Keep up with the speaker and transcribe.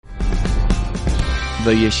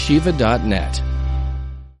theyeshiva.net.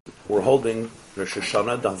 We're holding Rosh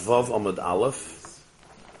Hashanah, Davav Amud Aleph,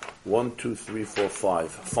 1, 2, 3, 4,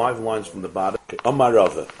 5. 5 lines from the bottom. Amar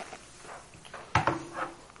Rava.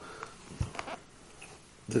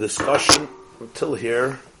 The discussion until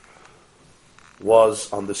here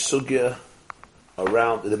was on the sugya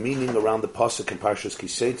around the meaning around the pasuk in Parshas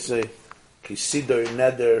Kiseitze, Kisidor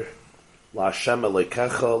Neder La Hashem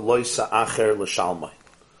Elekecha Loisa Acher L'Shalmai.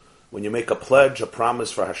 When you make a pledge, a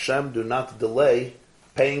promise for Hashem, do not delay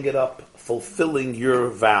paying it up, fulfilling your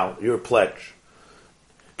vow, your pledge.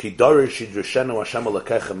 Because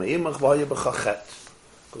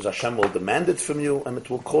Hashem will demand it from you, and it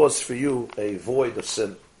will cause for you a void of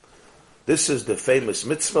sin. This is the famous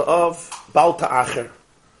mitzvah of Bal Ta'acher,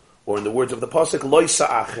 or in the words of the pasuk, Lo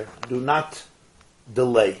Sa'acher, do not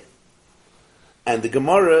delay. And the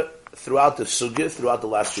Gemara, throughout the sugya, throughout the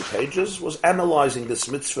last few pages, was analyzing this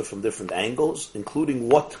mitzvah from different angles, including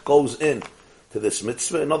what goes in to this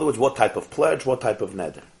mitzvah. In other words, what type of pledge, what type of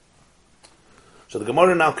neder. So the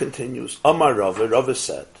Gemara now continues. Amar Rava, Rava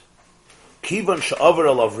said, Kivan she'avar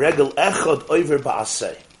alav regel echad over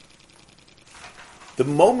ba'aseh. The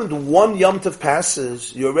moment one Yom Tov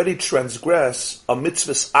passes, you already transgress a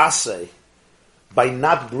mitzvah's aseh by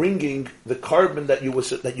not bringing the carbon that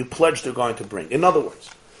you pledged you're going to bring. In other words,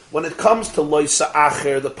 when it comes to Lo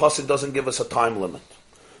Sa'acher, the pasuk doesn't give us a time limit.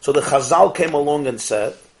 So the Chazal came along and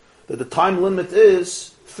said that the time limit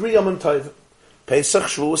is 3 Yom Tovim, Pesach,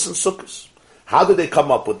 Shavuos, and Sukkot. How did they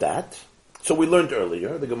come up with that? So we learned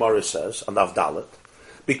earlier, the Gemara says, on Avdalit,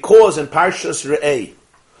 because in Parshas Re'eh,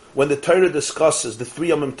 when the Torah discusses the 3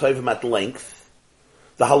 Yom Tovim at length,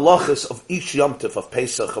 the halachas of each Yom Tov, of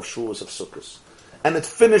Pesach, of Shavuos, of Sukkot, and it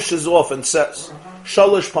finishes off and says,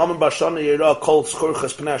 Shalosh Pamim Bashana Yira Kol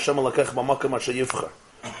Schurchas Pnei Hashem Alakech B'Makom Asher Yivcher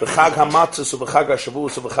B'Chag HaMatzos U'B'Chag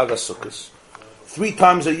HaShavuos U'B'Chag HaSukkos. 3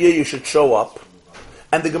 times a year you should show up,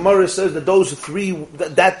 and the Gemara says that those 3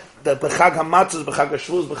 that B'Chag HaMatzos, B'Chag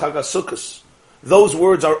HaShavuos, B'Chag HaSukkos, those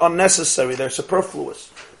words are unnecessary, they're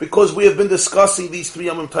superfluous, because we have been discussing these 3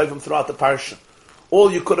 Yom Tovim throughout the parsha.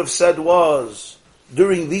 All you could have said was,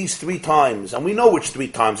 during these 3 times, and we know which 3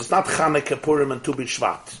 times, it's not Chanukah, Purim, and Tu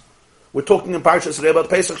B'Shvat. We're talking in Parshas Re'eh about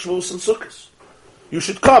Pesach, Shavuos, and Sukkot. You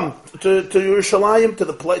should come to Yerushalayim, to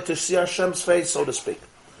the place, to see Hashem's face, so to speak.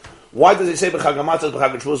 Why does he say B'Chag HaMatzos,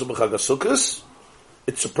 B'Chag HaShavuos, B'Chag HaSukkos?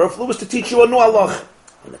 It's superfluous to teach you a new halach.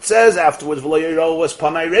 And it says afterwards, V'lo yiro es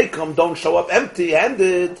panai reikum, don't show up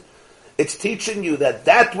empty-handed. It's teaching you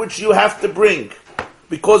that which you have to bring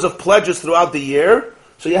because of pledges throughout the year.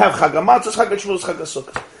 So you have Chag HaMatzos, Chag HaShavuos, Chag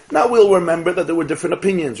HaSukkos. Now we'll remember that there were different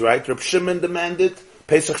opinions, right? Reb Shimon demanded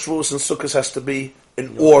Pesach, Shavuos, and Sukkos has to be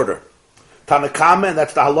in order. Tanakama, and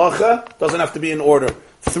that's the halacha, doesn't have to be in order.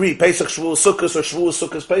 3, Pesach, Shavuos, Sukkos, or Shavuos,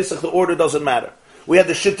 Sukkos, Pesach, the order doesn't matter. We had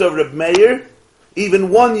the shitta of Reb Meir,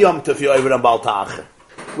 even 1 Yom Tov you over on Bal Ta'acher.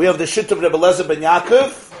 We have the shitta of Reb Elazar ben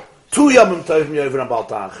Yaakov, 2 Yom Tov you over on Bal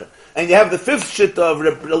Ta'acher. And you have the 5th shitta of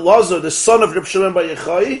Reb Elazar, the son of Reb Shimon bar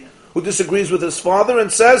Yochai, who disagrees with his father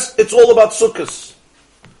and says it's all about Sukkos.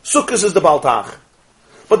 Sukkos is the Bal Ta'acher.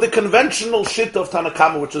 But the conventional shit of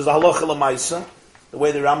Tanakama, which is the halacha l'maisa, the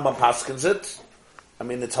way the Rambam paskins it, I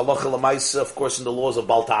mean it's halacha l'maisa, of course, in the laws of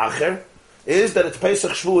Bal Ta'acher, is that it's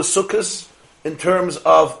Pesach, Shavuos, Sukkos in terms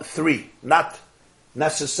of 3, not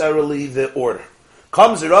necessarily the order.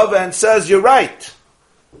 Comes the Rava and says, you're right.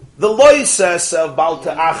 The loy says of Bal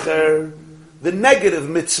Ta'acher, the negative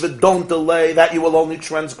mitzvah, don't delay, that you will only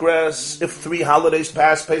transgress if 3 holidays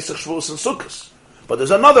pass, Pesach, Shavuos, and Sukkos. But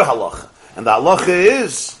there's another halacha. And the halacha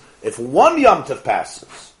is, if 1 Yom Tov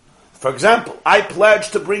passes, for example, I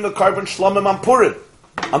pledge to bring a carbon shlomim on Purim,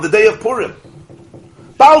 on the day of Purim.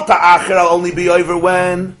 Bal Ta'acher, I'll only be over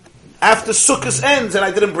when? After Sukkot ends and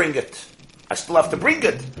I didn't bring it. I still have to bring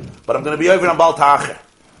it, but I'm going to be over on Bal Ta'acher.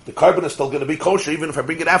 The carbon is still going to be kosher, even if I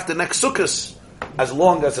bring it after next Sukkot, as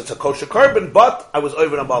long as it's a kosher carbon, but I was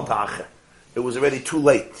over on Bal Ta'acher. It was already too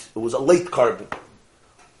late. It was a late carbon.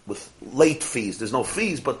 With late fees. There's no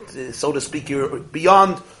fees, but so to speak, you're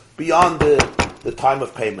beyond the time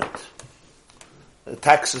of payment. The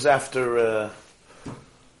taxes after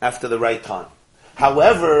the right time.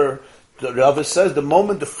 However, the Rava says the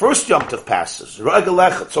moment the first Yom Tov passes,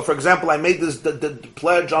 so for example, I made this the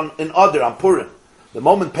pledge on Purim. The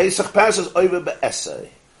moment Pesach passes, Oiver be'esei.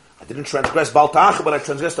 I didn't transgress Bal Ta'acher, but I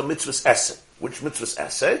transgressed a mitzvah's esei. Which mitzvah's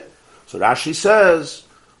esei? So Rashi says,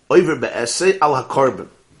 Oiver be'esei al hakorban.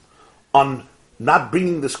 On not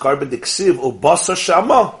bringing this carbon, the ksiv ubasa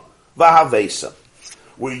shama v'havesa.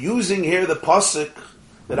 We're using here the pasuk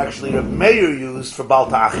that actually Reb Meir used for Bal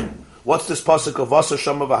Ta'acher. What's this pasuk of ubasa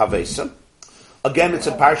shama v'havesa? Again, it's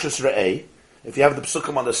in Parshas Re'eh. If you have the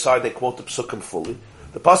psukim on the side, they quote the psukim fully.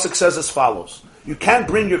 The pasuk says as follows: you can't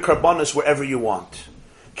bring your karbanos wherever you want.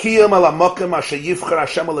 Kiyam ala mokem asher yivchar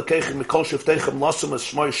Hashem alekechem mikol shiftechem lasum es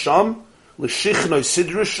shmoi sham l'shichnoi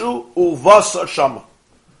sidrashu uvasa shama.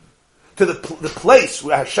 To the place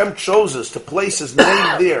where Hashem chose us to place His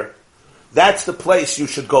name there, that's the place you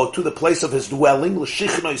should go to, the place of His dwelling.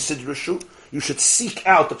 L'shichnoi sidrashu. You should seek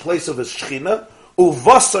out the place of His shechina.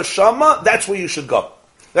 Uvasa shama. That's where you should go.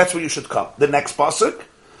 That's where you should come. The next pasuk: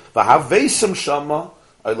 v'haveisim shama.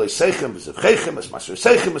 When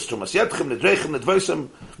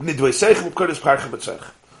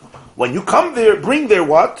you come there, bring there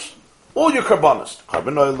what? All your karbanos.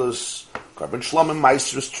 Carbon oilers, carbon shlamim,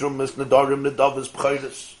 maestros, trumas, nedarim, nedavas,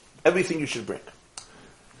 pchaydas. Everything you should bring.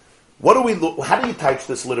 How do you type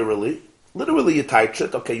this literally? Literally you type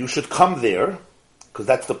it, okay, you should come there, because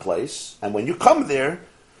that's the place, and when you come there,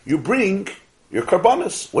 you bring your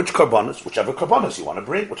karbanos. Which karbanos? Whichever karbanos you want to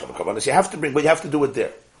bring, whichever karbanos you have to bring, but you have to do it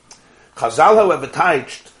there. Chazal, however,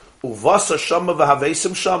 typed uvasa shama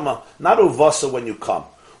v'haveisim shama, not uvasa when you come.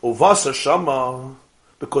 Uvasa shama,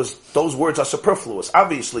 because those words are superfluous.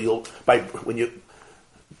 Obviously, when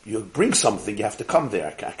you bring something, you have to come there.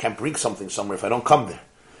 I can't bring something somewhere if I don't come there.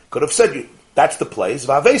 Could have said that's the place.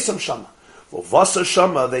 V'haveisim shama. Uvasa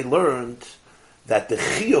shama, they learned that the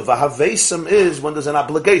chiyuv v'haveisim is when there's an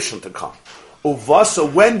obligation to come.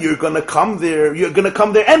 Uvasa, when you're going to come there, you're going to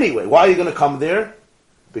come there anyway. Why are you going to come there?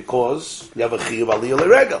 Because you have a chiyuv aliyah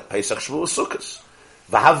l'regel, Pesach, Shavuos, Sukkos.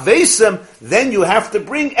 V'haveisim, then you have to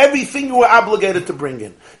bring everything you were obligated to bring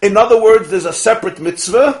in. In other words, there's a separate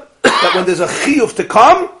mitzvah that when there's a chiyuv to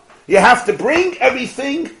come, you have to bring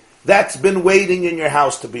everything that's been waiting in your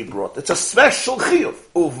house to be brought. It's a special chiyuv.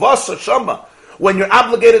 Uvasa shama. When you're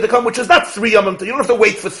obligated to come, which is not 3 yomim, you don't have to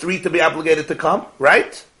wait for 3 to be obligated to come,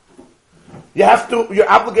 right? You're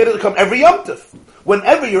obligated to come every Yom Tov.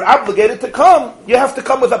 Whenever you're obligated to come, you have to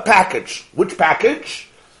come with a package. Which package?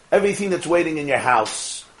 Everything that's waiting in your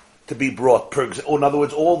house to be brought. In other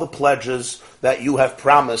words, all the pledges that you have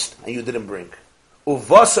promised and you didn't bring.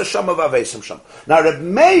 Uvasa shama v'aveisim shama. Now, Reb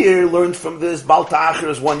Meir learned from this, Bal Ta'achir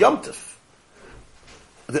is 1 Yom Tov.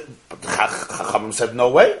 The Chachamim said, no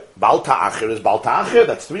way. Bal Ta'achir is Bal Ta'achir,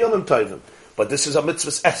 that's 3 Yomim Tovim. But this is a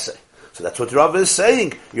mitzvah's essay. So that's what Rav is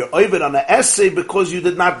saying. You're oived on an essay because you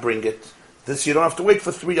did not bring it. This you don't have to wait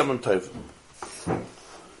for 3 Yomim Tovim.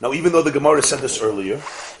 Now, even though the Gemara said this earlier,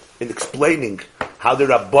 in explaining how the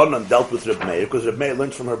Rabbanan dealt with Reb Meir, because Reb Meir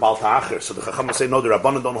learned from her Bal Ta'achir, so the Chachamim say, no, the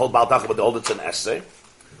Rabbanan don't hold Bal Ta'achir, but they hold it's an essay.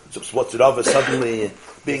 So what's Rav is suddenly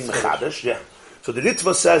being mechadish? Yeah. So the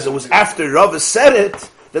Ritva says it was after Rav said it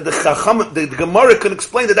that the Gemara can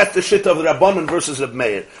explain that that's the shit of the Rabbanan versus Reb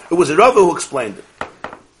Meir. It was Rav who explained it.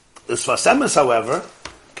 The Sfas Emes, however,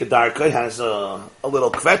 Kedarka has a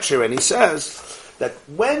little kvetcher, and he says that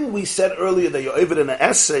when we said earlier that you're over in an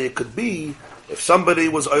essay, it could be if somebody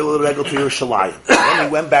was oil regel to Yerushalayim, then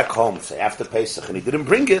he went back home, say after Pesach, and he didn't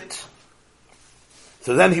bring it,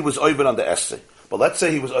 so then he was over on the essay. But let's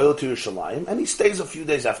say he was oil to Yerushalayim, and he stays a few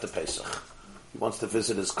days after Pesach. He wants to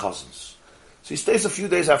visit his cousins. So he stays a few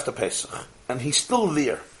days after Pesach, and he's still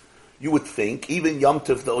there. You would think, even Yom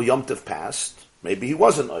Tov, though Yom Tov passed, maybe he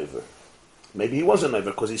wasn't over. Maybe he wasn't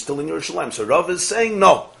over because he's still in Yerushalayim. So Rav is saying,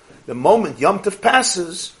 no. The moment Yom Tov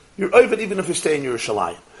passes, you're over even if you stay in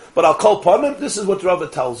Yerushalayim. But I'll call upon him. This is what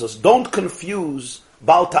Rav tells us. Don't confuse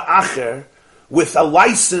Bal Ta'achir with a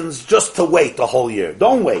license just to wait the whole year.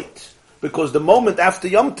 Don't wait. Because the moment after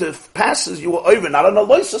Yom Tov passes, you were over, not on a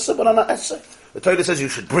license, but on an essay. The Torah says you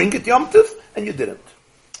should bring it Yom Tov, and you didn't.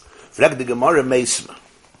 Frag the Gemara Meisma.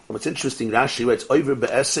 What's interesting, Rashi writes, over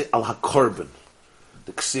be'essay al hakorban.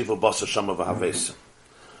 The ksiva basa shama v'havesa. So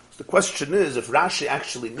the question is, if Rashi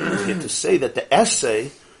actually means here to say that the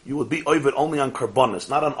essay, you would be over only on karbonis,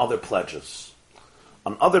 not on other pledges.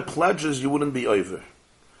 On other pledges, you wouldn't be over.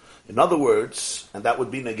 In other words, and that would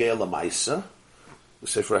be negei lamaisa, the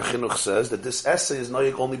Sefer HaChinuch says that this essay is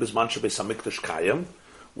noyek only bisman shebeis hamikdash kayim,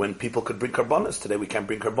 when people could bring karbonis. Today we can't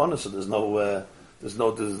bring karbonis, so there's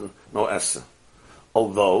no essay.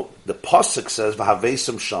 Although the pasuk says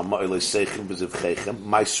v'haveisim shama olei seichem v'zivchechem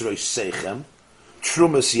ma'isroi seichem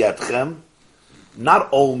trumas yadchem, not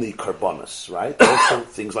only karbonis, right? Also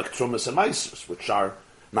things like trumas and maisros, which are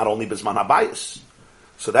not only bisman habayis.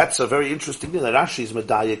 So that's a very interesting thing. That Rashi is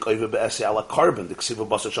medayik over be'esei ala carbon. The ksiva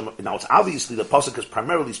basa shama. Now it's obviously the pasuk is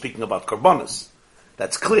primarily speaking about karbonis.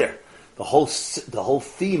 That's clear. The whole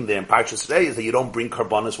theme there in Parshas today is that you don't bring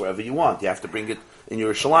karbonis wherever you want. You have to bring it in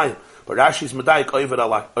Yerushalayim. But Rashi's medayik over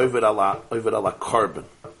ala carbon.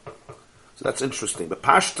 So that's interesting. But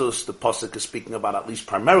Pashtus, the pasuk is speaking about at least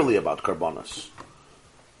primarily about karbonis.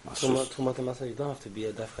 Trumat and Maser, you don't have to be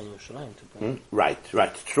a Dafka in Yerushalayim to bring. Right.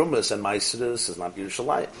 Trumas and Meiseres is not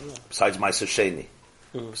Yerushalayim. Besides Meiser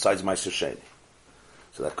Sheni.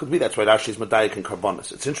 So that could be, that's why Rashi is Medayik and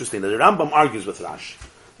Karbonis. It's interesting that the Rambam argues with Rashi.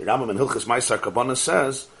 The Rambam in Hilchas Meiser Karbonis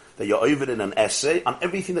says that you're over in an essay on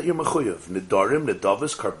everything that you're mechuyev. Nidorim,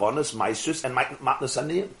 Nidovis, Karbonis, Meisers, and Matnas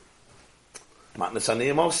Aniyim. Matnas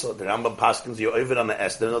Aniyim also. The Rambam paskins you're over on the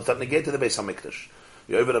essay. They're not negate to the Beis HaMikdash.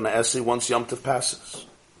 You're over on the essay once Yom Tov passes.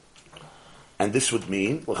 And this would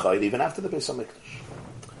mean, l'chayr, even after the Beis HaMikdash.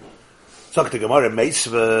 So the Gemara,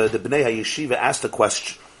 Meisve, the Bnei HaYeshiva asked a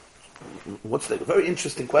question. What's the very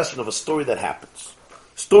interesting question of a story that happens?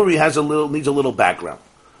 Story needs a little background.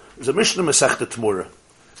 There's a Mishnah Masechta Tmura.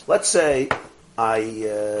 Let's say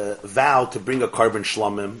I vow to bring a carbon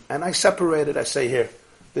shlomim, and I separate it. I say here,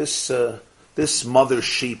 this mother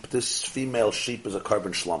sheep, this female sheep is a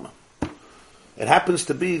carbon shlomim. It happens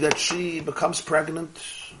to be that she becomes pregnant.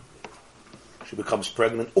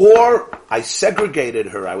 Or I segregated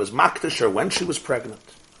her. I was makdash her when she was pregnant.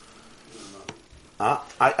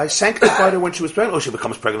 I sanctified her when she was pregnant. Or she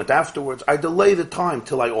becomes pregnant afterwards. I delay the time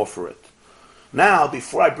till I offer it. Now,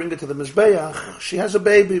 before I bring it to the Mizbeach, she has a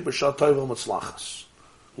baby. B'shal tovel mutzlachas.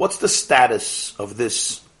 What's the status of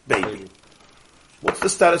this baby?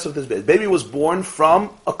 The baby was born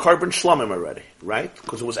from a carbon shlomim already, right?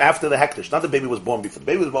 Because it was after the hektish. Not the baby was born before. The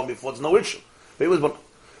baby was born before. It's no issue. Baby was born.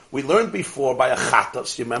 We learned before by a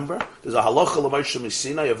chatas, you remember? There's a halacha l'Moshe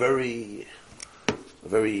Missinai, a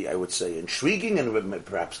very, I would say, intriguing and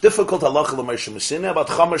perhaps difficult halacha l'Moshe Missinai about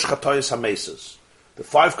chamesh chatoyos hamesas. The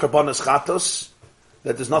 5 karbonos chatos,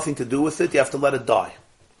 that there's nothing to do with it, you have to let it die.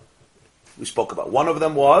 We spoke about. One of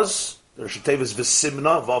them was, the Rosh Tevis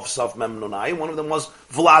v'simna, vav sav mem nunai, one of them was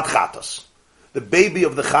vlad chatos. The baby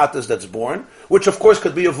of the chatos that's born, which of course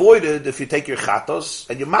could be avoided if you take your chatos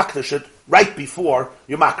and you makdash it right before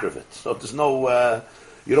you makriv it. So there's no,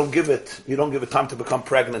 you don't give it time to become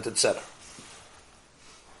pregnant, etc.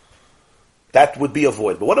 That would be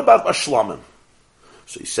avoided. But what about ashlamim?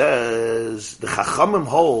 So he says the chachamim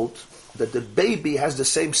hold that the baby has the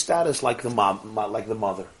same status like the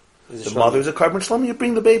mother. The mother is a carbon shlamim. You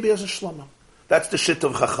bring the baby as a shlamim. That's the shit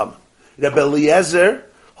of chachamim. Rebbe Eliezer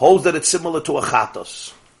holds that it's similar to a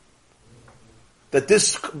chatos. That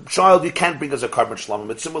this child you can't bring as a carbon shlamim.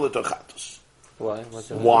 It's similar to a chatos. Why?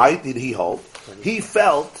 Why did he hold? He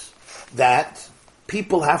felt that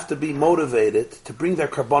people have to be motivated to bring their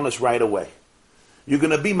karbonos right away. You're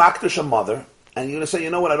going to be makdash a mother, and you're going to say, you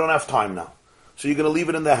know what, I don't have time now. So you're going to leave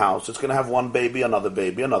it in the house. It's going to have one baby, another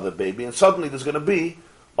baby, and suddenly there's going to be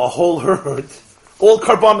a whole herd, all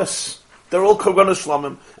karbonos. They're all karbonos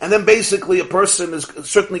shlamim. And then basically a person is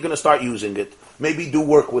certainly going to start using it, maybe do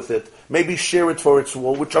work with it, maybe share it for its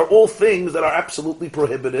wool, which are all things that are absolutely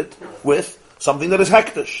prohibited with something that is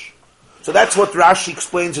hektish. So that's what Rashi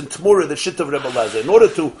explains in Tmura, the shit of Rebbe Eliezer. In order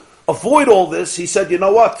to avoid all this, he said, you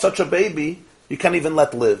know what, such a baby, you can't even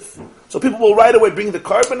let live. So people will right away bring the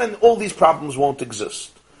carbon and all these problems won't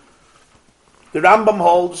exist. The Rambam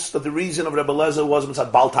holds that the reason of Rebbe Eliezer was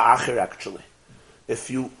mitzad Bal Ta'acher, actually. If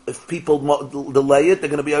people delay it, they're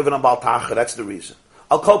going to be over on Bal Ta'acher. That's the reason.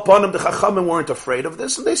 I'll call upon them. The Chachamim weren't afraid of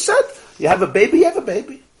this, and they said, you have a baby.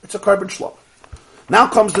 It's a carbon shlom. Now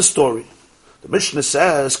comes the story. The Mishnah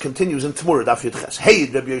says, continues in Tmura, Daf Yud Ches. Hey,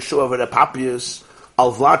 Rabbi Yeshua of Rav Papias,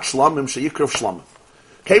 al Vlad Shlomim sheyikrav Shlomim.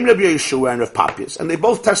 Came Rabbi Yeshua and Rav Papias, and they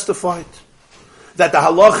both testified that the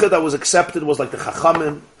halacha that was accepted was like the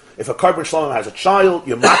Chachamim. If a carbon Shlomim has a child,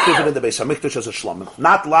 you're makriv it in the Beis HaMikdash as a Shlomim.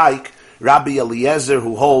 Not like Rabbi Eliezer,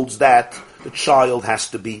 who holds that the child has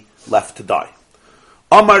to be left to die.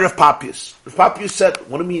 Amar Rav Papias. Rav Papias said,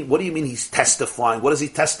 what do you mean he's testifying? What is he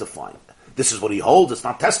testifying? This is what he holds, it's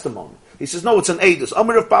not testimony. He says, no, it's an aidus.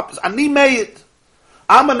 Amar Rav Papias, ani meid.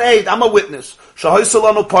 I'm an aid, I'm a witness.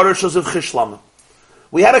 Shahoisalanu parashas of Chishlama.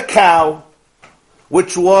 We had a cow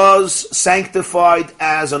which was sanctified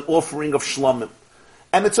as an offering of shlamim.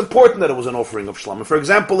 And it's important that it was an offering of shlamim. For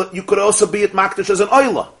example, you could also be at makdash as an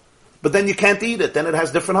oila, but then you can't eat it. Then it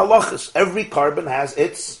has different halachas. Every carbon has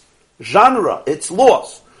its genre, its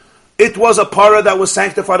laws. It was a para that was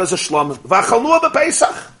sanctified as a shlamim. V'achalnuah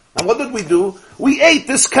b'Pesach. And what did we do? We ate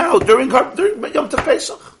this cow during Yom Tov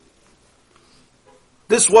Pesach.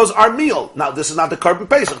 This was our meal. Now, this is not the carbon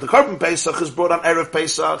Pesach. The carbon Pesach is brought on Erev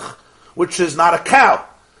Pesach, which is not a cow.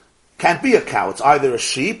 Can't be a cow. It's either a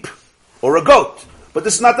sheep or a goat. But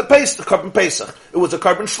this is not the carbon Pesach. It was a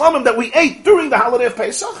carbon shlamim that we ate during the holiday of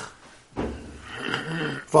Pesach.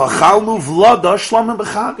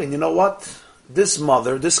 And you know what? This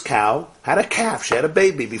mother, this cow, had a calf. She had a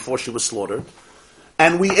baby before she was slaughtered.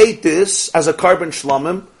 And we ate this as a carbon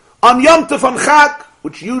shlamim on Yom Tov on Chag.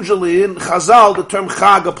 which usually in Chazal, the term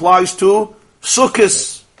Chag applies to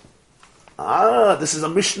Sukkos. This is a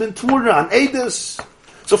Mishnah in Torah on Eidos.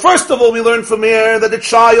 So first of all, we learn from here that the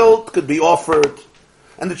child could be offered,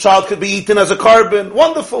 and the child could be eaten as a carbon.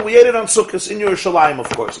 Wonderful, we ate it on Sukkos in Yerushalayim, of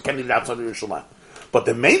course. You can't eat it outside of Yerushalayim. But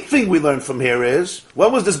the main thing we learn from here is,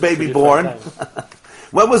 when was this baby born?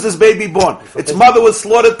 When was this baby born? Its mother was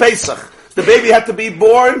slaughtered Pesach. The baby had to be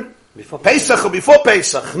born before Pesach or before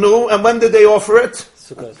Pesach. No, and when did they offer it?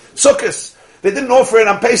 Sukkos. They didn't offer it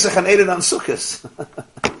on Pesach and ate it on Sukkos.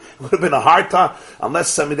 It would have been a hard time,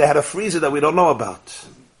 unless they had a freezer that we don't know about.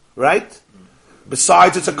 Right?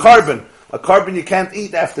 Besides, it's a carbon. A carbon you can't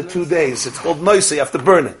eat after 2 days. It's called noisa, you have to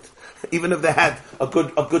burn it. Even if they had a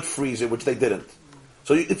good freezer, which they didn't.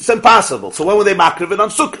 So it's impossible. So when were they makriv it? On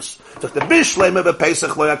Sukkos.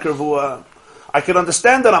 I can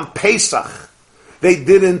understand that on Pesach, they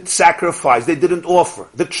didn't sacrifice, they didn't offer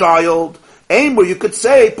the child. Where you could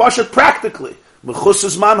say, Pashat practically,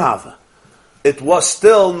 Mechusas manhava. It was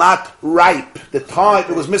still not ripe. The time,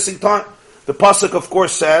 it was missing time. The Pasuk, of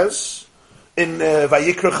course, says, in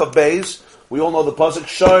Vayikra Chavbeis, we all know the Pasuk,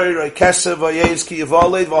 Shoy, Kesev, Vayez, Ki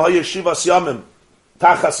Yivaled, Vahaya Shivas Yamim,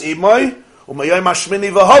 Tachas Imoi, Umayayim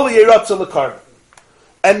Hashmini, Vahali Yeratza Lekar.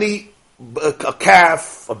 Any a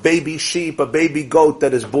calf, a baby sheep, a baby goat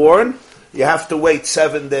that is born, you have to wait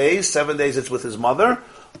 7 days. 7 days it's with his mother.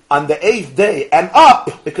 On the 8th day and up,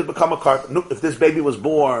 it could become a carbon. No, if this baby was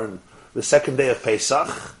born the 2nd day of Pesach,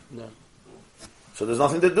 no. So there's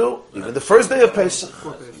nothing to do. Even the 1st day of Pesach.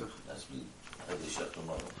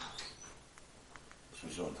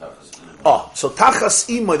 So Tachas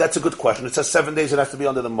Imoy, that's a good question. It says 7 days it has to be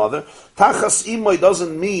under the mother. Tachas Imoy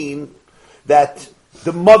doesn't mean that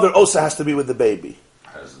the mother also has to be with the baby.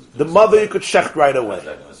 The mother you could shecht right away.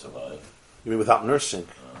 You mean without nursing?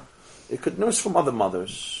 It could nurse from other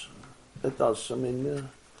mothers. It does. I mean, you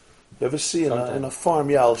ever see in a farm,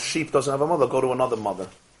 a sheep doesn't have a mother, go to another mother.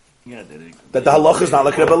 Yeah, that the halach is not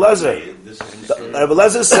like Rebbe Lezer. Rebbe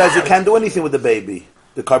Lezer says you can't do anything with the baby,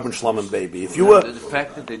 the carbon shlamim baby. If you were the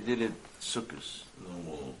fact that they did it sukkos,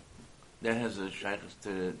 that has a shaykhs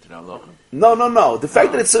to the halacha. No. The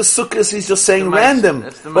fact that it says sukkos, he's just saying random.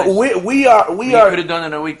 But we are. You could have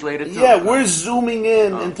done it a week later too. Yeah, we're zooming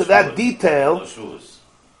into that detail.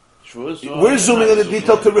 We're zooming in the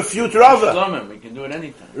detail to refute Rava. We can do it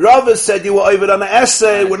anytime. Rava said you were over on an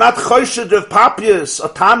essay. We're not choshid of Papias or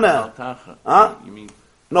Tana. Huh? You mean?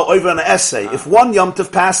 No, over on an essay. If one Yom Tov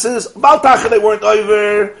passes, Baltacha they weren't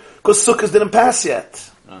over because Sukkos didn't pass yet.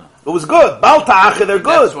 It was good. Baltacha they're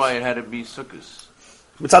good. That's why it had to be Sukkos.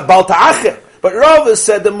 It's not Baltacha. But Rava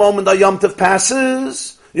said the moment a Yom Tov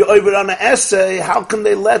passes, you're over on an essay. How can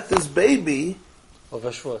they let this baby over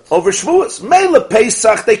Shavuos? Mele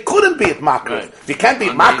Pesach, they couldn't be at Makriv. Right. If you can't be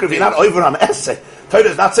at Makriv, you're not over on an essay. Torah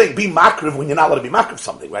is not saying be Makriv when you're not allowed to be Makriv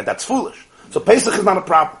something, right? That's foolish. So Pesach is not a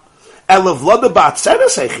problem. How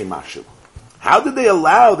did they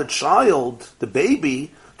allow the child, the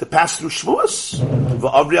baby, to pass through Shavuos?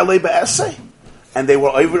 And they were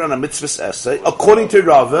over on a mitzvah essay, according to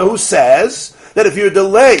Rava, who says that if you're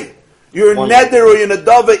delayed, you're neder or you're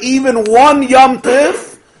nedava, even one Yom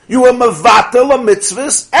Tov, you are mevatel a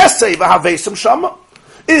mitzvahs essay v'havesam shama.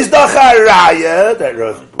 Is the charaya that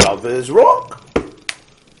Rava is wrong?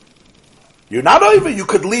 You're not over. You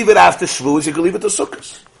could leave it after Shavuos. You could leave it to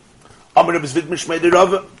Sukkos. Amar Rebbe Zvid mishmei de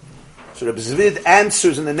Rava. So Rebbe Zvid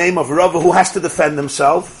answers in the name of Rava, who has to defend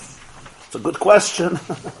himself. It's a good question,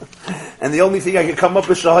 and the only thing I can come up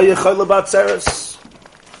with is shahaya chayla batzeres.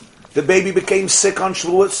 The baby became sick on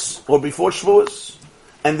Shavuos or before Shavuos,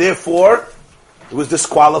 and therefore it was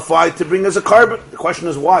disqualified to bring as a carbon. The question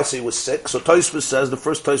is why? So he was sick. So Tosfos says, the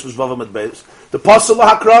first Tosfos Vavam at Beis, the Pasal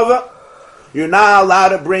HaKrava, you're not allowed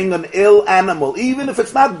to bring an ill animal, even if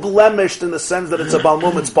it's not blemished in the sense that it's a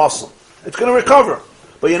balmum, it's possible. It's going to recover.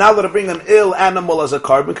 But you're not allowed to bring an ill animal as a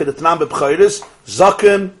carbon, because it's not b'chayris,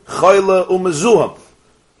 zaken, chayla, umezuham.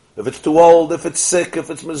 If it's too old, if it's sick, if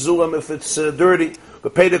it's mezuham, if it's dirty.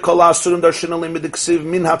 But pei de kol asurim darshinali midiksiv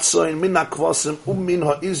min hatzoin, min hakvasim, min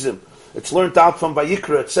ha'izim. It's learned out from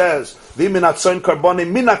Vayikra. It says, "V'min atzoin karboni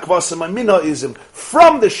min hakvasim and min ha'izim."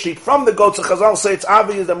 From the sheep, from the goats. The Chazal say it's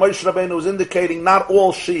obvious that Moshe Rabbeinu was indicating not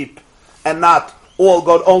all sheep and not all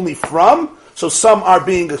goat, only from. So some are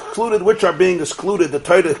being excluded. Which are being excluded? The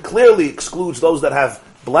Torah clearly excludes those that have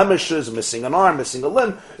blemishes, missing an arm, missing a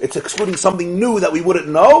limb. It's excluding something new that we wouldn't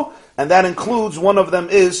know, and that includes one of them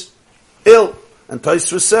is ill. And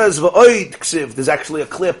Tosfos says, "V'oid ksiv." There's actually a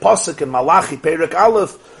clear pasuk in Malachi Perek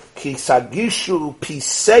Aleph. Ki sagishu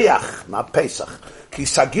piseach, not Pesach. Ki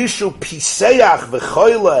sagishu piseach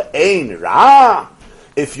v'choyle ein ra.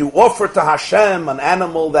 if you offer to Hashem an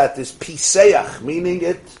animal that is piseach, meaning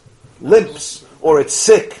it limps or it's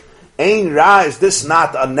sick, Ein Ra, is this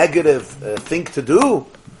not a negative thing to do?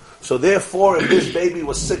 So therefore, if this baby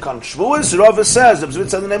was sick on Shavuos, Rava says, if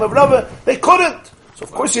it's in the name of Rava, they couldn't. So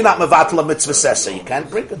of course you're not mevatel a mitzvah sesa, you can't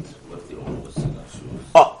bring it.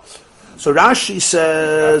 Oh, so Rashi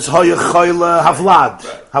says, Hoya Choyle Havlad.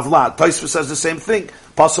 Havlad. Tosfos says the same thing.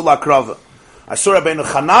 Pasal Akrava. I saw Rabbeinu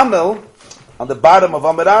Chanamel, on the bottom of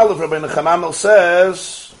Amud Aleph, Rabbeinu Chanamel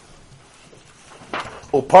says,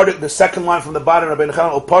 the second line from the bottom, Rabbeinu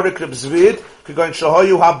Chanamel, Upardik Reb Zvid, Kegoin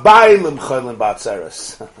Shahoyu Habaylim Choylin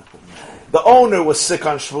Batzeres. The owner was sick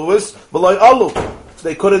on Shavuos, V'loi Alu. So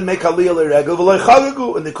they couldn't make Aliyah L'regel, V'loi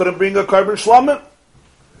Chagagu, and they couldn't bring a carbon shlamim.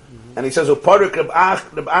 And he says, Upardik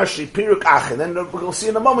Reb Ashi Piruk Ach. And then we'll see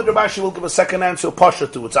in a moment, Reb Ashi will give a second answer, Pasha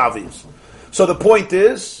to, it's obvious. So the point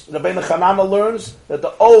is, Rabbeinu Chanamel learns that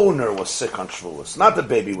the owner was sick on Shavuos, not the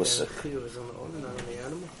baby was sick.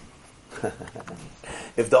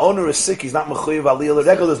 If the owner is sick, he's not mechuyev aliyah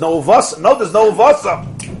l'regel. There's no uvasa. No, there's no uvasa.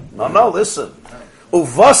 No, listen.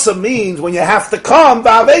 Uvasa means when you have to come,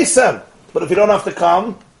 v'avesem. But if you don't have to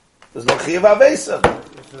come, there's no chiyav avesem.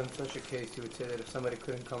 So in such a case, you would say that if somebody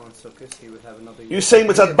couldn't come on Sukkot, he would have another year. You're saying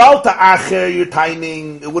it's at balta acher, you're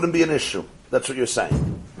timing, it wouldn't be an issue. That's what you're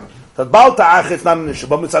saying. At balta acher, it's not an issue.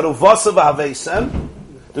 But it's at uvasa v'avesem,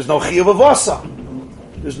 there's no chiyav avasa.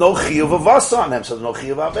 There's no chiyuv of vasa on him, so there's no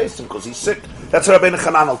chiyuv of avesim because he's sick. That's what Rabbeinu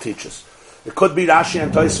Chananel teaches. It could be Rashi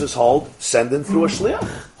and Tosfos hold, send him through a shliach.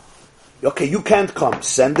 Okay, you can't come.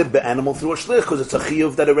 Send the animal through a shliach because it's a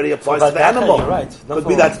chiyuv that already applies to the animal. You're right. Could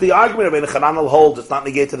be that's the argument. Rabbeinu Chananel holds it's not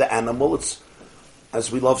negated to the animal. It's,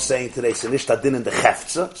 as we love saying today, sinish tadin in the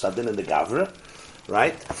cheftza, sadin in the gavra,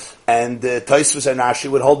 right? And Tosfos and Rashi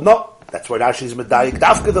would hold no. That's where Rashi's medayik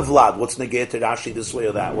dafka the vlad. What's negated Rashi this way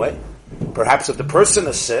or that way? Perhaps if the person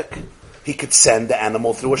is sick, he could send the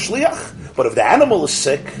animal through a shliach. But if the animal is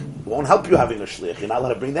sick, it won't help you having a shliach. You're not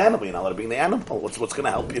allowed to bring the animal. You're not allowed to bring the animal. What's going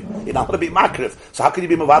to help you? You're not allowed to be makriv. So how can you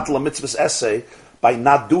be mevatel a mitzvah's essay by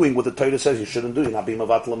not doing what the Torah says you shouldn't do? You're not being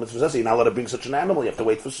mevatel a mitzvah's essay. You're not allowed to bring such an animal. You have to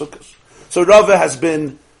wait for sukkahs. So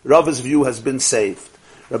Rava's view has been saved.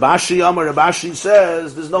 Rabashi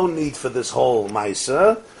says there's no need for this whole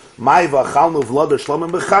ma'isa.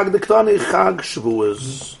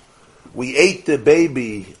 We ate the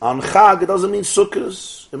baby on Chag. It doesn't mean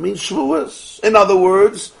Sukkos. It means Shavuos. In other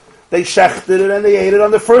words, they shechted it and they ate it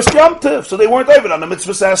on the first Yom Tov. So they weren't over on the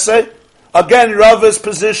mitzvah saseh. Again, Rava's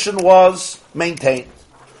position was maintained.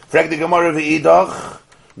 Frag the Gemara v'idach.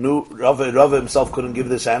 No, Rava himself couldn't give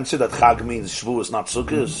this answer that Chag means Shavuos, not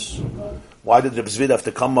Sukkos. Why did Reb Zvid have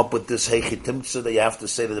to come up with this heichitimtza that you have to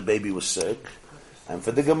say that the baby was sick? And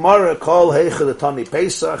for the Gemara, call heichel the Tani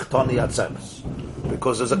Pesach, Tani Atzeres.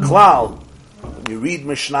 Because there's a klal, when you read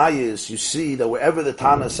Mishnayos, you see that wherever the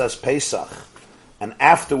Tana says Pesach, and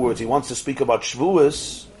afterwards he wants to speak about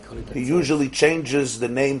Shavuos, he usually changes the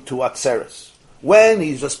name to Atzeres. When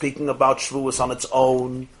he's just speaking about Shavuos on its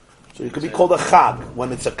own, so it could be called a Chag.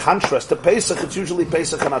 When it's a contrast to Pesach, it's usually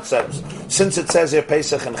Pesach and Atzeres. Since it says here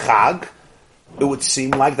Pesach and Chag, it would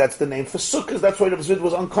seem like that's the name for Sukkot. That's why Reb Zvid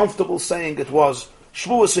was uncomfortable saying it was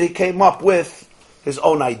Shavuos, so he came up with his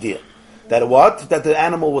own idea. That what? That the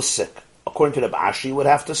animal was sick. According to the Ashi, you would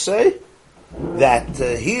have to say that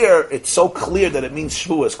here it's so clear that it means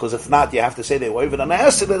Shavuos, because if not, you have to say they were even an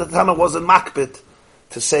acid that the Tana wasn't makbit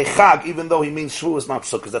to say Chag, even though he means Shavuos, not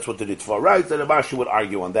Sukkot. That's what the Ritva right. The Ashi would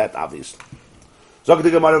argue on that, obviously. Zog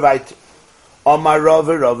the Gemara vayt. Amar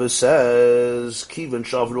Rava says, Kivan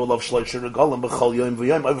shavru olav shloisha regalim b'chol yom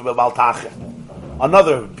v'yom over b'bal tacher.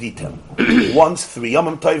 Another detail. Once 3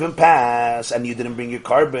 Yomim Tovim pass and you didn't bring your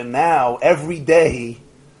carbon, now every day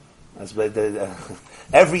you're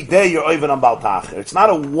over on Bal Tacher. It's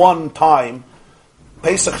not a one-time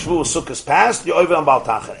Pesach Shavuos Sukkos passed, you're over on Bal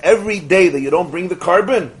Tacher. Every day that you don't bring the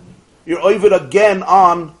carbon, you're over again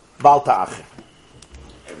on Bal Tacher.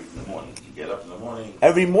 Every morning. You get up in the morning.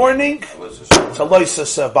 Every morning, it's a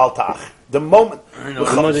loisas Bal Tacher. The moment you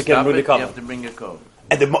have to bring a coat.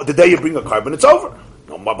 And the day you bring a carbon, it's over.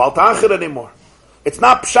 No more Bal Tacher anymore. It's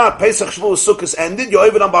not Pshat, Pesach Shavuos Sukkos ended, you're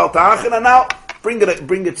over on Bal Tacher, and now bring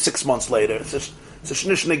it 6 months later. It's a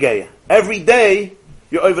shnish negeya. Every day,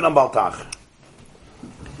 you're over on Bal Tacher.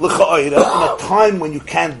 L'cha'oira, in a time when you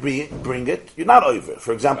can't bring it, you're not over.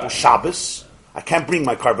 For example, Shabbos, I can't bring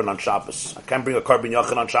my carbon on Shabbos. I can't bring a carbon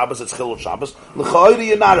yachin on Shabbos, it's Chilul Shabbos. L'cha'oira,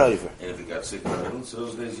 you're not over. And if you got sick carbons,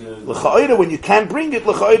 those days you're... L'cha'oira, when you can't bring it,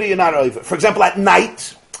 l'cha'oira, you're not over. For example, at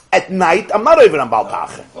night, I'm not over on Bal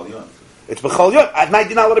Tacher. It's b'chol yom. At night,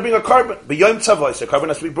 you're not allowed to bring a carbon. B'yom tzavois, a carbon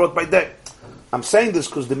has to be brought by day. I'm saying this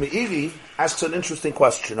because the Meiri asks an interesting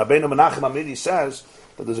question. Rabbeinu Menachem Amiri says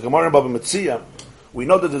that there's a Gemara in Baba Metzia. We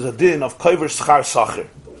know that there's a din of kover schar sacher.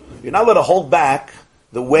 You're not allowed to hold back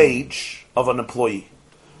the wage of an employee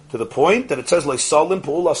to the point that it says like Salim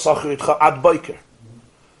Pula Sacher Itcha Ad Biker.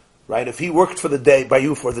 Right? If he worked for the day by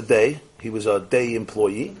you for the day, he was a day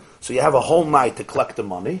employee. So you have a whole night to collect the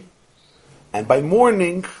money, and by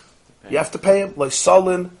morning you have to pay him like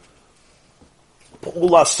Salim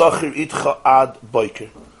Pula Sacher Itcha Ad Biker.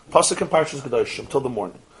 Pasuk and Parshas Kedoshim till the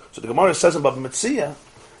morning. So the Gemara says in Baba Metzia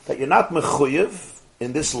that you're not mechuyev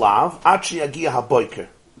in this lav achi agia haboiker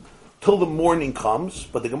till the morning comes.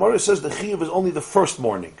 But the Gemara says the chiyuv is only the first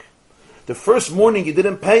morning. The first morning you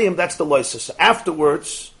didn't pay him, that's the loisus.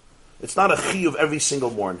 Afterwards, it's not a chiyuv every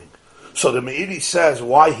single morning. So the Meiri says,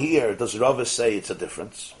 why here does Rava say it's a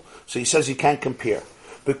difference? So he says you can't compare.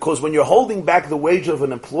 Because when you're holding back the wage of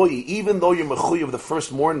an employee, even though you're mechuyev the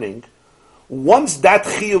first morning, once that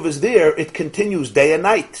chiyuv is there, it continues day and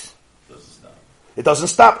night. It doesn't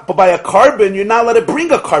stop. But by a carbon, you're not allowed to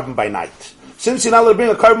bring a carbon by night. Since you're not allowed to bring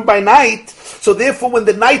a carbon by night, so therefore when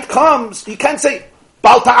the night comes, you can't say,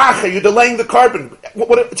 Bal ta'acher, you're delaying the carbon.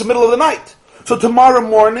 It's the middle of the night. So tomorrow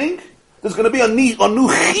morning, there's going to be a new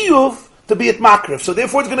chiyuv to be at Makriv. So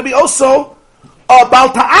therefore it's going to be also a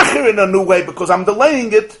Bal ta'acher in a new way, because I'm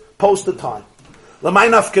delaying it post the time. L'may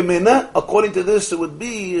nafkamina, according to this, it would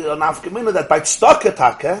be a nafkamina that by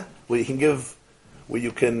tzedakah, where you can give, where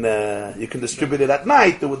you can distribute it at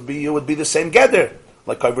night, it would be the same gather,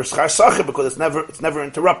 like kover schar sacher, because it's never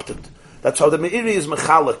interrupted. That's how the Meiri is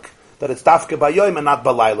mechalik, that it's dafke bayoyim and not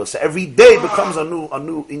balayla. So every day becomes a new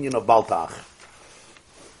inyan of baltach.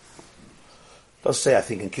 Does say, I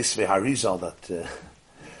think in Kisvei Harizal that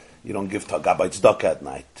you don't give gabay tzedakah at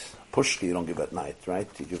night. Pushka you don't give at night, right?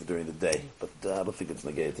 You give during the day, but I don't think it's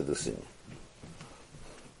negated to this thing.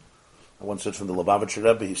 I once heard from the Lubavitcher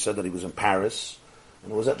Rebbe, he said that he was in Paris,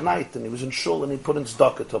 and it was at night, and he was in shul, and he put in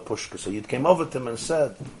tzedakah to a pushka. So he came over to him and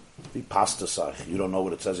said, "Be pastasach. You don't know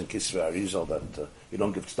what it says in Kisvei Arizal that you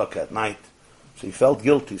don't give tzedakah at night." So he felt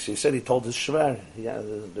guilty. So he said he told his shver,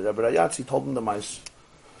 the Rebbe Rayatz, he told him the mice.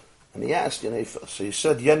 And he asked, so he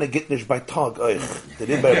said, "Yene gitnish by tag, oich. They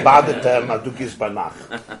did by badetem, adu gives by nach."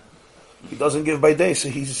 He doesn't give by day, so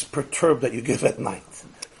he's perturbed that you give at night.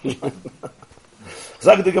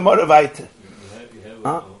 Sag the Gemara weiter.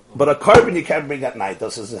 But a carbon you can't bring at night.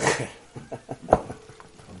 Das ist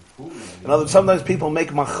sometimes people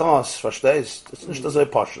make machas, verstehst? It's nicht so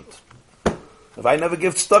poshut. If I never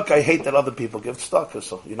give stock, I hate that other people give stock.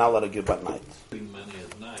 So you're not allowed to give at night.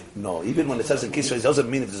 No, even when it says in Kisra, it doesn't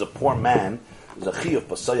mean if there's a poor man, there's a chiyuv,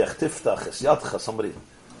 pasayach tiftach, esyatcha, somebody,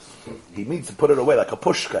 he needs to put it away like a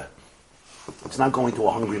pushka. It's not going to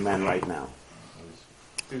a hungry man right now.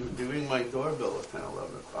 They ring my doorbell at 10,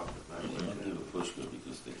 11 o'clock at night. You don't do the pushka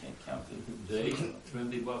because they can't count it. They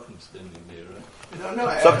 20 bucks standing there, right? No,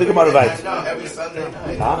 every Sunday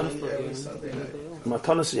night. Huh? Every Sunday night.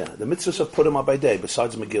 Matanas, yeah. The mitzvahs have put him up by day,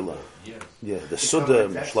 besides Megillah. Yes. Yeah, the Suda,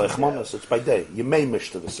 Shloich Manas, it's by day. You may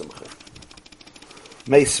mish to the Simcha.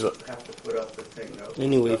 Meisra. Have to put up the thing, no.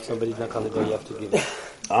 Anyway, if somebody's not going to go, you have to give him.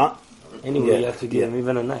 Huh? Anyway, you have to give him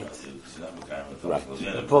even a night. Right.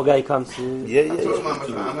 The poor guy comes to... Yeah. I'm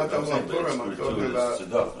not talking about Purim, I'm talking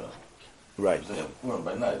about... Right.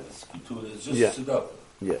 By night, it's just Yeah. tzedakah.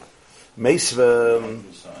 Yeah. Meisva,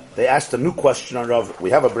 they asked a new question on Rav. We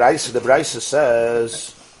have a Braisa. The Braisa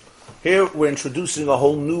says, here we're introducing a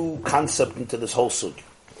whole new concept into this whole sugi.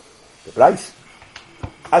 The Braisa.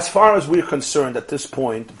 As far as we're concerned at this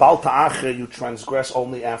point, Bal Ta'acher you transgress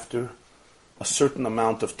only after a certain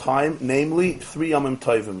amount of time, namely 3 Yamim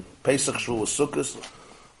Tovim, Pesach, Shavuos, Sukkot.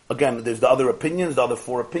 Again, there's the other opinions, the other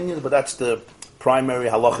 4 opinions, but that's the primary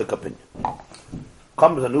halachic opinion.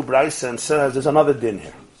 Comes a new Braisa and says, there's another din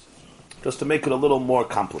here, just to make it a little more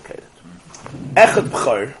complicated. Echad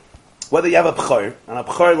B'chor, whether you have a B'chor, and a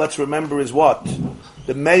B'chor, let's remember, is what?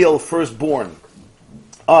 The male firstborn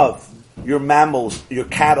of your mammals, your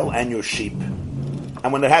cattle, and your sheep.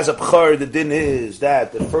 And when it has a B'chor, the din is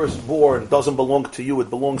that the firstborn doesn't belong to you, it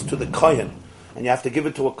belongs to the Kohen. And you have to give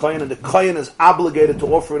it to a Kohen, and the Kohen is obligated to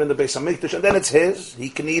offer it in the Beis HaMikdash, and then it's his, he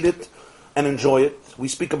can eat it and enjoy it. We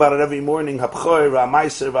speak about it every morning, HaB'chor,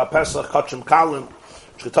 HaMaiser, HaPesach, Kachim Kalim,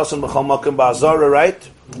 Shketasim B'chol Makim Ba'azara, right?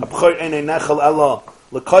 HaB'chor Einei Nechel Ela,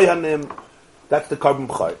 L'Kohanim, that's the carbon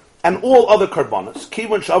B'chor. And all other karbanas,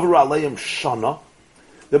 Kivon Shavru Aleim Shana,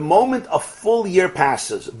 the moment a full year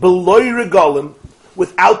passes, B'loi Regalim,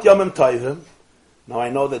 without Yamim Tovim. Now I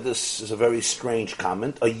know that this is a very strange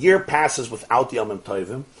comment. A year passes without Yamim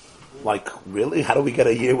Tovim. Like, really? How do we get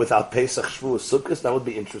a year without Pesach, Shavuos, Sukkot? That would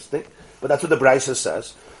be interesting. But that's what the Braisa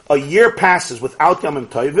says. a year passes without Yamim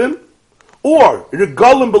Tovim, or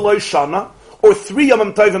Regalim B'loi Shana, or 3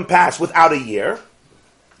 Yamim Tovim pass without a year,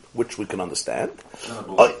 which we can understand.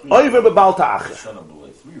 Oiver B'Bal Ta'acher.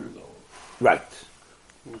 Right.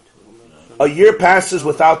 A year passes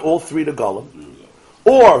without all 3 Regalim,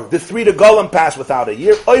 or the 3 Regalim pass without a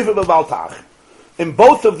year, Oiver B'Bal Ta'acher. In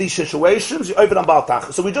both of these situations, you Oiver B'Bal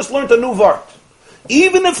Ta'acher. So we just learned a new word.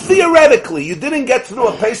 Even if theoretically you didn't get through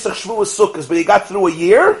a Pesach, Shavuos, Sukkot, but you got through a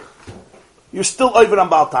year, you're still over on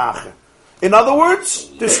Baal Ta'acher. In other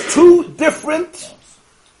words, there's 2 different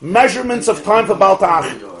measurements of time for Baal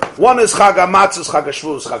Ta'acher. One is Chag HaMatzos, Chag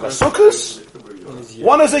HaShavuos, Chag HaSukkos.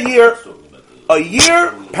 One is a year. A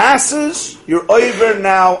year passes, you're over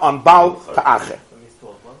now on Baal Ta'acher.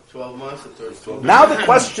 12 months, 12 Now the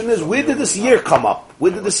question is, where did this year come up?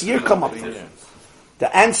 Where did this year come up from?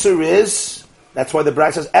 The answer is, that's why the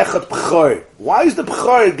Braisa says Echad B'chor. Why does the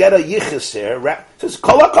B'chor get a yichus here? It says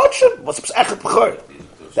Kol HaKodshim. What's Echad B'chor?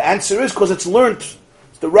 The answer is because it's learned,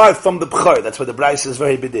 it's derived from the B'chor. That's why the Braisa is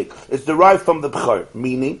very big. It's derived from the B'chor.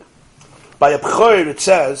 Meaning, by a B'chor it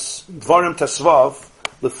says, Dvarim Tesvav,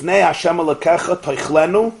 L'fnei Hashem Elokecha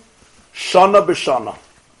Toichlenu Shana B'Shana.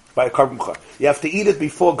 By a carbon B'chor. You have to eat it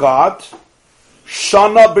before God,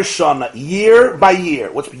 Shana B'Shana, year by year.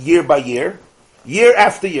 What's year by year? Year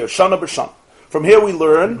after year, Shana B'Shana. From here we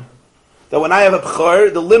learn that when I have a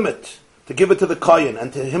b'chor, the limit to give it to the kohen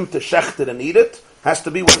and to him to shecht it and eat it has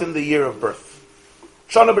to be within the year of birth.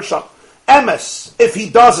 Shana b'shana. Emes, if he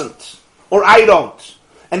doesn't, or I don't,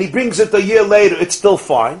 and he brings it a year later, it's still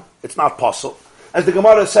fine. It's not possible. As the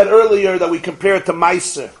Gemara said earlier that we compare it to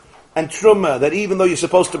Meiser and Truma, that even though you're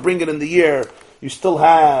supposed to bring it in the year, you still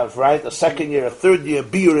have, right, a second year, a third year,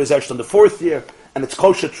 Biur is actually in the 4th year, and it's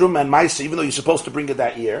kosher Truma and Meiser, even though you're supposed to bring it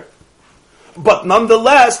that year. But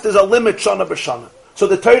nonetheless, there's a limit, Shana b'Shana. So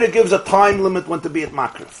the Torah gives a time limit when to be at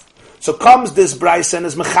Makriv. So comes this Braisa and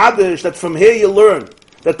is Mechadish, that from here you learn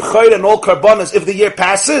that B'chor and all Karbonas, if the year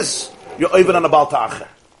passes, you're oiver on a Baal Ta'acher.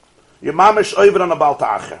 You're mamish oiver on a Baal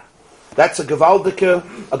Ta'acher. That's a gewaldige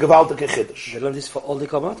Chiddush. They learn this for all the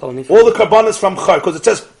Karbonas? All the Karbonas from B'chor, because it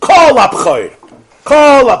says, Kol HaB'chor.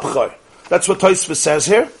 Kol HaB'chor. That's what Tosfos says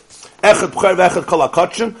here. Echad B'chor v'echad Kol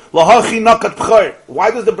HaKodshim. Lahachi nakat B'chor. Why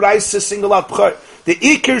does the Braisa single out B'chor? The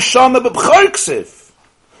Iker Shana b'B'chor Ksiv.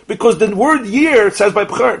 Because the word year says by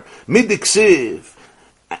B'chor. Midiksiv.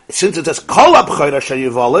 Since it says Kol HaB'chor asher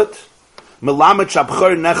yivolet, Melamed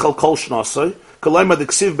Shab'chor nechal kol shnasoi, Koloyma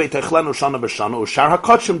diksiv beitechlenu shana b'shana, Ushar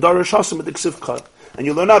HaKodshim darash hasim diksiv B'chor. And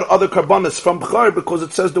you learn out other Karbonas from B'chor because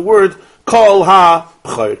it says the word Kol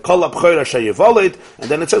HaB'chor. Kol HaB'chor asher yivolet, and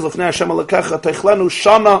then it says L'fnei Hashem Elokecha teichlenu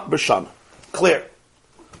shana b'shana. Clear.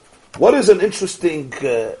 What is an interesting,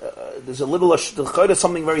 there's a little, there's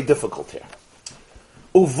something very difficult here.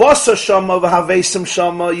 Uvasa shama v'havesim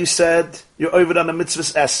shama, you said, you're over on a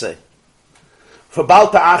mitzvah's essay. For Baal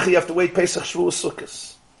Ta'acher, you have to wait Pesach, Shavuos,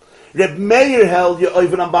 Sukkos. Reb Meir held you're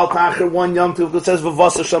over on Baal Ta'acher 1 Yom Tov, it says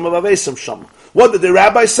v'vasa shama v'havesim shama. What did the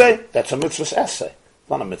rabbi say? That's a mitzvah's essay.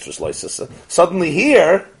 Not a mitzvah's loisasa. Suddenly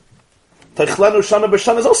here, Teichlenu Shana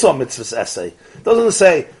B'Shana is also a mitzvah's essay. It doesn't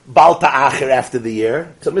say Baal Ta'acher after the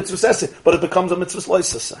year. It's a mitzvah's essay, but it becomes a mitzvah's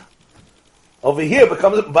loisasa. Over here, it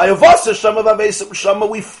becomes by Avasa Shama V'Avesim Shama.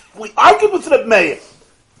 We argued with Reb Meir.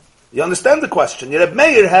 You understand the question? Reb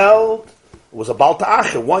Meir held it was a Baal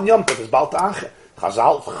Ta'acher. 1 Yom Tov is Baal Ta'acher.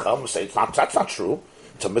 Chazal say that's not true.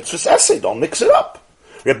 It's a mitzvah's essay. Don't mix it up.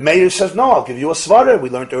 Reb Meir says no. I'll give you a svara.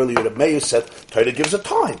 We learned earlier. Reb Meir said Torah gives a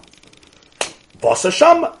time. Vasa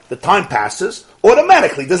Shama. The time passes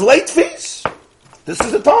automatically. There's late fees. This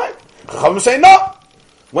is the time. Chacham say no.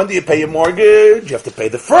 When do you pay your mortgage? You have to pay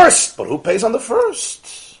the first. But who pays on the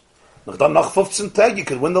first? You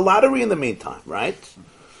could win the lottery in the meantime, right?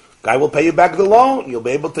 Guy will pay you back the loan. You'll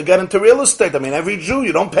be able to get into real estate. I mean, every Jew,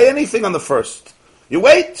 you don't pay anything on the first. You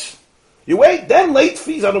wait. Then late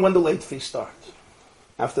fees. I don't know when the late fees start.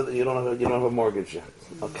 After you don't have a mortgage yet.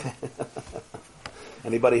 Okay.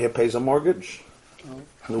 Anybody here pays a mortgage?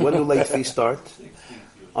 No. When do late fees start?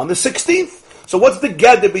 On the 16th. So what's the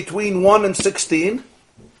gather between 1 and 16?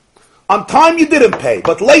 On time you didn't pay,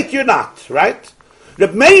 but late you're not, right?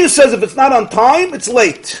 Reb Meir says if it's not on time, it's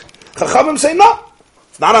late. Chachamim say no,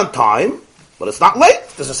 it's not on time, but it's not late.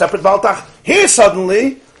 There's a separate Baal Ta'acher. Here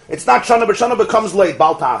suddenly, it's not Shana B'Shana becomes late,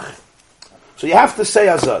 Baal Ta'acher. So you have to say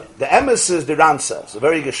Azar. The emes is, the Ran says, a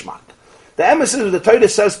very geshmak. The emes is, the Torah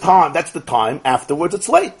says time, that's the time, afterwards it's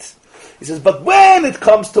late. He says, but when it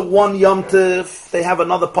comes to 1 Yom Tov, they have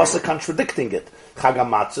another pasuk contradicting it. Chag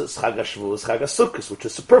HaMatzos, Chag HaShavuos, Chag HaSukkos, which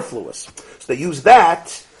is superfluous. So they use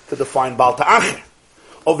that to define Baal Ta'acher.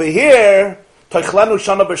 Over here, Toichlenu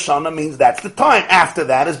shana b'shana means that's the time. After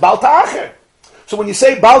that is Bal Ta'acher. So when you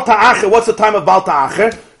say Bal Ta'acher, what's the time of Bal Ta'acher?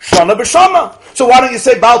 Shana b'shana. So why don't you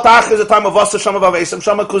say Bal Ta'acher is the time of Asa Shama V'Avesam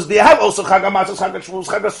Shama? Because they have also Chag HaMatzos, Chag HaShavuos,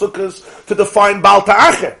 Chag HaSukkos to define Bal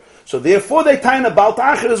Ta'acher. So therefore they tie in a Bal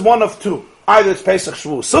Ta'acher is one of two. Either it's Pesach,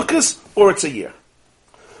 Shavuos, Sukkos, or it's a year.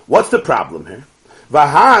 What's the problem here?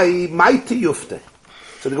 V'hai maiti yufte.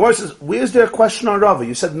 So the Gemara says, where's their question on Rava?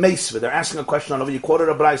 You said Meisva. They're asking a question on Rava. You quoted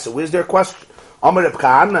a Braisa. Where's their question? Amar Reb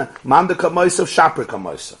Kahana, Manda Kamoisav, Shaper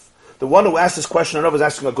Kamoisav. The one who asked this question on Rava is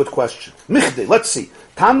asking a good question. Michde, let's see.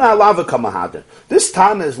 Tana Alava Kamahader. This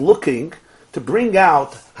Tana is looking to bring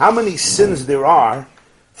out how many sins there are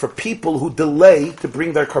for people who delay to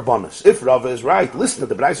bring their karbonos. If Rava is right, listen,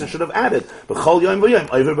 the Braisa should have added, B'chol Yom V'Yom,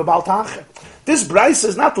 Oiver B'Bal Ta'acher. This Braisa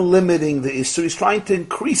is not limiting the Isur, he's trying to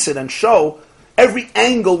increase it and show every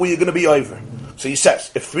angle where you're going to be over. So he says,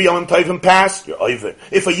 if 3 Yom Tovim pass, you're over.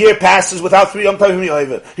 If a year passes without 3 Yom Tovim, you're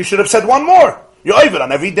over. He should have said one more. You're over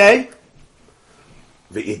on every day.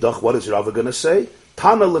 V'idach, what is Rava going to say?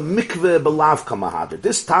 Tana lemikveh belav kamahader.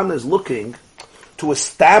 This Tana is looking to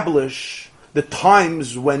establish the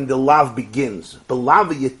times when the lav begins.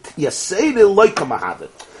 Belav yasei loy kamahader.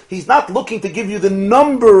 He's not looking to give you the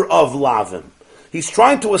number of lavim. He's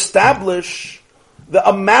trying to establish the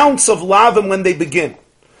amounts of lavim when they begin.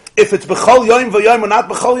 If it's b'chol yoyim v'yoyim or not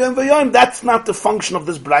b'chol yoyim v'yoyim, that's not the function of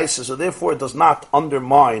this brayso. So therefore, it does not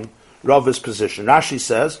undermine Rava's position. Rashi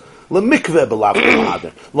says, "Lemikveh b'lav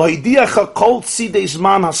kamahader lohidiacha kol tzidei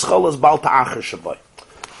zman hascholas bal ta'acher shabai."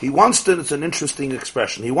 He wants to. It's an interesting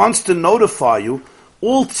expression. He wants to notify you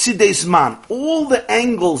all tzidei zman, all the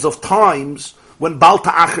angles of times when Bal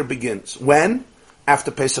Ta'acher begins. When? After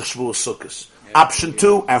Pesach, Shavuos, Sukkos. Option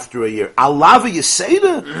 2, after a year. Alava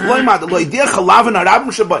Yeseda?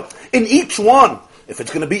 In each one, if it's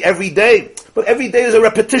going to be every day, but every day is a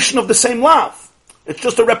repetition of the same lav. It's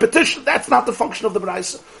just a repetition. That's not the function of the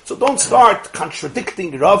Braisa. So don't start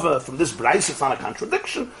contradicting Rava from this Braisa. It's not a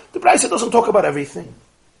contradiction. The Braisa doesn't talk about everything.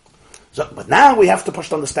 So, but now we have to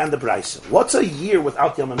first understand the Braisa. What's a year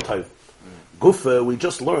without Yom Tov? Gufa, we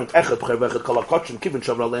just learned,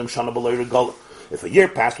 if a year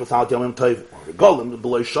passed without Yom Tov, Regalim,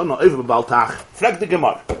 B'loi Shana, over B'Bal Ta'acher. Frag the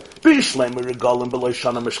Gemara. B'Yishlem, Regalim, B'loi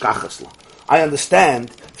Shana, Meshkachasla. I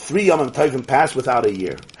understand 3 Yom Tovim passed without a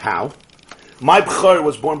year. How? My B'chor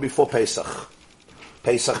was born before Pesach.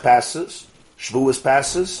 Pesach passes, Shavuos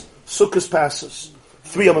passes, Sukkos passes.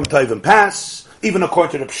 3 Yom Tovim pass. Even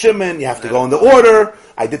according to Reb Shimon, you have to go in the order.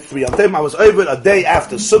 I did 3 Yom Tovim. I was over a day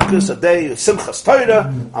after Sukkos, a day Simchas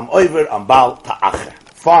Torah. I'm over on Bal Ta'acher.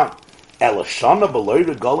 Fine. How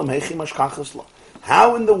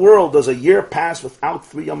in the world does a year pass without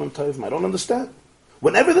 3 Yom Tovim? I don't understand.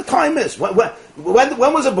 Whenever the time is. When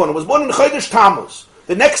was it born? It was born in Chodesh Tammuz.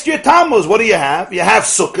 The next year Tammuz, what do you have? You have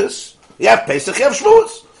Sukkos, you have Pesach, you have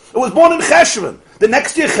Shavuos. It was born in Cheshvan. The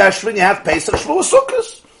next year Cheshvan, you have Pesach, Shavuos,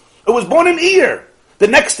 Sukkos. It was born in Iyar. The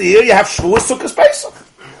next year you have Shavuos, Sukkos, Pesach.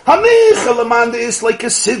 Hanicha is like a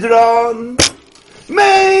Sidron.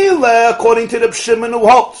 Meile, according to the Shimon who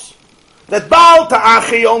holds that Bal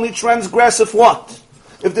Ta'acher only transgress if what?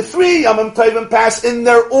 If the 3 Yom Tovim pass in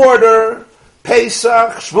their order,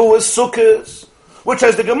 Pesach, Shavuos, Sukkos, which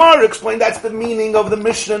as the Gemara explained, that's the meaning of the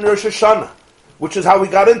Mishnah in Rosh Hashanah, which is how we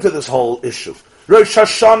got into this whole issue. Rosh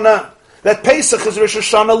Hashanah, that Pesach is Rosh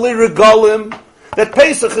Hashanah li Regalim, that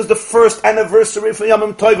Pesach is the first anniversary for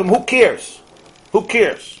Yom Tovim. Who cares? Who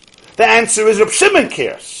cares? The answer is Reb Shimon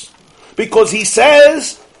cares. Because he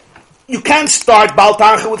says, you can't start Bal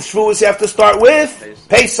Ta'acher with Shavuos, you have to start with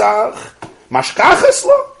Pesach. Mashkachas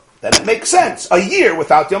lo? Then it makes sense. A year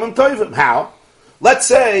without Yom Tovim. How? Let's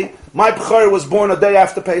say my B'chor was born a day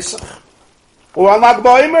after Pesach. Or on Lag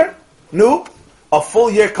Ba'omer? No. A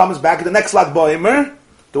full year comes back. The next Lag Ba'omer,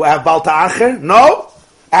 do I have Bal Ta'acher? No.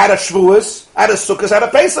 Add a Shavuos, add a Sukkos, add a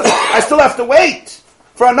Pesach. I still have to wait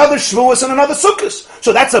for another Shavuos and another Sukkos.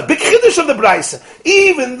 So that's a big chiddush of the Braisa.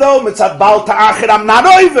 Even though mitzad Bal Ta'acher I'm not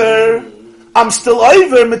over, I'm still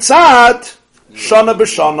over mitzad Shana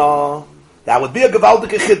b'Shana. That would be a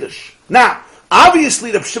gewaldige chiddush. Now,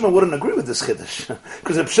 obviously Reb Shimon wouldn't agree with this chiddush.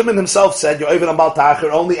 Because Reb Shimon himself said you're over on Bal Ta'acher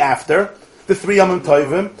only after the 3 Yom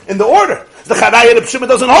Tovim in the order. The Chadai Reb Shimon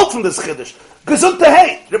doesn't hold from this chiddush. Gesund to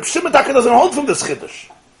hate. Reb Shimon doesn't hold from this chiddush.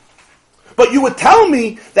 But you would tell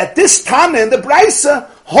me that this Tana in the Braisa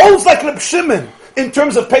holds like Reb Shimon in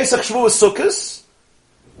terms of Pesach, Shavuos, Sukkos,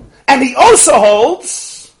 and he also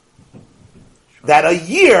holds that a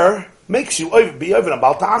year makes you be over on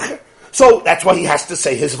Bal Ta'acher. So that's why he has to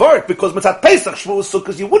say his word, because mitzad Pesach, Shavuos,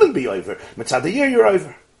 Sukkos, you wouldn't be over. Mitzad the year, you're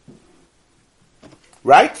over.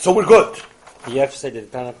 Right? So we're good. You have to say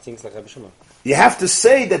that the Tana thinks like Reb Shimon. you have to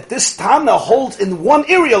say that this Tana holds in one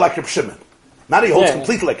area like Reb Shimon. Not he holds Yeah,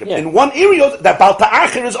 completely like Reb yeah. In one area, that Baal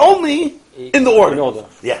Ta'achir is only in the order. In order.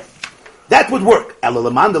 Yeah. That would work.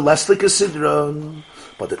 Elalaman, the Leslie Sidron.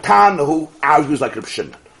 But the Tana who argues like Reb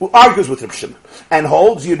Shimon, who argues with Reb Shimon, and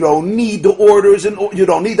holds you don't need the orders you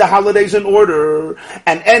don't need the holidays in order,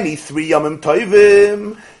 and any 3 Yomim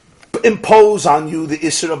Tovim impose on you the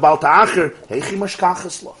Isser of Baal Ta'achir. Heichi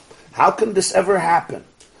mashkachas lo. How can this ever happen?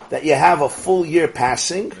 That you have a full year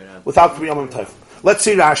passing without 3 Yomim Tovim. Let's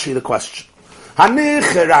see Rashi, the question. Hanich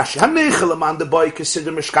Rashi, hanich leman de boy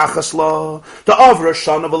kesidr mishkachas lo, the avra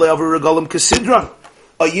shana v'le avra regalim kesidron.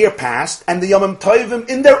 A year passed, and the Yomim Tovim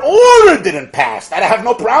in their order didn't pass. I have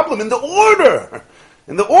no problem in the order.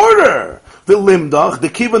 In the order. The limdach, the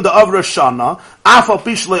kivan the avra shana, afal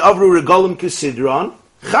pishle avra regalim kesidron,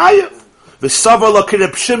 chayev. V'savar lo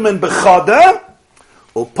kireb Shimon b'chada,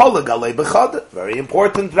 u'pola galei b'chada. Very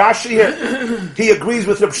important Rashi here. He agrees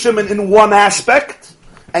with Reb Shimon in one aspect,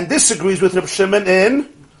 and disagrees with Reb Shimon in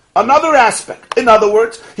another aspect. In other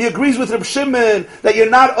words, he agrees with Reb Shimon that you're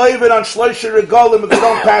not over on Shloisha Regalim if you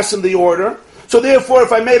don't pass in the order. So therefore,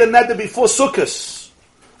 if I made a neder before Sukkot,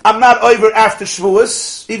 I'm not over after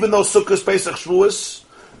Shavuos, even though Sukkot, Pesach, Shavuos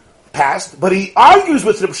passed. But he argues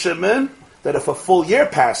with Reb Shimon that if a full year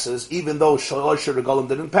passes, even though Shloisha Regalim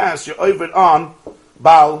didn't pass, you're over on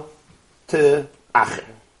Baal Ta'achir.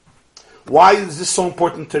 Why is this so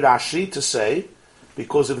important to Rashi to say?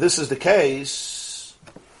 Because if this is the case,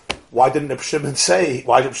 why didn't Reb Shimon say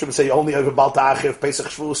only over Baal Ta'achir if Pesach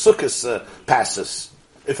Shavuos Sukkot passes?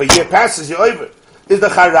 If a year passes, you're over. Is the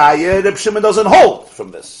Charaya, Reb Shimon doesn't hold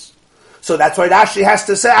from this. So that's why Rashi has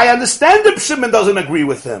to say, I understand Reb Shimon doesn't agree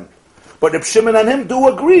with him. But Reb Shimon and him do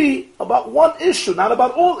agree about one issue, not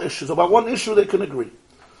about all issues. About one issue they can agree.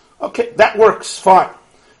 Okay, that works, fine.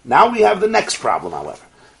 Now we have the next problem, however.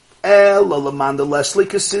 Leslie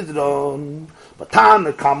Kesidron. But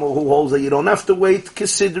Tana Kamal, who holds that you don't have to wait,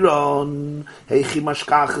 Kesidron. Heichi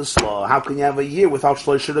mashkachas lo. How can you have a year without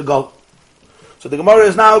Shloisha Regalim? So the Gemara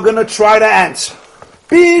is now going to try to answer.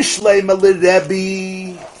 Bishlei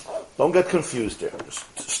Rebbe. Don't get confused there.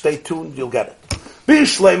 Just stay tuned, you'll get it.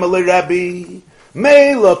 Bishlei Rebbe.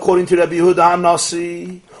 Mela, according to Rabbi Yehuda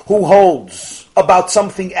HaNasi, who holds about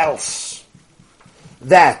something else.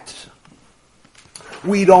 That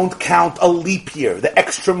we don't count a leap year, the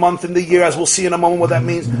extra month in the year, as we'll see in a moment what that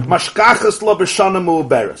means. Mashkachas lo b'shana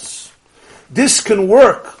mu'beres. This can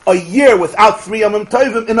work a year without 3 Yomim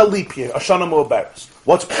Tovim in a leap year, a shana mu'beres.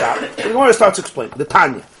 What's pshat? The Gemara starts explaining. The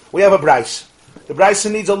Tanya. We have a Braisa. The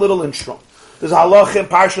Braisa needs a little intro. There's a halacha in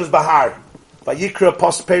Parshas Bahar. Vayikra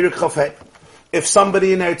post Perik Chafei. If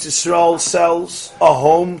somebody in Eretz Yisrael sells a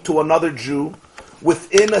home to another Jew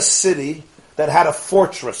within a city that had a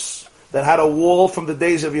fortress, that had a wall from the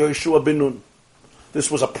days of Yehoshua ben Nun. This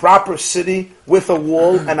was a proper city with a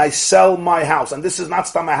wall, and I sell my house. And this is not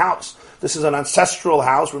stam a house. This is an ancestral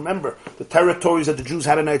house. Remember, the territories that the Jews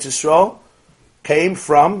had in Eretz Yisrael came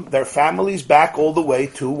from their families back all the way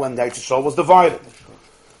to when Eretz Yisrael was divided.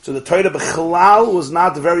 So the Torah B'chalal was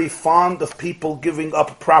not very fond of people giving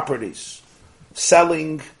up properties,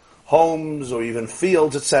 selling homes or even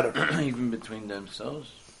fields, etc. Even between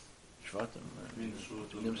themselves? Shvatim.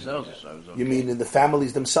 Themselves. You mean in the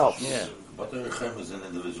families themselves? Yeah. But the Rechem is an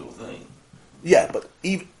individual thing. Yeah, but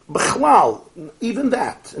even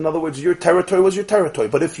that. In other words, your territory was your territory.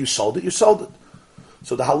 But if you sold it, you sold it.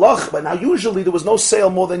 So the halach, but now usually there was no sale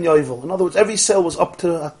more than Yovel. In other words, every sale was up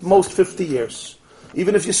to at most 50 years.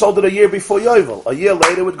 Even if you sold it a year before Yovel, a year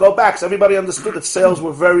later it would go back. So everybody understood that sales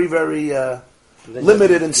were very, very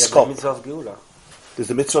limited in scope. There's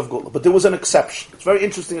the mitzvah of Gula. But there was an exception. It's a very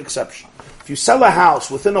interesting exception. If you sell a house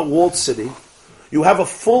within a walled city, you have a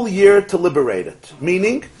full year to liberate it.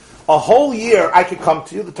 Meaning, a whole year I could come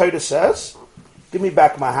to you, the Torah says, give me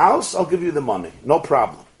back my house, I'll give you the money. No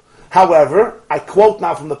problem. However, I quote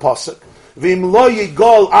now from the Pasuk, V'im lo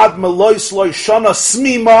yigol ad melois lo shana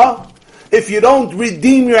smima, if you don't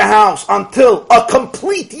redeem your house until a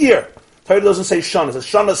complete year. Torah doesn't say shana, it says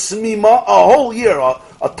shana smima, a whole year,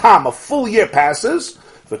 a tam, a full year passes.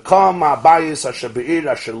 V'kam ha'bayis asher be'ir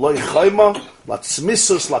asher lo yichayma,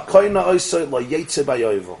 latzmisus lakoyna oisay lo yetze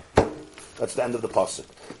bayovel. That's the end of the pasuk.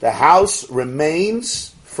 The house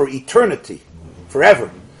remains for eternity, forever,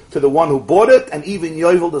 to the one who bought it, and even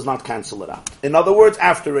Yovel does not cancel it out. In other words,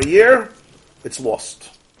 after a year, it's lost.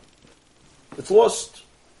 It's lost.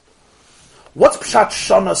 What's Pshat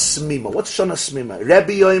Shana Smima? What's Shana Smima?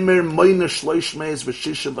 Rebbe Yomer Moine Shloish Meis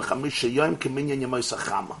V'Shisha V'Chamisha Yom K'minyan Yemois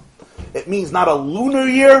Achama. It means not a lunar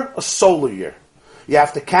year, a solar year. You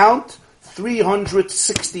have to count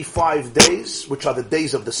 365 days, which are the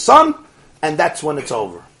days of the sun, and that's when it's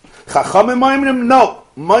over. Chachamim ma'imrim, no.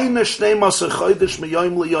 Ma'ina shnei masar chodesh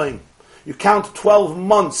miyoyim liyoyim. You count 12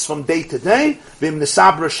 months from day to day. V'im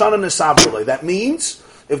nisabra shana nisabra loi. That means,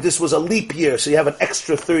 if this was a leap year, so you have an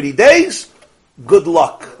extra 30 days, good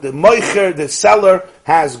luck. The moicher, the seller,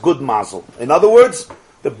 has good mazel. In other words,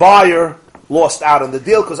 the buyer lost out on the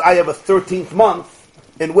deal because I have a 13th month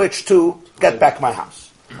in which to get back my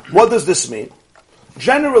house. What does this mean?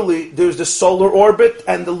 Generally, there's the solar orbit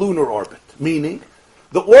and the lunar orbit, meaning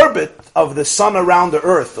the orbit of the sun around the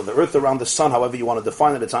earth, or the earth around the sun, however you want to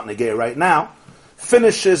define it, it's not negay right now,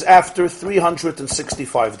 finishes after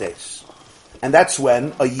 365 days. And that's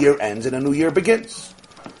when a year ends and a new year begins.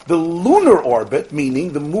 The lunar orbit,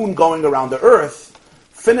 meaning the moon going around the earth,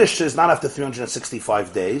 finishes not after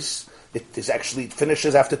 365 days, it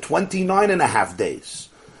finishes after 29 and a half days.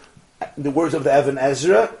 In the words of the Evan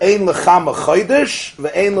Ezra, Ein lechama chodesh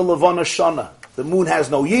ve'ein lelevana shana. The moon has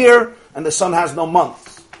no year, and the sun has no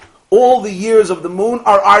month. All the years of the moon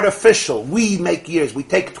are artificial. We make years. We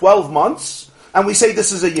take 12 months, and we say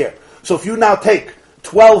this is a year. So if you now take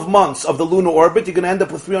 12 months of the lunar orbit, you're going to end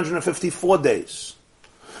up with 354 days.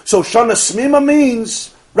 So Shana Smima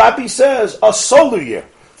means, Rabbi says, a solar year.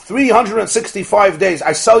 365 days.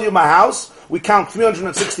 I sell you my house, we count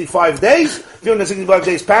 365 days, 365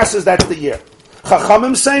 days passes, that's the year.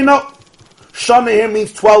 Chachamim say no. Shana here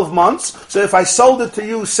means 12 months. So if I sold it to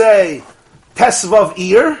you, say, Tesvav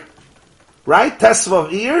Iyar, right? Tesvav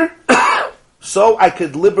Iyar. So I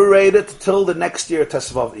could liberate it till the next year,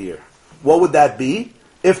 Tesvav Iyar. What would that be?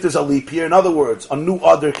 If there's a leap year. In other words, a new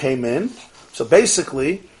order came in. So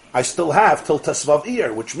basically, I still have till Tesvav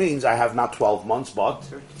Iyar, which means I have not 12 months, but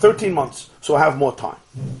 13 months. So I have more time.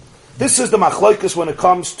 This is the machloikus when it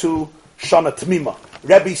comes to Shana Tmima.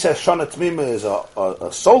 Rebbe says Shana Tmima is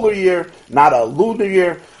a solar year, not a lunar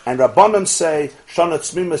year. And Rabbanan say Shana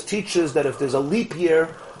Tmima teaches that if there's a leap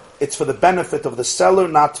year, it's for the benefit of the seller,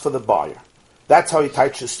 not for the buyer. That's how he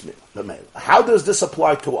teaches the mail. How does this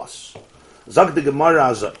apply to us? Zag the Gemara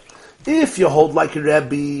Azar. If you hold like a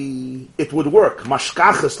Rebbe, it would work.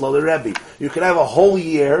 Mashkachas lo Rebbe. You could have a whole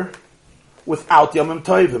year without Yomim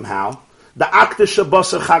Tovim. How? The Akta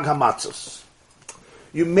Shabasar Chag Hamatzos.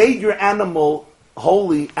 You made your animal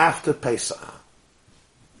holy after Pesach.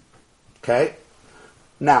 Okay?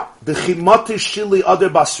 Now, the Chimati Shili Adar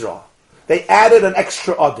Basra. They added an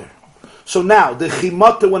extra Adar. So now, the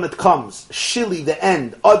Chimata when it comes, Shili, the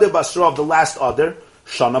end, Adar Basra of the last Adar,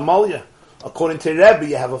 Shana Malya. According to Rebbe,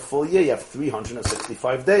 you have a full year, you have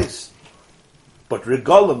 365 days. But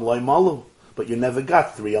Regalim, Loy Malu. But you never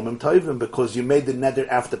got 3 Yomim Tovim because you made the neder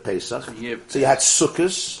after Pesach. So you had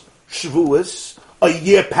Sukkos, Shavuos, a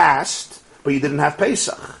year passed, but you didn't have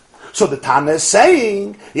Pesach. So the Tana is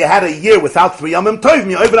saying, you had a year without 3 Yomim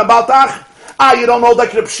Tovim, you're even about Ach. You don't hold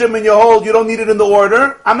like Reb Shimon, you hold, you don't need it in the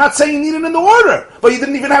order. I'm not saying you need it in the order, but you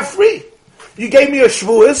didn't even have 3. You gave me a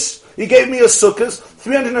Shavuos, you gave me a Sukkos,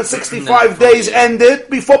 365 days ended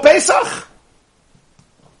before Pesach.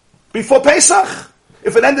 Before Pesach.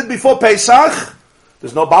 If it ended before Pesach,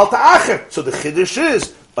 there's no Baal Ta'acher. So the Chiddush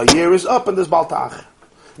is, a year is up and there's Baal Ta'acher.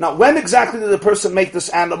 Now, when exactly did the person make this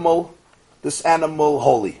animal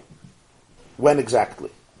holy? When exactly?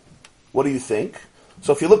 What do you think?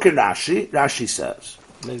 So if you look at Rashi says,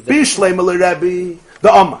 Bishleim Rebbe,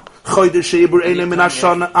 the Amma, Chodesh Yibur Einem Min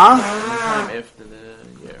Hashana. After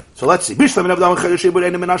the year. So let's see. Bishleim Rebbe, the Amma, Chodesh Yibur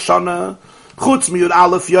Einem Min Hashana. Chutz Miyud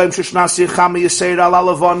Aleph Yoim Sheshnasi Chama Yisrael Al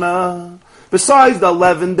Alavana. Besides the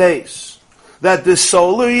 11 days that the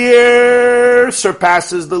solar year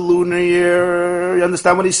surpasses the lunar year. You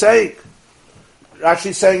understand what he's saying?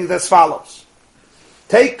 Rashi's saying as follows.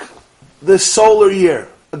 Take the solar year.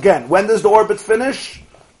 Again, when does the orbit finish?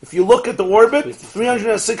 If you look at the orbit,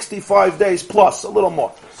 365 days plus, a little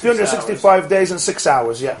more. 365 days and 6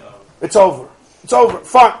 hours, yeah. It's over. It's over.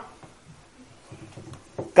 Fine.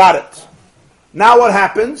 Got it. Now what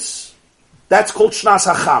happens? That's called Shnas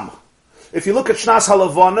HaChama. If you look at Shnas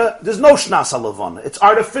HaLavana, there's no Shnas HaLavana. It's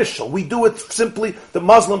artificial. We do it simply, the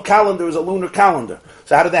Muslim calendar is a lunar calendar.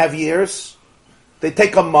 So how do they have years? They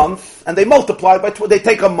take a month and they multiply by 12. They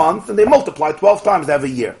take a month and they multiply 12 times to have a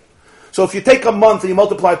year. So if you take a month and you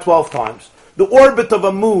multiply 12 times, the orbit of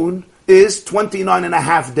a moon is 29 and a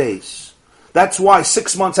half days. That's why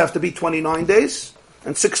 6 months have to be 29 days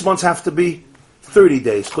and 6 months have to be 30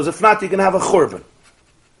 days. Because if not, you're going to have a churban.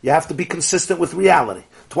 You have to be consistent with reality.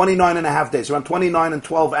 29 and a half days, around 29 and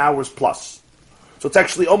 12 hours plus. So it's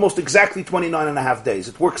actually almost exactly 29 and a half days.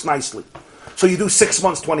 It works nicely. So you do 6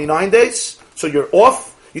 months, 29 days, so you're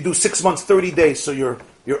off. You do 6 months, 30 days, so you're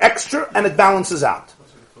extra, and it balances out.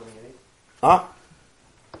 Huh?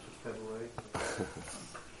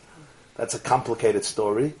 That's a complicated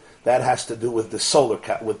story. That has to do with the solar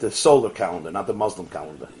calendar, not the Muslim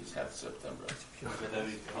calendar. He's half September.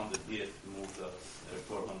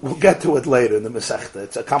 We'll get to it later in the Masechta.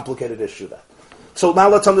 It's a complicated issue, that. So now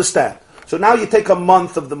let's understand. So now you take a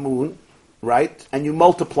month of the moon, right, and you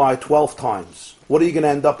multiply 12 times. What are you going to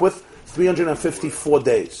end up with? 354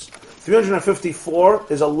 days. 354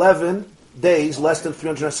 is 11 days less than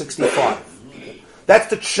 365. That's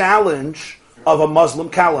the challenge of a Muslim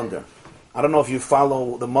calendar. I don't know if you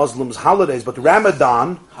follow the Muslims' holidays, but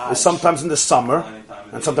Ramadan is sometimes in the summer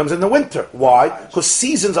and sometimes in the winter. Why? Because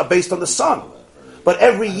seasons are based on the sun. But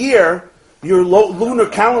every year, your lunar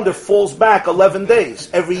calendar falls back 11 days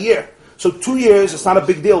every year. So 2 years, it's not a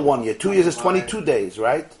big deal 1 year. 2 years is 22 days,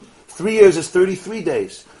 right? 3 years is 33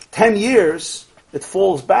 days. 10 years, it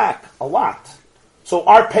falls back a lot. So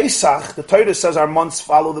our Pesach, the Torah says our months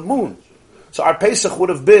follow the moon. So our Pesach would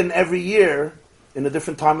have been every year in a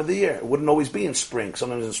different time of the year. It wouldn't always be in spring.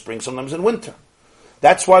 Sometimes in spring, sometimes in winter.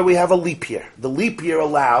 That's why we have a leap year. The leap year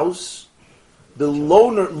allows the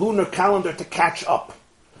lunar calendar to catch up.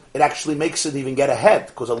 It actually makes it even get ahead,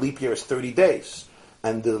 because a leap year is 30 days.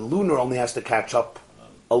 And the lunar only has to catch up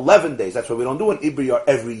 11 days. That's why we don't do an Iber year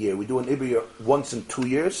every year. We do an Iber year once in 2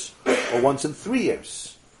 years or once in 3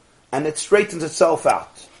 years. And it straightens itself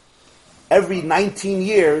out. Every 19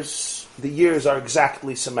 years, the years are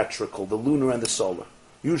exactly symmetrical, the lunar and the solar.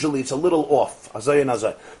 Usually it's a little off, azay and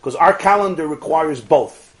azay. Because our calendar requires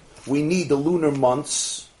both. We need the lunar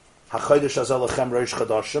months, we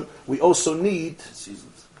also need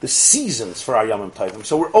the seasons for our Yamim Tovim.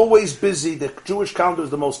 So we're always busy. The Jewish calendar is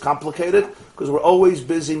the most complicated because we're always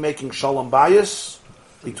busy making shalom bayis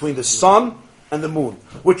between the sun and the moon,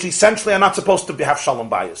 which essentially are not supposed to have shalom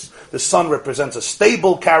bayis. The sun represents a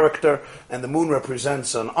stable character, and the moon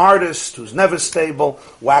represents an artist who's never stable,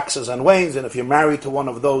 waxes and wanes. And if you're married to one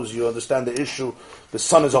of those, you understand the issue. The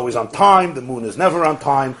sun is always on time, the moon is never on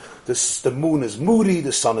time. The moon is moody,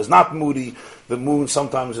 the sun is not moody. The moon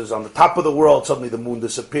sometimes is on the top of the world, suddenly the moon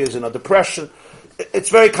disappears in a depression. It's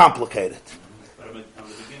very complicated.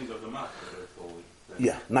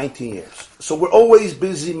 Yeah, 19 years. So we're always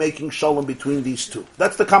busy making shalom between these two.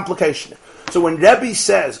 That's the complication. So when Rebbe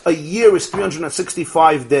says a year is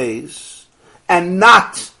 365 days, and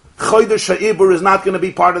not Chodesh HaIbur is not going to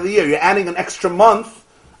be part of the year, you're adding an extra month,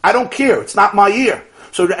 I don't care, it's not my year.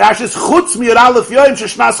 So Rashi says, Chutz mi Aleph Yoim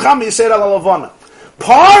sheshnas Cham Yisrael al Lavana.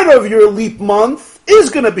 Part of your leap month is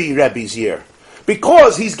going to be Rebbe's year,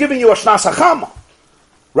 because he's giving you a Shnas HaChama.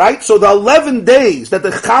 Right? So the 11 days that the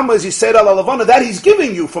Chama is Yisrael al Lavana, that he's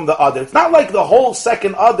giving you from the other. It's not like the whole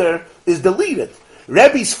second other is deleted.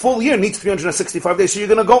 Rebbe's full year needs 365 days, so you're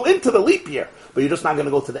going to go into the leap year. But you're just not going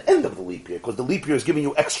to go to the end of the leap year, because the leap year is giving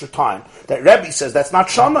you extra time. That Rebbe says that's not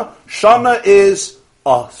Shana. Shana is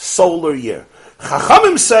a solar year.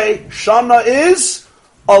 Chachamim say Shana is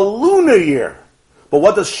a lunar year. But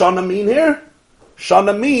what does Shana mean here?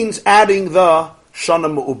 Shana means adding the Shana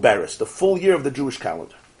Mu'uberes, the full year of the Jewish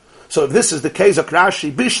calendar. So if this is the case of Rashi,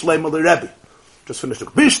 Bishlem al Rebbe. Just finished.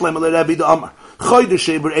 Bishlem al Rebbe the Amar. Chodesh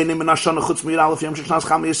Eber einim min hashana chutz mir alef yom shechnas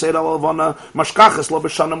cham yisrael al Lavana mashkachas lo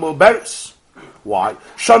b'shana Mu'uberes. Why?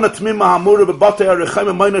 Shana tmima hamura bebatei arechem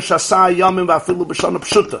emayna shasai yamim v'afilu b'shana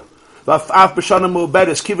pshuta. V'af b'shana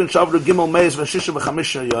Mu'uberes kivin shavru gimel meiz v'shisha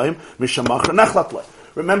v'chamisha yoyim mishamachar nechlat le.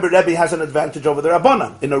 Remember, Rebbe has an advantage over the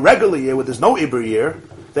Rabbanan. In a regular year, where there's no Iber year,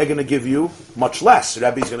 they're going to give you much less.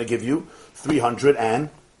 Rebbe's going to give you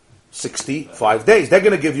 365 days. They're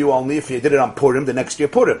going to give you only, if you did it on Purim, the next year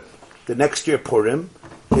Purim. The next year Purim,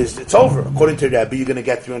 it's over. According to Rebbe, you're going to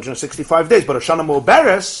get 365 days. But Hoshana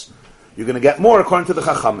Mu'uberes, you're going to get more according to the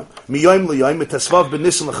Chachamim. Miyoim liyoim, mitesvav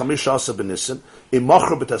b'nissen l'chamisha asa b'nissen,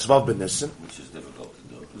 imachra b'tesvav b'nissen. Which is difficult to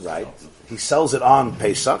do. Right. He sells it on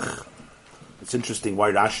Pesach. It's interesting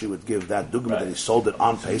why Rashi would give that dugma that he sold it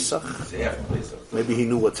on Pesach. Maybe he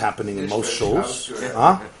knew what's happening in most shuls.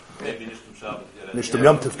 Huh? Nishtum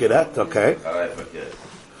Yom Tov Geret, okay.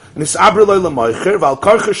 Nis'abri lo lemoicher, v'al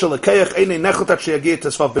karcher shel lekeach einei nechot at sheyagia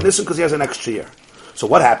tesvav b'nissen, because he has an extra year. So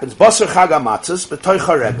what happens? Basar chag hamatzos b'toich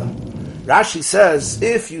harega. Rashi says,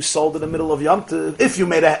 if you sold in the middle of Yom Tov, if you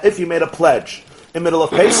made a pledge in the middle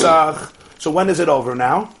of Pesach, so when is it over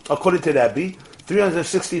now? According to Rebbe,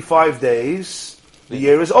 365 days, the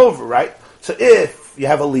year is over, right? So if you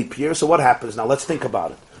have a leap year, so what happens now? Let's think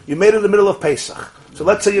about it. You made it in the middle of Pesach. So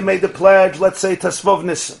let's say you made the pledge, let's say Tesvav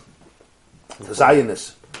Nissen, Zayin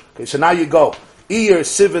Nissen. Okay, so now you go. Iyar,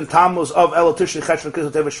 Sivan, Tammuz, of El Tishri, Cheshvan,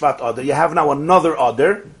 Kislev, Tevet, Shvat, Adar. You have now another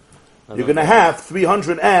Adar. You're going to have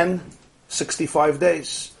 365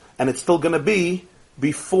 days. And it's still going to be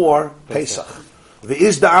before Pesach.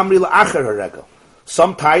 V'izda Amri la'achar haregel.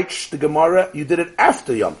 Some Taich, the Gemara, you did it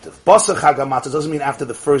after Yom Tov. Basar Chag HaMatzah doesn't mean after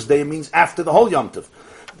the first day, it means after the whole Yom Tov.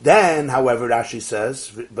 Then, however, Rashi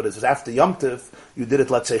says, but it says after Yom Tov, you did it,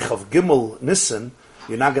 let's say, Chav Gimel Nisan,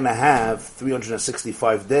 you're not going to have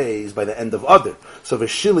 365 days by the end of Adar. So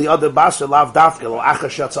Veshili Adar Basar Lav Dafkel or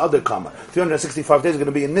Achashatz Adar Kama. 365 days are going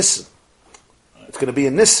to be in Nisan. It's going to be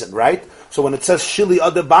in Nisan, right? So when it says Shili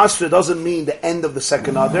Adar Basar, it doesn't mean the end of the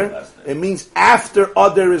second Adar. It means after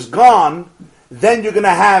Adar is gone, then you're going to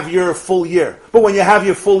have your full year. But when you have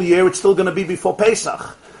your full year, it's still going to be before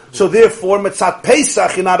Pesach. So therefore, Mitzat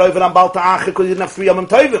Pesach, you're not over on Baal Ta'achir because you didn't have 3 Yomim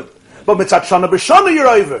Tovim. But Mitzat Shana B'Shana, you're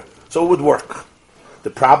over. So it would work. The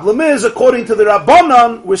problem is, according to the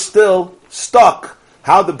Rabbanan, we're still stuck.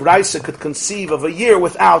 How the Braisa could conceive of a year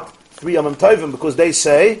without 3 Yomim Tovim, because they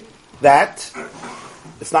say that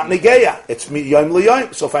it's not Negeya, it's Yom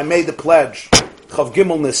L'Yom. So if I made the pledge, Chav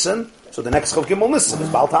Gimel Nisan, so the next Chav Gimel Nisan is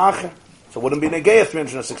Baal Ta'achir. So it wouldn't be Negeya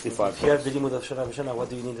 365. If you have the limud of Shana B'Shana, what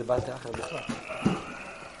do you need the Baal Ta'achir B'Shana?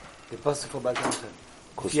 The pasuk for Baal Ta'achir.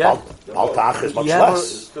 Because Baal Ta'achir is much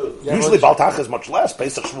less. Usually Baal Ta'achir is much less.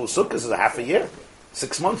 Pesach Shavuos Sukkot is a half a year.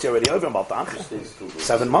 6 months you're already over in Baal Ta'achir.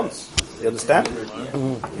 7 months. You understand?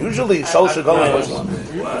 Mm-hmm. Usually Shol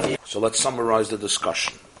Shagol. So let's summarize the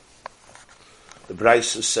discussion. The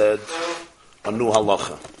Braisa said a new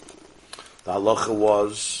halacha. The halacha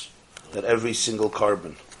was that every single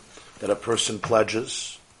carbon that a person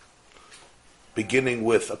pledges, beginning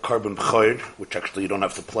with a carbon b'chayr, which actually you don't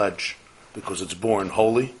have to pledge because it's born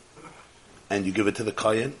holy, and you give it to the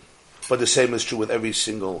kayin. But the same is true with every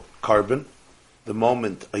single carbon. The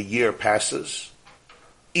moment a year passes,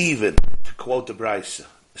 even, to quote the Braisa,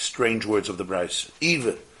 strange words of the Braisa,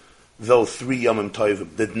 even though 3 Yomim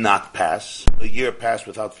Tovim did not pass, a year passed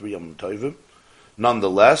without 3 Yomim Tovim,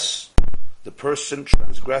 nonetheless, the person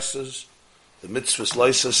transgresses the mitzvahs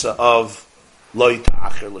loisasa of loy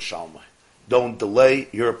ta'achir l'shalmai. Don't delay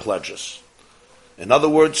your pledges. In other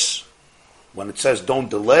words, when it says don't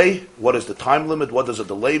delay, what is the time limit? What does a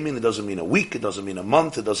delay mean? It doesn't mean a week, it doesn't mean a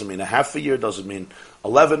month, it doesn't mean a half a year, it doesn't mean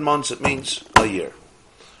 11 months, it means a year.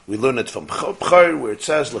 We learn it from B'chayr, where it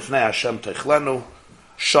says, Lefnei Hashem teichlenu,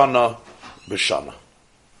 shana b'shana.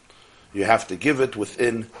 You have to give it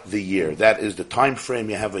within the year. That is the time frame.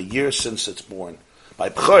 You have a year since it's born. By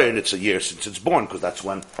B'chayr, it's a year since it's born, because that's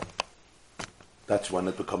when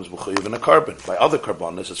it becomes mechuyev in a carbon. By other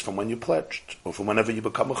carbonas, it's from when you pledged, or from whenever you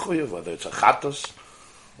become mechuyev, whether it's a chatas,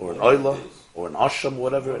 or an oila, or an asham,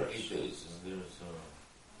 whatever it is.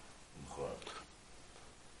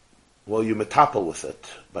 Well, you metapel with it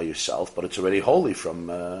by yourself, but it's already holy from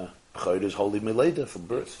B'chayr is holy mileda from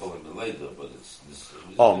birth. It's holy mileda, but it's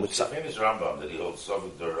the famous Rambam that he holds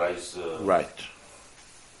Sovik the rice. Right.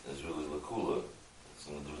 It's really lakula. It's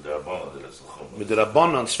going to do with the Rabbana that it's a chumrah. With the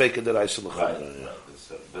Rabbana, Sveika the rice l'chumrah.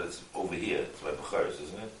 Right. But it's over here. It's by B'chayr,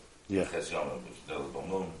 isn't it? Yeah.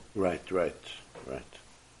 Right.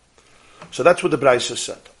 So that's what the Braisa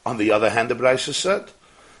said. On the other hand, the Braisa said,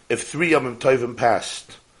 if 3 Yomim Tovim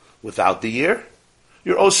passed without the year,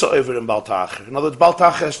 you're also over in Baal Ta'achir. In other words, Baal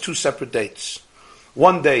Ta'achir has 2 separate dates.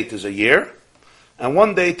 One date is a year, and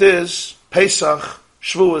one date is Pesach,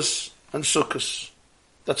 Shavuos, and Sukkot.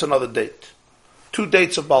 That's another date. 2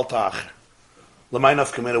 dates of Baal Ta'achir.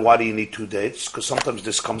 L'maynaf Kamina, why do you need 2 dates? Because sometimes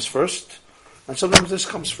this comes first, and sometimes this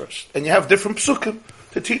comes first. And you have different psukim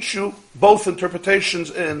to teach you both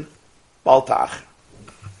interpretations in Baal Ta'achir.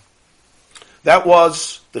 That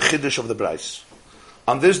was the Chiddush of the Brais.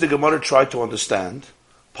 On this, the Gemara tried to understand,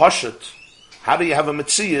 Pashat, how do you have a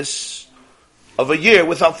Metzias of a year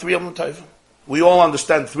without 3 Yomim Tovim? We all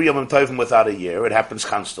understand 3 Yomim Tovim without a year. It happens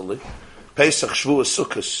constantly. Pesach, Shavuos,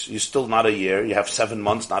 Sukkot, you're still not a year. You have 7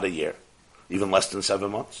 months, not a year. Even less than 7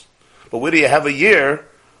 months. But where do you have a year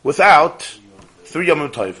without 3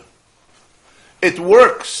 Yomim Tovim? It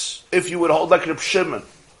works if you would hold like Reb Shimon,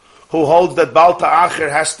 who holds that Baal Ta'achir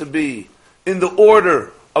has to be in the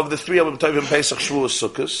order of the 3 Yomim Tovim, Pesach, Shavuos,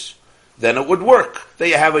 Sukkot, then it would work. Then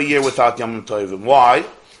you have a year without Yomim Tovim. Why?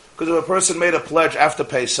 Because if a person made a pledge after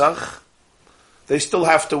Pesach, they still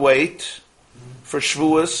have to wait for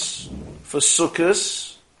Shavuos, for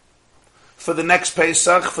Sukkot, for the next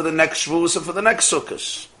Pesach, for the next Shavuos, and for the next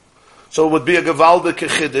Sukkot. So it would be a Gevaldik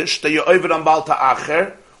Chiddush that you're over on Baal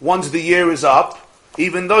Ta'achir once the year is up,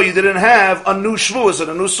 even though you didn't have a new Shavuos and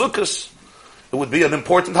a new Sukkot. It would be an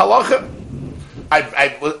important halacha.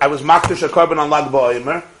 I was makdish a carbon on Lag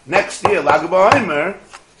BaOmer. Next year, Lag BaOmer,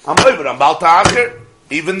 I'm over on Baal Ta'achir,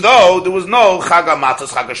 even though there was no Chag HaMatzos,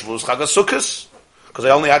 Chag HaShavuos, Chag HaSukkos, because I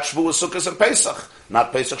only had Shavuos, Sukkos, and Pesach,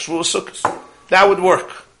 not Pesach, Shavuos, Sukkos. That would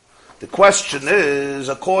work. The question is,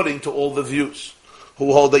 according to all the views,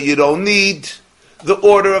 who hold that you don't need the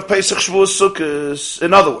order of Pesach, Shavuos, Sukkot.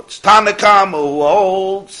 In other words, Tanakama, who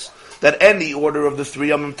holds that any order of the 3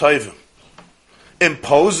 Yomim Tovim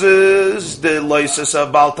imposes the loises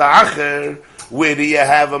of Baal Ta'acher, where do you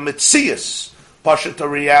have a Metzias, Pashat, a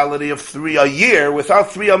reality of 3 a year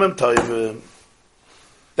without 3 Yomim Tovim?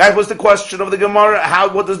 That was the question of the Gemara.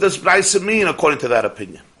 What does this Braisa mean according to that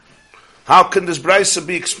opinion? How can this Braisa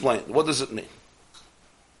be explained? What does it mean?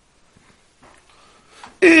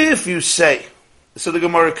 If you say, so the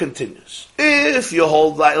Gemara continues, if you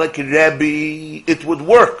hold like Rebbe, it would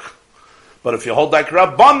work. But if you hold like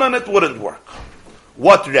Rabbanan, it wouldn't work.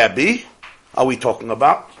 What Rebbe are we talking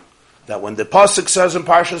about? That when the Pasuk says in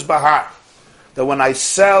Parshas Bahar, that when I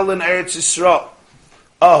sell in Eretz Yisrael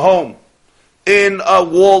a home in a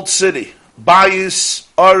walled city, Bayis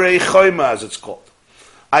Arei Choyma, as it's called,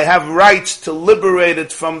 I have rights to liberate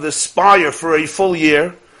it from the spire for a full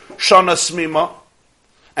year, Shana Smima,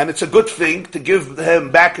 and it's a good thing to give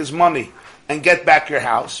him back his money and get back your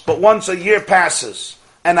house. But once a year passes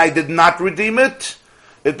and I did not redeem it,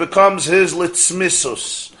 it becomes his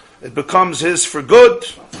litzmisus. It becomes his for good,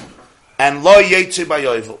 and lo yetzi by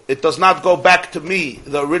yovel. It does not go back to me,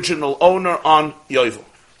 the original owner, on yovel.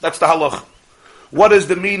 That's the halach. What is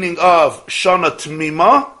the meaning of shana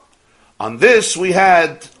tmima? On this we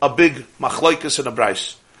had a big machlokes in a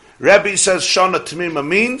brais. Rebbe says shana tmima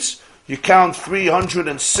means you count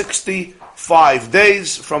 365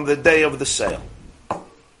 days from the day of the sale.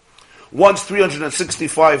 Once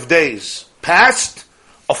 365 days passed,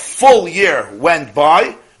 a full year went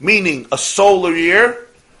by, meaning a solar year,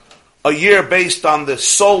 a year based on the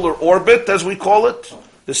solar orbit, as we call it,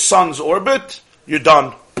 the sun's orbit, you're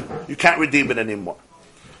done. You can't redeem it anymore.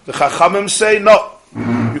 The Chachamim say, no,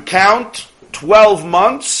 you count 12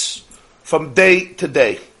 months from day to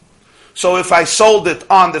day. So if I sold it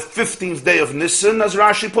on the 15th day of Nisan, as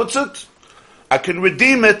Rashi puts it, I can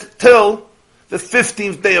redeem it till the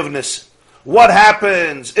 15th day of Nisan. What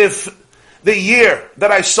happens if the year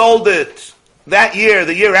that I sold it, that year,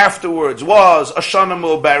 the year afterwards, was a Shana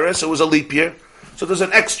Mu'beres, it was a leap year, so there's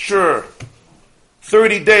an extra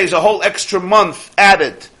 30 days, a whole extra month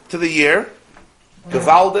added to the year.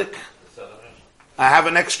 Gewaldik. I have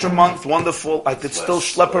an extra month, wonderful. I could still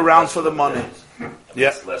schlep around for the money.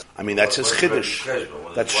 Yeah, I mean that's his chiddush.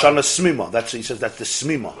 That's Shana Smima. He says that's the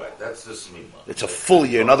Smima. Right, that's the Smima. It's a full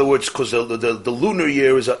year. In other words, because the lunar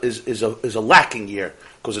year is a lacking year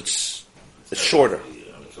because it's shorter.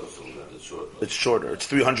 It's shorter. It's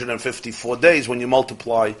 354 days when you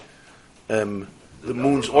multiply the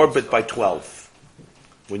moon's orbit by 12.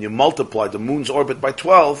 When you multiply the moon's orbit by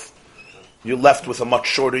 12, you're left with a much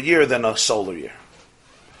shorter year than a solar year.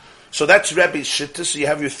 So that's Rebbe's shitta, so you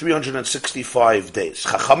have your 365 days.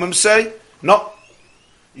 Chachamim say, no.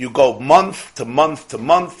 You go month to month to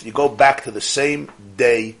month, you go back to the same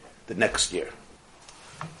day the next year.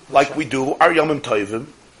 Like we do our Yomim Tovim,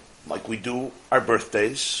 like we do our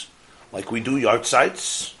birthdays, like we do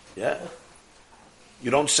yartzites. Yeah. You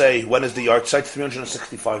don't say, when is the yartzeit?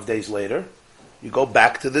 365 days later. You go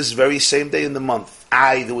back to this very same day in the month.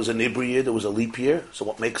 There was an Ibri year, there was a leap year, so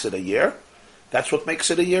what makes it a year? That's what makes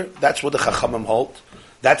it a year. That's what the Chachamim hold.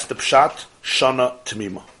 That's the Pshat, Shana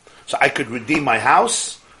Tmima. So I could redeem my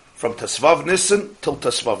house from Tesvav Nisan till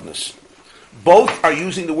Tesvav Nisan. Both are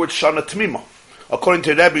using the word Shana Tmima. According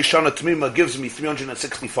to Rebbe, Shana Tmima gives me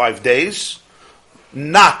 365 days,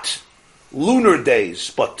 not lunar days,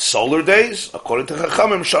 but solar days. According to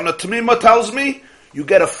Chachamim, Shana Tmima tells me you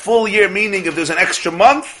get a full year, meaning if there's an extra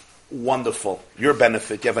month, wonderful. Your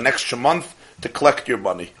benefit. You have an extra month to collect your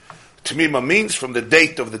money. Tmima means from the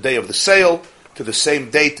date of the day of the sale to the same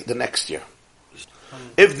date the next year.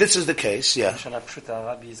 If this is the case, yeah. Shana Pshuta,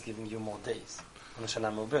 Rabbi is giving you more days. On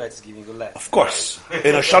Shana Mu'beres, it's giving you less. Of course.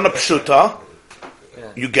 In a Shana Pshuta,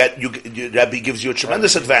 Rabbi gives you a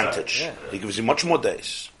tremendous advantage. Yeah. He gives you much more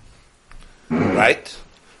days. Right?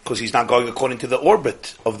 Because he's not going according to the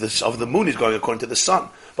orbit of the moon, he's going according to the sun.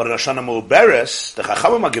 But in a Shana Mu'beres, the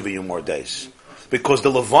Chachamim are giving you more days. Because the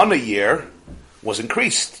Levana year was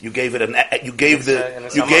increased. You gave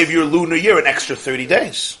your lunar year an extra 30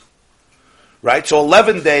 days. Right? So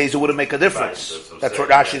 11 days it wouldn't make a difference. Right, that's what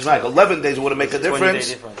Rashi's like. 11 days it wouldn't make a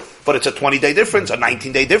difference. But it's a 20-day difference, a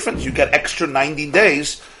 19-day difference. You get extra 90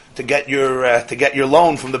 days to get your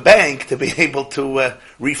loan from the bank to be able to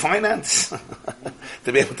refinance,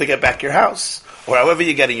 to be able to get back your house, or however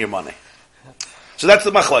you're getting your money. So that's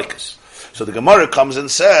the machlokes. So the Gemara comes and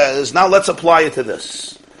says, now let's apply it to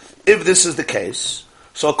this. If this is the case,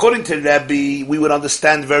 so according to Rebbe, we would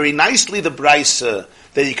understand very nicely the Braisa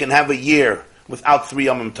that you can have a year without 3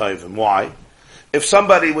 Yomim Tovim. Why? If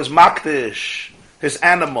somebody was makdish his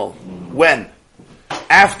animal when?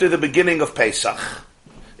 after the beginning of Pesach.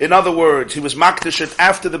 In other words, he was makdish it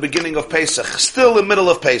after the beginning of Pesach, still in the middle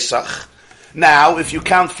of Pesach. Now, if you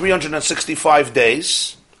count 365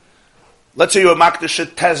 days, let's say you were makdish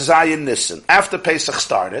it Tez Zayin Nisan, after Pesach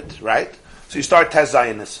started, right? So you start Tez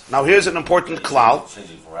Zayin Nisan. Now here's an important klal.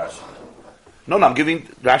 No, I'm giving,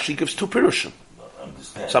 Rashi gives two pirushim.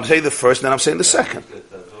 So I'm saying the first, and then I'm saying the second.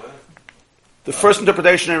 The first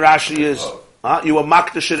interpretation in Rashi is, you were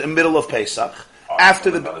makdish it in the middle of Pesach,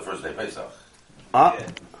 after the first day Pesach.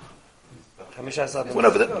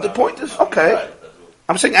 Whatever, the point is, okay.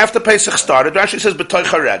 I'm saying after Pesach started, Rashi says b'toich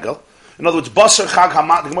haregel. In other words, basar chag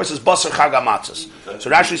hamatzos. The Gemara says basar chag hamatzos. So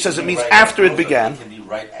Rashi says it means after it began. It can be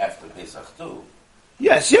right after Pesach too.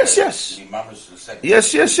 Yes. Yes.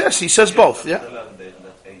 He says both. Yeah.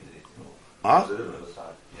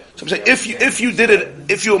 So I'm saying if you did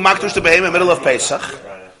it, if you were makdish to Behem in the middle of Pesach,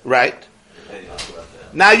 right?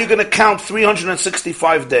 Now you're going to count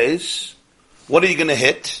 365 days. What are you going to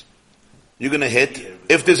hit? You're going to hit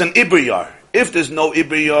if there's an Ibriyar. If there's no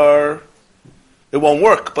Ibriyar, it won't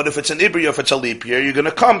work. But if it's an Ibriyar, if it's a leap year, you're going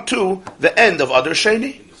to come to the end of Adar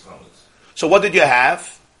Sheni. So what did you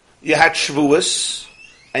have? You had Shavuos,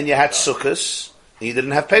 and you had Sukkos, and you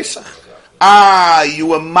didn't have Pesach. You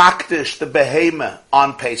were makdish the Behema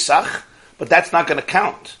on Pesach, but that's not going to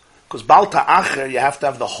count. Because Balta Acher, you have to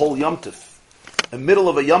have the whole Yom Tov. The middle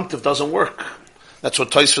of a Yom Tov doesn't work. That's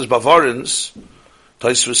what Tosfos Bavarins,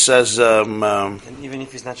 Tosfos says... and even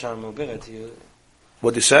if he's not Shalom Uberet,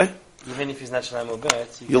 what do you say? Even if he's not Shalom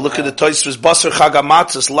Uberet... You look at the Tosfos, Basar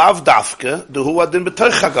Chagamatzes, Lav Dafke, the Hu Adin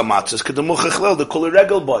B'Toich Chagamatzes, Kedemuchechlel, the Kuli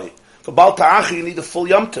Regel Boy. For Baal Ta'achi, you need the full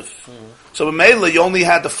Yom Tov. So in Mela, you only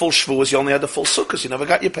had the full Shavuos, you only had the full Sukkos, you never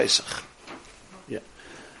got your Pesach. Yeah.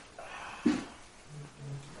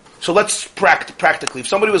 So let's practically, if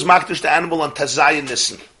somebody was makdish the animal on Tazayin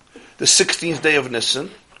Nisan, the 16th day of Nisan,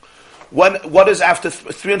 what is after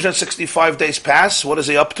 365 days pass? What is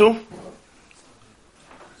he up to?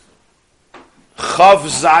 Chav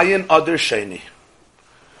Zayin Adar Sheni.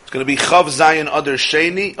 It's going to be Chav Zayin Adar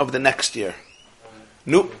Sheni of the next year.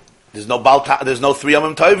 Nope. There's no 3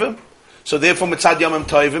 Yomim Tovim. So therefore, Mitzad Yomim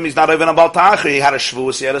Tovim, he's not even a Baal Ta'acher. He had a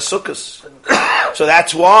Shavuos, he had a Sukkos. So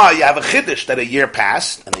that's why you have a Chiddush that a year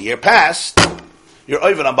passed, and a year passed, you're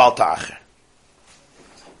even a Baal Ta'acher.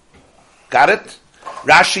 Got it?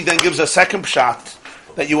 Rashi then gives a second pshat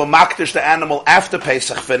that you were makdish the animal after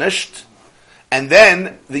Pesach finished, and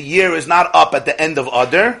then the year is not up at the end of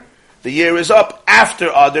Adar, the year is up after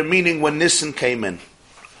Adar, meaning when Nisan came in.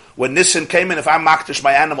 When Nisan came in, if I'm makdish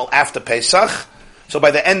my animal after Pesach, so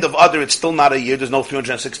by the end of Adar it's still not a year, there's no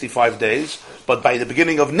 365 days, but by the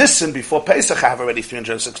beginning of Nisan, before Pesach, I have already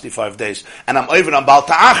 365 days, and I'm even on Baal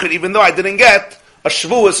Ta'acher, even though I didn't get a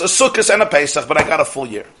Shavuos, a Sukkos, and a Pesach, but I got a full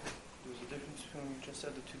year.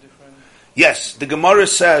 Yes, the Gemara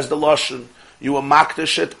says, the Lashon, you were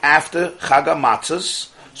makdish it after Chag HaMatzos,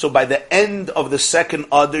 so by the end of the second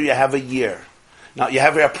Adar, you have a year. Now, you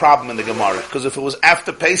have a problem in the Gemara, because if it was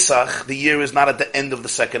after Pesach, the year is not at the end of the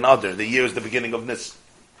second Adar, the year is the beginning of Nisan.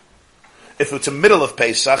 If it's the middle of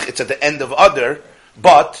Pesach, it's at the end of Adar,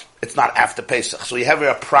 but it's not after Pesach. So you have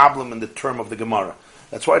a problem in the term of the Gemara.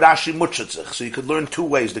 That's why Rashi mutshetzich. So you could learn two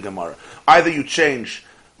ways the Gemara. Either you change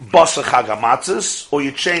Basar Chag HaMatzos, or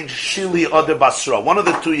you change Shili Adar Basra. One of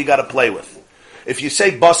the two you got to play with. If you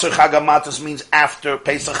say Basar Chag HaMatzos means after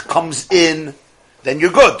Pesach comes in, then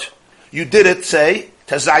you're good. You did it, say,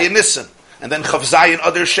 Tazayin Nisan. And then Chav Zayin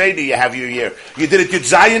Adar Sheni, you have your year. You did it Yud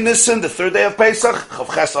Zayin Nisan, the third day of Pesach,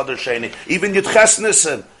 Chav Ches Adar Sheni. Even Yud Ches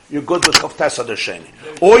Nisan, you're good with Chav Tes Adar Sheni.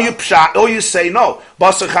 Or you say, no,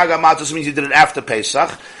 Basar Chag HaMatzos means you did it after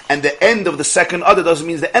Pesach, and the end of the second Adar doesn't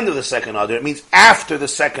mean the end of the second Adar, it means after the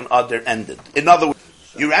second Adar ended. In other words,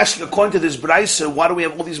 you're asking, according to this Braisa, why do we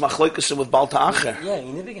have all these machlokes with Baal Ta'acher? Yeah,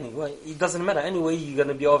 in the beginning, well, it doesn't matter. Anyway, you're going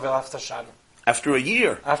to be over after Shabbos. After a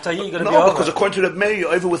year. After a year, you're going to be over. No, because according to the Meir,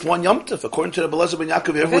 you're over with one Yom Tov. According to the Belezer ben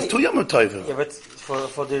Yaakov, you're over with 2 Yom Tovim. Yeah, but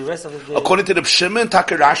for the rest of the day... According to the Shimon,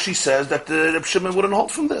 Takarashi says that the Shimon wouldn't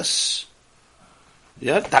hold from this.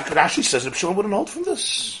 Yeah, Takarashi says the Shimon wouldn't hold from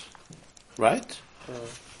this. Right?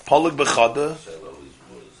 Polig Bechada.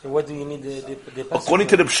 So what do you need the according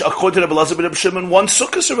to the Belezer ben Shimon, one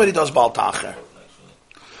Sukkos already does Baal Ta'acher.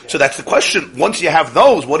 So that's the question. Once you have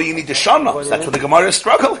those, what do you need to Shana? That's what the Gemara is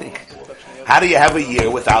struggling. How do you have a year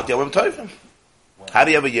without Yom Tovim? How do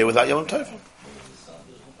you have a year without Yom Tovim?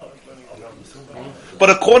 But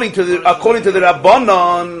according to the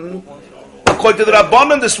Rabbanon,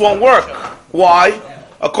 this won't work. Why?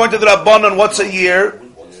 According to the Rabbanon, what's a year?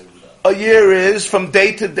 A year is from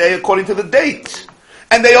day to day according to the date.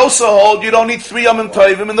 And they also hold you don't need 3 Yom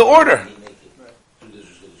Tovim in the order.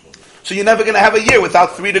 So you're never going to have a year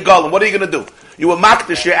without 3 regalim. What are you going to do? You will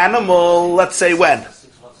makdish your animal, let's say when?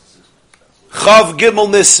 Chav Gimel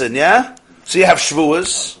Nissen, yeah? So you have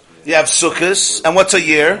Shavuos, you have Sukkos, and what's a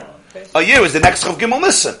year? A year is the next Chav Gimel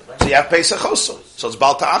Nissen. So you have Pesach also. So it's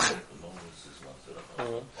Baal Ta'achir.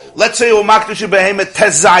 Let's say you will makdish your behemoth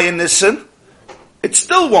Tezayin Nissen. It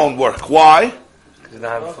still won't work. Why?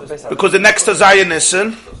 Because the next Tezayin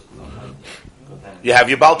Nissen, you have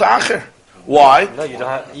your Baal Ta'achir. Why? No, you don't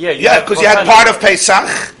have. Yeah, because you had part of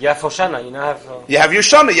Pesach. You have Hoshana. You don't have. You have your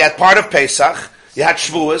Shana. You had part of Pesach. You had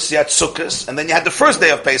Shavuos. You had Sukkos, and then you had the first day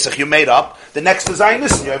of Pesach. You made up. The next is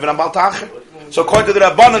Zionism. You have it on Baal Ta'achir. So according to the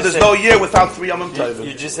Rabbanan, there's no year without 3 Yomim Tovim.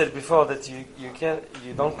 You just said before that you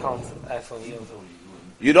don't count for Yom Tov.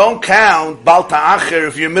 You don't count Baal Ta'achir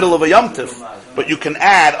if you're middle of a Yom Tov, but you can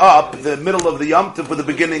add up the middle of the Yom Tov with the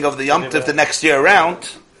beginning of the Yom Tov the next year around.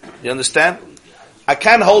 You understand? I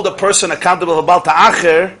can't hold a person accountable for Baal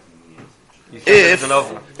Ta'achir if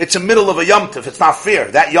it's the middle of a Yom Tov. It's not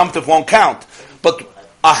fair. That Yom Tov won't count. But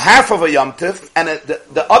a half of a Yom Tov and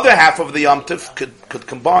the other half of the Yom Tov could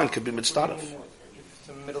combine, could be mitzvah. It's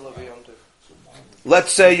the middle of a Yom Tov.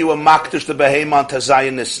 Let's say you were makdish the behemoth on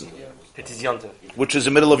Tezayin Nissen. It is Yom Tov. Which is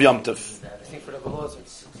the middle of Yom Tov. I think for the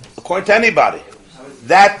Belazar. According to anybody.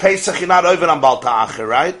 That Pesach you're not over on Baal Ta'achir,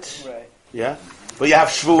 right? Right. Yeah? But you have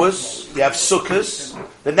Shavuos, you have Sukkos.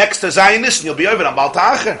 The next Tezayin Nissen, you'll be over on Baal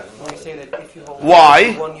Ta'achir. When you say that if you hold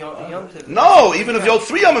Why? one Yom Tov. No, even if you hold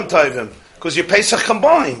 3 Yomim Tovim. Because your Pesach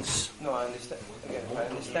combines. No, I understand. Again, I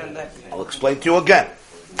understand that. I'll explain to you again.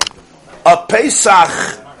 A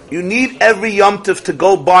Pesach, you need every Yom Tov to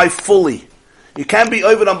go by fully. You can't be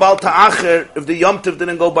over on Baal Ta'achir if the Yom Tov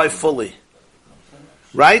didn't go by fully.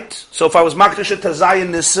 Right? So if I was Makdish at Tezayin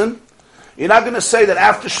Nissen, you're not going to say that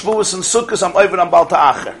after Shavuos and Sukkot I'm over on Baal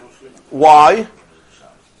Ta'achir. Why?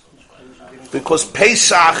 Because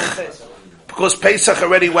Pesach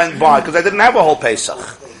already went by, because I didn't have a whole Pesach.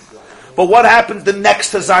 But what happens the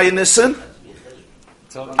next Tezayin Nissen?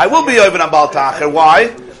 I will be over on Baal Ta'achir.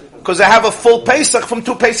 Why? Because I have a full Pesach from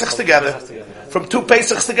 2 Pesachs together. From 2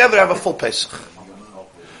 Pesachs together, I have a full Pesach.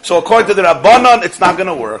 So according to the Rabbanan, it's not going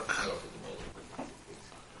to work.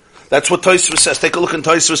 That's what Tosfos says. Take a look in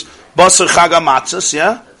Tosfos. Basar Chag HaMatzos,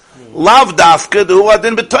 yeah? Lav dafka du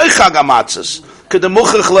adin b'toy Chag HaMatzos.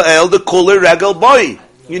 Kedemuchach le'el de kule regel boy.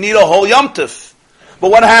 You need a whole Yom Tov.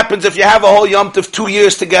 But what happens if you have a whole Yom Tov 2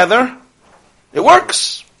 years together? It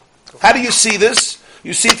works. How do you see this?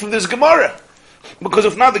 You see it from this Gemara. Because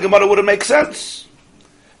if not, the Gemara wouldn't make sense.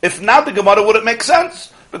 If not, the Gemara wouldn't make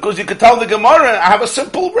sense. Because you could tell the Gemara, I have a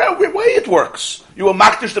simple way it works. You were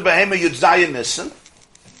makdish the behemoth Yud Zayin Nissen.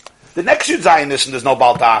 The next Yud Zayin Nissen, there's no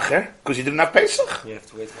Baal Ta'achir, because you didn't have Pesach. You have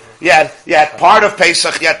to wait. You had part of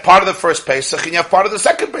Pesach, you had part of the first Pesach, and you have part of the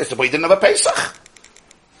second Pesach, but you didn't have a Pesach.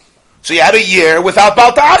 So you had a year without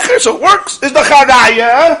Baal Ta'achir, so it works. Is the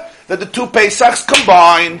Charaya that the 2 Pesachs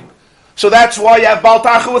combine. So that's why you have Baal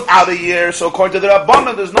Ta'achir without a year. So according to the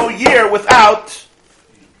Rabbanan, there's no year without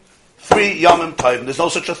 3 Yomim Tovim. There's no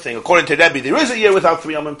such a thing. According to Rebbe, there is a year without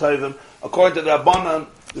 3 Yomim Tovim. According to the Rabbanan,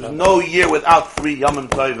 there's no year without 3 Yomim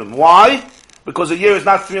Tovim. Why? Because a year is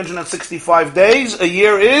not 365 days. A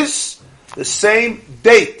year is the same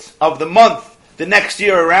date of the month the next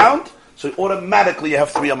year around. So automatically you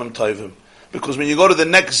have 3 Yomim Tovim. Because when you go to the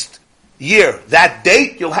next year, that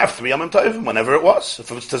date, you'll have 3 Yomim Tovim, whenever it was.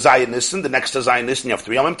 If it was Tezayin Nissen, the next Tezayin Nissen, you have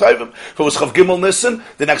 3 Yomim Tovim. If it was Chav Gimel Nissen,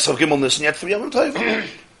 the next Chav Gimel Nissen, you had 3 Yomim Tovim.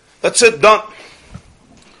 That's it, done.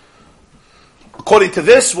 According to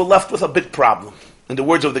this, we're left with a big problem. In the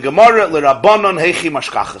words of the Gemara, L'Rabbanon heichi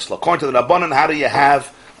mashkachas. According to the Rabbanon, how do you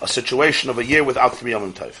have a situation of a year without 3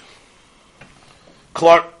 Yomim Tovim?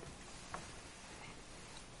 Clark,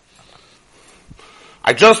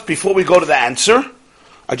 before we go to the answer,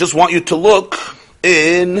 I just want you to look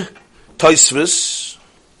in Tosfos.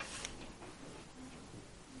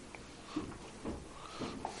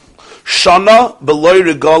 Shana beloy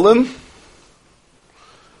regalim.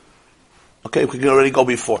 Okay, we can already go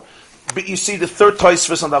before. But you see the third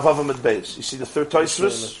Tosfos on the Avav Amid Beis. You see the third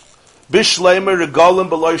Tosfos? Bishleimer regalim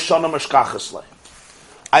beloy shana mashkachas.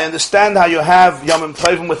 I understand how you have Yomim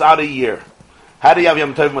Tovim without a year. How do you have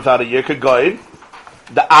Yomim Tovim without a year? Kegoy,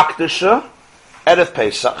 the Akdasha, Erev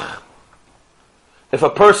Pesach. If a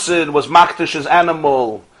person was Makdash's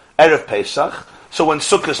animal Erev Pesach, so when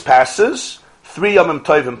Sukkot passes, 3 Yomim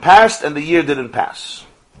Tovim passed and the year didn't pass.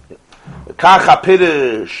 V'kach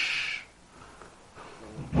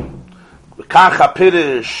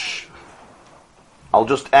HaPirish, I'll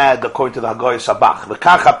just add according to the Hagoy Sabach.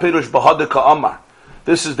 V'kach HaPirish b'hodeka Omar.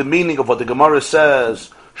 This is the meaning of what the Gemara says.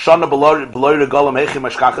 Shana beloy regalim hechi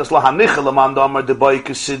mashkachas la hanicha leman damar debay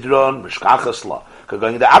kesidron mashkachas la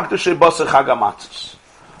kagang the akdushe basa chagamatzis.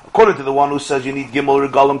 According to the one who says you need gimel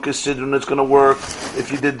regalim kesidron, it's going to work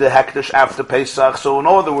if you did the hektish after Pesach. So in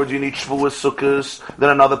other words, you need Shavuos Sukkos, then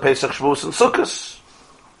another Pesach Shavuos and Sukkos.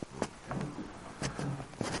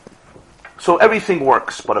 So everything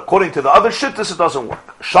works, but according to the other shittas, it doesn't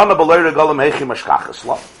work. Shana beloy regalim hechi mashkachas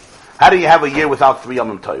la. How do you have a year without 3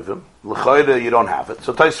 Yomim Tovim? L'chayda, you don't have it.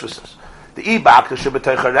 So Tosfos says, the ibaktish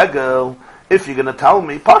b'teicha regel, if you're going to tell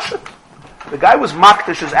me, pashut. The guy was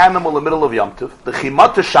maktish his animal in the middle of Yom Tov. The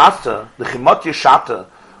chimat yeshata,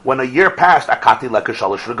 when a year passed, akati leka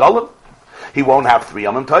shalosh regalim. He won't have 3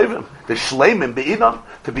 Yomim Tovim. The shleimim be'inam,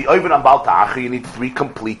 to be over on Baal Ta'acha, you need 3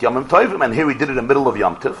 complete Yomim Tovim. And here he did it in the middle of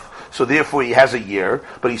Yom Tov. So therefore he has a year,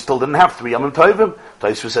 but he still didn't have 3 Yomim Tovim.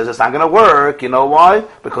 Tosfos says it's not going to work. You know why?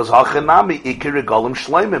 Because hachanami ikir regalim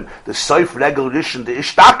shleimim. The soif regel rishon the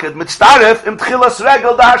ishtaked mitztaref im tchilas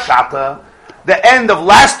regel da hashata. The end of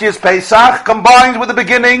last year's Pesach combines with the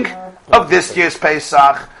beginning of this year's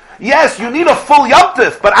Pesach. Yes, you need a full Yom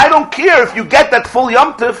Tov, but I don't care if you get that full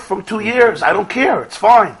Yom Tov from 2 years. I don't care. It's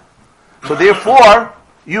fine. So therefore,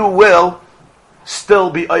 you will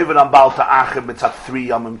still be over on Baal Ta'achim. It's at 3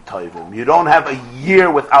 Yomim Tovim. You don't have a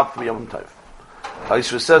year without 3 Yomim Tovim.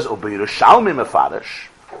 Tosfos says, "O Yerushalmi mefarish."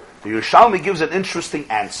 The Yerushalmi gives an interesting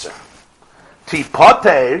answer.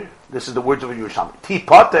 Tipoter. This is the words of a Yerushalmi.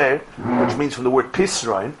 Tipoter, which means from the word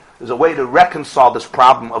pisroin, is a way to reconcile this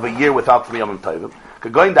problem of a year without 3 Yomim Tovim.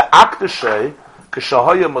 Going to akdashay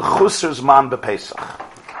k'shahaya mechusar zman b'Pesach.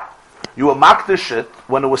 You were makdish it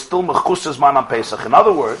when it was still mechusar zman on Pesach. In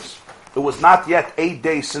other words, it was not yet 8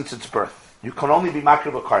 days since its birth. You can only be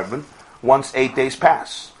makriv a carbon once 8 days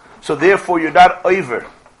pass. So therefore, you're not over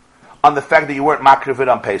on the fact that you weren't makriv it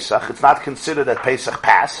on Pesach. It's not considered that Pesach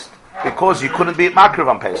passed because you couldn't be makriv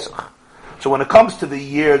on Pesach. So when it comes to the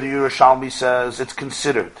year, the Yerushalmi says it's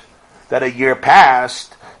considered that a year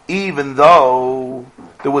passed, even though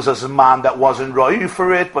there was a Zman that wasn't Royu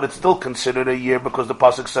for it, but it's still considered a year because the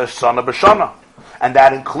Pasuk says Shana B'Shana. And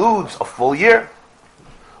that includes a full year.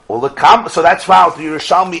 So that's how the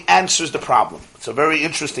Yerushalmi answers the problem. It's a very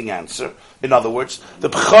interesting answer. In other words, the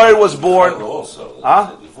B'chor was born... Also,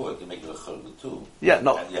 before, you make it a chayil too. Yeah,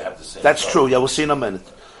 no. You have the same that's chayil. true. Yeah, we'll see in a minute.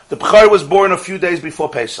 The B'chor was born a few days before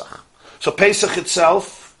Pesach. So Pesach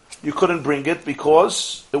itself, you couldn't bring it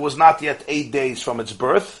because it was not yet 8 days from its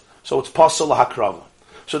birth, so it's pasal hakrava.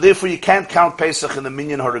 So therefore you can't count Pesach in the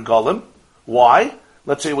minyan haregalim. Why?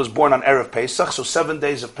 Let's say it was born on Erev Pesach, so 7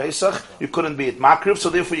 days of Pesach, you couldn't be at Makriv, so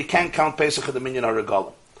therefore you can't count Pesach in the minyan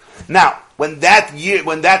haregalim. Now, when that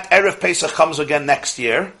Erev Pesach comes again next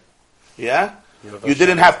year, yeah, you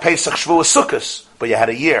didn't have Pesach Shavuos Sukkos, but you had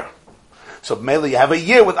a year. So mainly you have a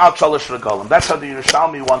year without Shalosh Regalim. That's how the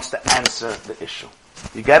Yerushalmi wants to answer the issue.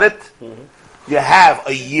 You get it? Mm-hmm. You have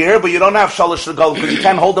a year, but you don't have Shalosh Regalim because you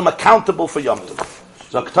can't hold them accountable for Yom Tov.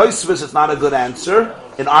 So Tosfos is not a good answer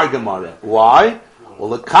in our Gemara. Why? Well,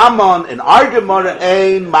 the common in our Gemara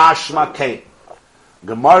ein mashma kein.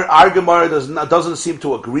 Our Gemara doesn't seem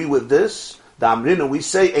to agree with this. The Amrina, we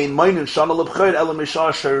say ein meinin shana lebchor ela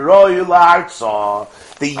mishah sheroyu la'artzah.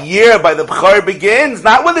 The year by the b'chor begins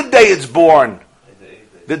not when the day it's born.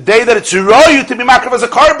 The day that it's royu to be makriv as a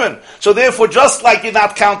carbon. So therefore, just like you're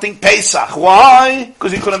not counting Pesach. Why?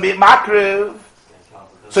 Because you couldn't be makriv.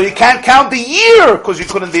 So you can't count the year because you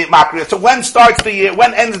couldn't be makriv. So when starts the year?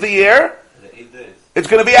 When ends the year? It's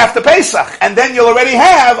going to be after Pesach. And then you'll already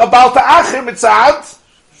have a Baal Ta'achim mitzad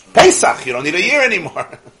Pesach. You don't need a year anymore.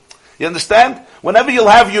 You understand? Whenever you'll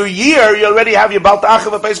have your year, you already have your Baal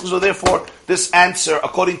Ta'achim of Pesach. So therefore, this answer,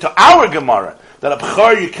 according to our Gemara, that a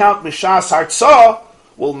b'chor you count Mishas Hartzah,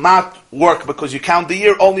 will not work because you count the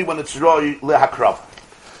year only when it's Roy Lehakrav.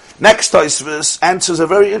 Next Tosfos answers a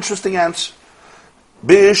very interesting answer.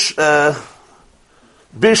 Bish Leima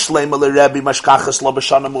Rebbe Mashkachas Lo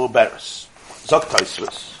B'Shana Mu'beres. Zok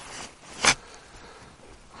Tosfos.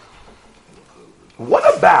 What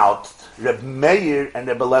about Reb Meir and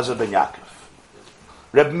Reb Eliezer ben Yaakov?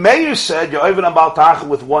 Reb Meir said you're over on Baal Ta'achim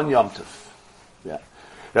with 1 Yom Tov. Yeah.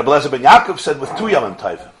 Reb Eliezer ben Yaakov said with 2 Yom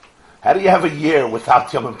Tov. How do you have a year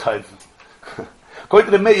without Yom Tov?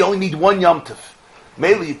 According to the Meir, you only need 1 Yom Tov.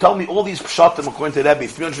 Mainly, you tell me all these pshatim according to Rebbe,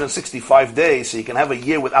 365 days, so you can have a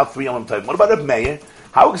year without 3 Yom Tov. What about Reb Meir?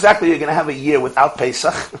 How exactly are you going to have a year without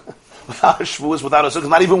Pesach, without a Shavuos, without a Sukkot?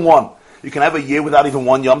 Not even one. You can have a year without even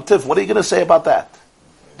 1 Yom Tov. What are you going to say about that?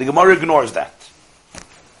 The Gemara ignores that.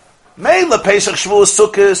 Meila Pesach Shavuos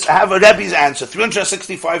Sukkot, I have a Rebbe's answer.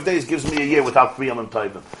 365 days gives me a year without 3 Yom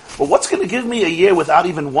Tov. But what's going to give me a year without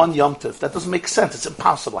even 1 Yom Tov? That doesn't make sense. It's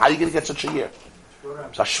impossible. How are you going to get such a year?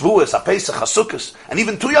 So Shavuos, a Pesach, a Sukkos, and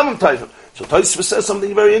even 2 Yom Tovim. So Tosfos says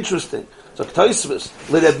something very interesting. So Tosfos,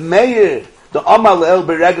 L'Reb Meir, the Amal El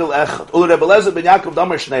Beregel Echad, Ul Reb Eliezer ben Yaakov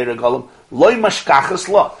Damer Shnei Regalim, Loi Mashkachas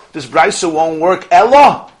La. This brisa won't work.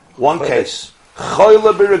 Ella, one case.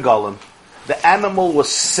 Choyle Beregalim. The animal was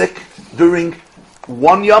sick during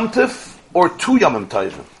 1 Yom Tov or 2 Yom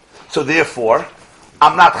Tovim. So therefore,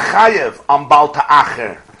 I'm not chayev on Bal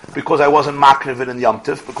Ta'acher because I wasn't makriv it in Yom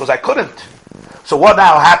Tov because I couldn't. So what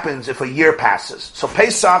now happens if a year passes? So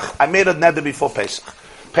Pesach, I made a neder before Pesach.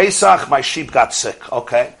 Pesach, my sheep got sick.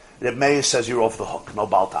 Okay, Reb Meir says you're off the hook. No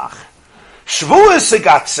Bal Ta'acher. Shavuos, it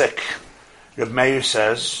got sick. Reb Meir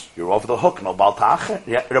says you're off the hook. No Bal Ta'acher.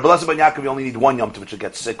 Yeah. Reb Eliezer ben Yaakov, you only need 1 Yom Tov to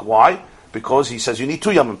get sick. Why? Because he says you need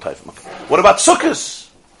 2 Yom Tovim. Okay. What about Sukkos?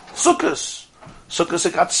 Sukkos,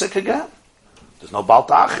 it got sick again. There's no Bal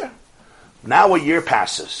Ta'acher. Now a year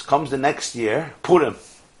passes. Comes the next year, Purim,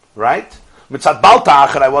 right? Mitzat Bal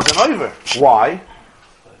Ta'acher, I wasn't over. Why?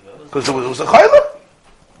 Because it was a chayla.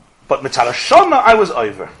 But Mitzat Hashanah, I was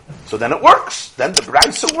over. So then it works. Then the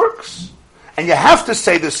brisa works. And you have to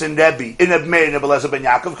say this in Rebbe, in Reb Meir, in Reb Eliezer ben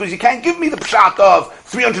Yaakov, because you can't give me the pshat of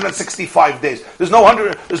 365 days. There's no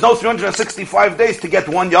 365 days to get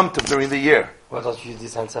 1 Yom Tov during the year. Why don't you use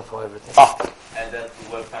this answer for everything? And then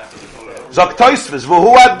what happened before? Zok Tosfos,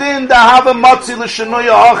 v'hu adin dahava matzi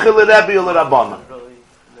l'shenoya hachil l'Rebbe u'l'Rabbanan.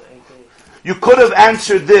 You could have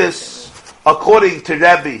answered this according to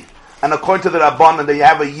Rebbe and according to the Rabbanan that you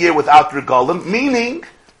have a year without regalim, meaning,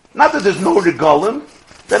 not that there's no regalim,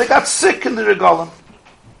 that it got sick in the regalim.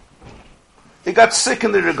 It got sick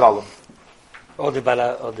in the regalim. Or the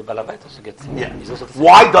balabaitos get. Yeah.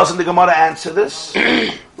 Why doesn't the Gemara answer this?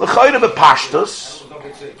 L'chayre b'pashtus.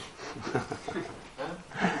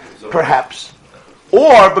 Perhaps.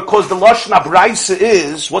 Or because the Lashon HaBraisa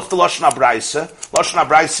is, what's the Lashon HaBraisa? Lashon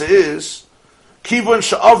HaBraisa is, Kivun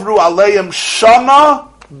she'avru aleim shana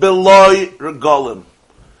beloy regalim.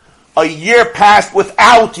 A year passed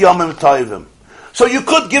without Yomim Tovim. So you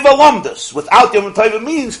could give a lumdus. Without Yom Tovim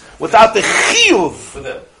means without the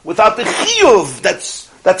chiyuv. Without the chiyuv, that's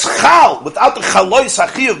chal. Without the chalois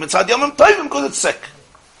ha-chiyuv, mitzad Yom Tovim, because it's sick.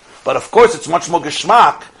 But of course, it's much more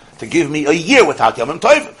geschmack to give me a year without Yom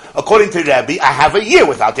Tovim. According to Rabbi, I have a year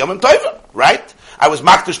without Yom Tovim, right? I was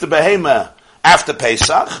makdish the behema after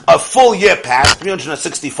Pesach. A full year passed,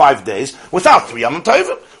 365 days, without 3 Yom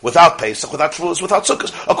Tovim. Without Pesach, without Shavuos, without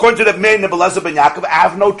Sukkot. According to the Meir Reb Eliezer ben Yaakov, I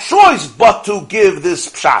have no choice but to give this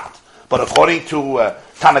pshat. But according to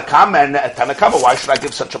Tanakama, why should I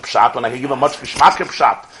give such a pshat when I can give a much geschmack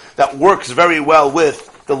pshat that works very well with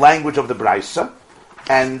the language of the Braisa,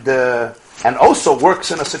 and also works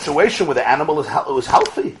in a situation where the animal is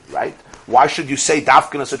healthy, right? Why should you say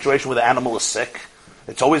dafka in a situation where the animal is sick?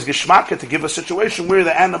 It's always geschmack to give a situation where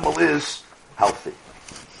the animal is healthy.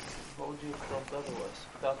 What would you have thought otherwise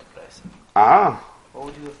without the price? What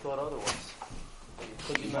would you have thought otherwise?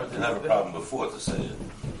 Could you not didn't have a problem before to say it. You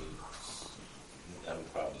have a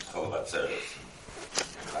problem. It's called Batzeres.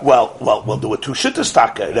 Well, we'll do a 2 shittas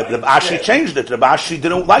taka. Reb Ashi changed it. Reb Ashi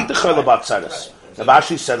didn't like the chayla batzeres. Reb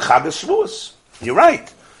Ashi said Chagas Shavuos. You're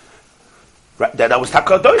right. That was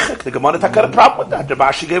taka doichik. The Gemara taka had a problem with that. Reb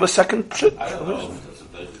Ashi gave a second shit. I don't know. That's a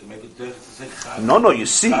doichik to make it doichik to say Chag. No, you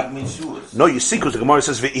see. Chag means Shavuos. No, you see, because the Gemara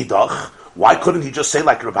says ve'idach. Why couldn't he just say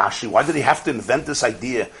like Reb Ashi? Why did he have to invent this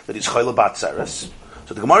idea that he's chayla batzeres?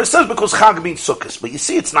 So the Gemara says because Chag means Sukkos. But you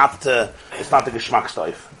see, it's not the geschmack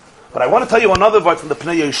stoif. But I want to tell you another word from the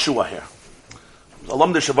Pnei Yeshua here. A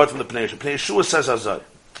lumdish word from the Pnei Yeshua. Pnei Yeshua says Azai,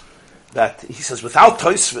 that he says without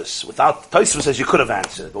Tosfos says you could have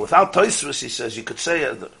answered, but without Tosfos he says you could say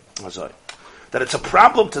Azai, that it's a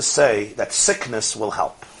problem to say that sickness will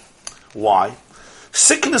help. Why?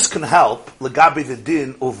 Sickness can help legabi the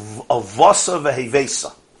din of vasa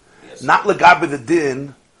vehevesa, not legabi the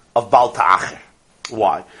din of bal ta'acher.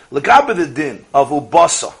 Why? Legabi the din of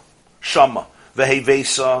ubasa shama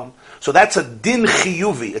vehevesa. So that's a din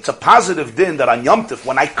chiyuvi. It's a positive din that on Yom Tov,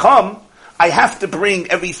 when I come, I have to bring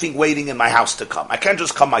everything waiting in my house to come. I can't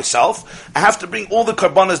just come myself. I have to bring all the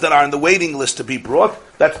karbanas that are in the waiting list to be brought.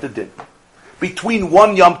 That's the din. Between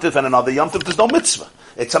one Yom Tov and another Yom Tov, there's no mitzvah.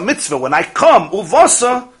 It's a mitzvah when I come,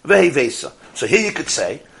 uvasa vehevesa. So here you could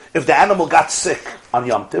say, if the animal got sick on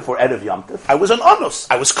Yom Tov or Erev Yom Tov, I was on Anus.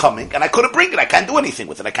 I was coming and I couldn't bring it. I can't do anything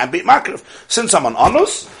with it. I can't be Makriv. Since I'm on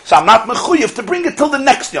Anus, so I'm not mechuyev to bring it till the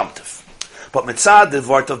next Yom Tov. But mitzad, the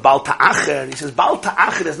word of Bal Ta'acher, he says, Bal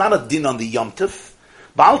Ta'acher is not a din on the Yom Tov.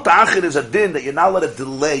 Bal Ta'acher is a din that you're not allowed to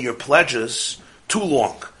delay your pledges too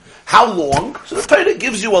long. How long? So the Torah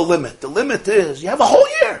gives you a limit. The limit is, you have a whole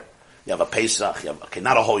year. You have a Pesach.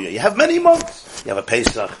 Not a whole year. You have many months. You have a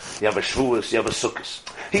Pesach. You have a Shavuos. You have a Sukkot.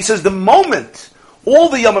 He says the moment all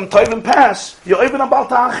the Yomim Tovim pass, you're even about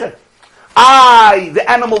Ta'acher. The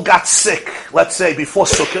animal got sick, let's say, before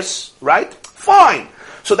Sukkot, right? Fine.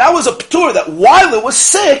 So that was a p'tur that while it was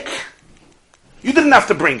sick, you didn't have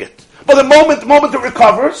to bring it. But the moment it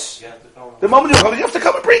recovers, you have to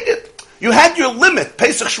come and bring it. You had your limit.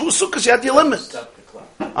 Pesach, Shavuos, Sukkot, you had your limit. Stop the clock.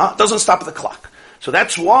 It doesn't stop the clock. So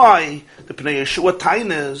that's why the Pnei Yeshua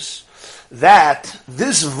tain is that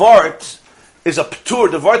this vart is a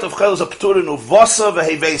p'tur. The vart of Chel is a p'tur in uvasa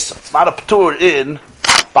v'hevesa. It's not a p'tur in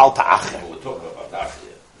Bal Ta'acher. We're talking about that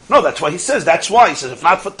here. No, that's why he says. That's why he says. If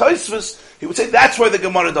not for Tosfos, he would say that's why the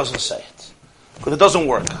Gemara doesn't say it, because it doesn't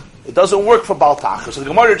work. It doesn't work for Bal Ta'acher. So the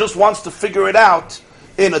Gemara just wants to figure it out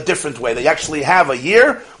in a different way. They actually have a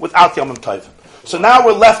year without Yom Tovim. So now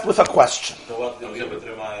we're left with a question. So what did you put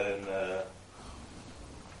in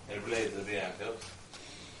related to the Yaakov?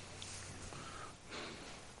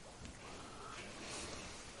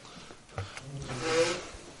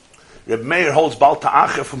 Reb Meir holds Bal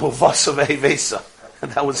Ta'acher from Uvasa v'Hevesa.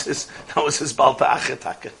 And that was his Bal Ta'acher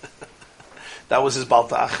Taka. That was his Bal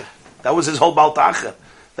Ta'acher. That was his whole Bal Ta'acher.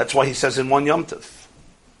 That's why he says in one Yom Tov.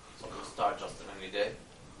 So we'll start just on any day?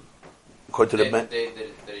 According to the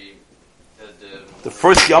The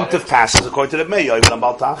first Yom Tov passes according to the Meir, even on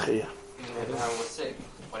Bal Ta'acher, yeah. Even if the hand was sick,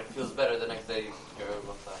 when it feels better the next day, you're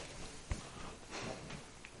about that.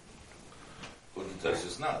 Wouldn't touch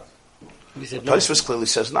is not. We said no. Tosfos clearly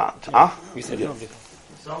says not. We said no.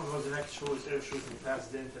 Some goes the next show is air shooting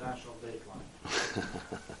past the international dateline.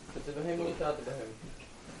 But the behem looked out the behem.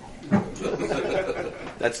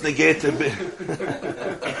 That's negated.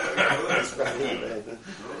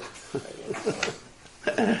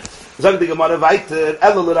 Sagt die Gemara weiter,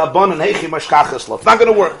 Elul Rabban and Heichi Mashkachas Lot. Not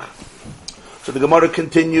going to work. So the Gemara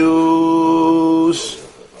continues.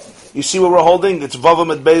 You see where we're holding? It's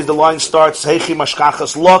Vavam at base. The line starts Heichi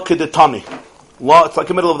Mashkachas Lot Kedetani. Law. It's like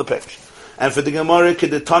the middle of the page. And for the Gemara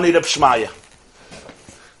Kedetani Reb Shmaya.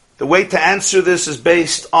 The way to answer this is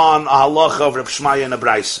based on a halacha of Reb Shmaya and a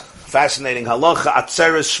Braisa. Fascinating halacha.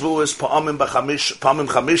 Atzeres Shvuos Pa'amim Chamisha, Pa'amim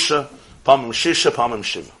Shisha, Pa'amim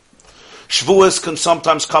Shiva. Shavuos can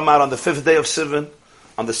sometimes come out on the 5th day of Sivan,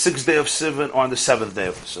 on the 6th day of Sivan, or on the 7th day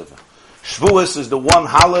of Sivan. Shavuos is the one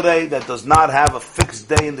holiday that does not have a fixed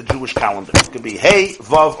day in the Jewish calendar. It could be Hey,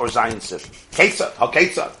 Vav, or Zayin Sivan.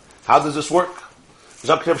 Ketzad. How does this work?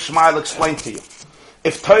 Zakir Shmuel explained to you.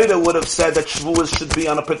 If Torah would have said that Shavuos should be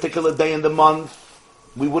on a particular day in the month,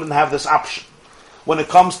 we wouldn't have this option. When it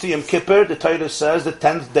comes to Yom Kippur, the Torah says the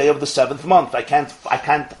 10th day of the 7th month. I can't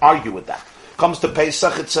argue with that. Comes to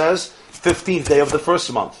Pesach, it says 15th day of the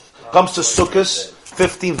first month. Comes to Sukkot,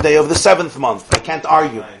 15th day of the 7th month. I can't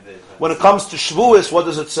argue. When it comes to Shavuos, what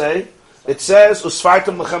does it say? It says,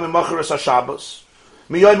 Usfartum lechem imacharas ha-Shabbos.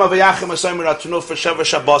 Miyoyim avayachim asayim ratunu f'sheva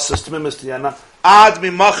Shabbos tmimis tiyana. Ad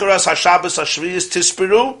mimacharas ha-Shabbos ha-Shviyis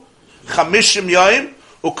tispiru. Chamishim yoyim.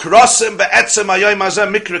 Ukrosim be'etzem hayoyim hazeh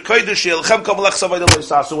mikra kodesh yelchem kavalech savayda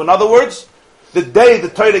lo'isa. So in other words, the day the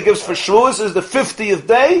Torah gives for Shavuos is the 50th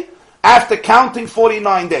day after counting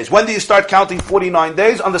 49 days. When do you start counting 49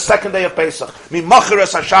 days? On the second day of Pesach.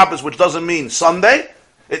 Mimacharas ha-Shabbos, which doesn't mean Sunday.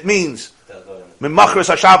 It means Mimacharas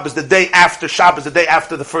ha-Shabbos, the day after Shabbos, the day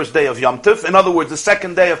after the first day of Yom Tov. In other words, the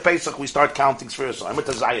second day of Pesach, we start counting Sfiras Hayim with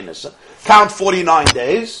the Zionist. Count 49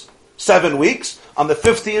 days, 7 weeks. On the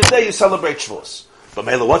 50th day, you celebrate Shavuos. But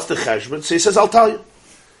Mela, what's the cheshbon? So he says, I'll tell you.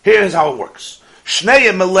 Here's how it works. Shnei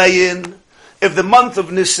Meleyin, if the month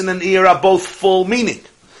of Nisan and Iyar are both full, meaning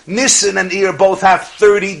Nisan and Iyar both have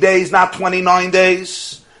 30 days, not 29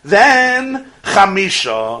 days, then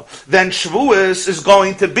Chamisha, then Shavuos is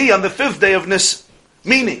going to be on the 5th day of Nisan.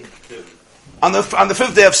 Meaning, on the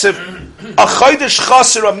 5th day of Sivan. A Chodesh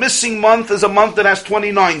Chaser, a missing month, is a month that has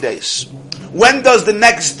 29 days. When does the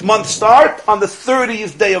next month start? On the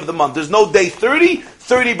 30th day of the month. There's no day 30.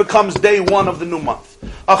 30 becomes day 1 of the new month.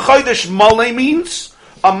 A Chodesh Maleh means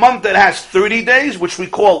a month that has 30 days, which we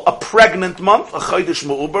call a pregnant month, a Chodesh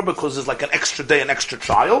Me'uber, because there's like an extra day, an extra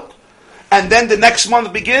child. And then the next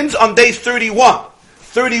month begins on day 31.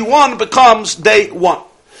 31 becomes day 1.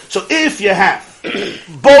 So if you have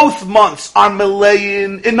both months are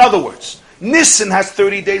Meleyin, in other words, Nisan has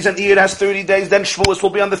 30 days and Iyar has 30 days, then Shavuos will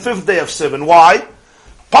be on the 5th day of Sivan. Why?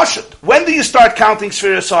 Pashut. When do you start counting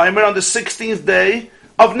Sfiras Hayim? On the 16th day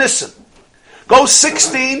of Nisan. Go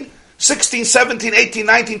 16, 17, 18,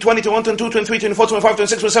 19, 20, 21, 22, 23, 24, 25,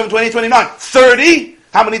 26, 27, 28, 29. 30.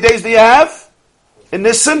 How many days do you have in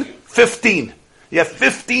Nisan? 15. You have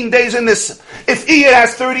 15 days in Nisan. If Iyar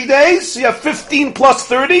has 30 days, you have 15 plus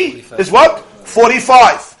 30 is what?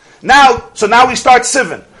 45. Now we start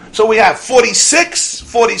Sivan. So we have 46,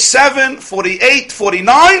 47, 48,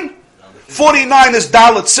 49. 49 is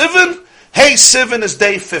Dalet Sivan. Hey Sivan is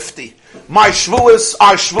day 50. Our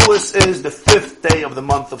Shavuos is the 5th day of the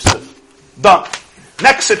month of Sivan. Done.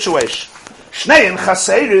 Next situation. Shnein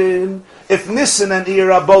Chaserin. If Nisan and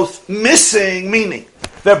Iyar are both missing, meaning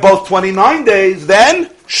they're both 29 days, then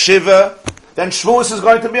Shiva, then Shavuos is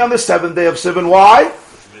going to be on the 7th day of Sivan. Why?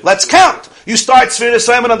 Let's count. You start Sfiras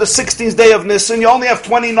Hayom on the 16th day of Nisan. You only have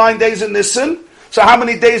 29 days in Nisan. So how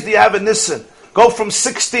many days do you have in Nisan? Go from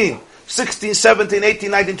 16, 17,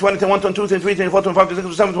 18, 19, 20, 21, 22, 23, 24, 25, 26,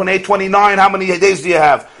 27, 28, 29. How many days do you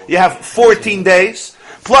have? You have 14 days.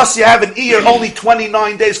 Plus you have an Iyar only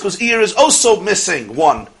 29 days because Iyar is also missing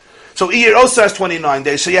one. So Iyar also has 29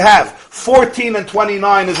 days. So you have 14 and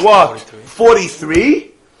 29 is what?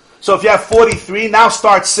 43. So if you have 43, now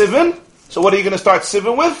start Sivan. So what are you going to start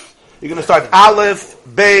Sivan with? You're going to start Aleph,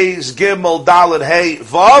 Beis, Gimel, Dalet, Hey,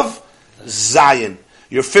 Vav, Zayin.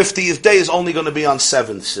 Your 50th day is only going to be on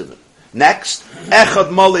 7th Sivan. Next, Echad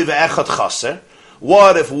Moli ve'Echad Chaser.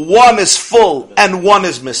 What if one is full and one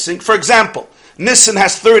is missing? For example, Nisan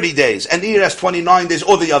has 30 days and Iyar has 29 days,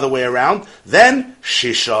 or the other way around. Then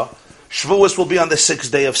Shisha. Shavuos will be on the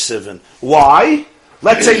 6th day of Sivan. Why?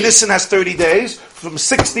 Let's say Nisan has 30 days. From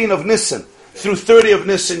 16 of Nisan through 30 of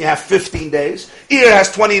Nisan, you have 15 days. Iyar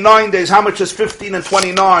has 29 days. How much is 15 and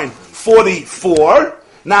 29? 44.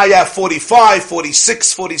 Now you have 45,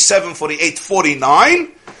 46, 47, 48,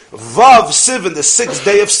 49. Vav Sivan, the 6th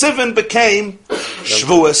day of Sivan, became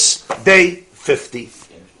Shavuos, day 50.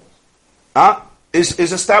 Is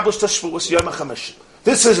established as Shavuos Yom HaChamish.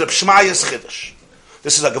 This is a Shmaya's Chiddush.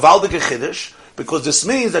 This is a Gewaldige Chiddush, because this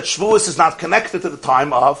means that Shavuos is not connected to the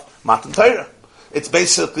time of Matan Torah. It's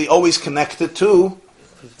basically always connected to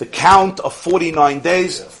the count of 49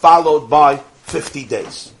 days followed by 50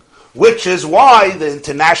 days. Which is why the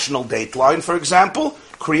international dateline, for example,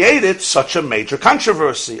 created such a major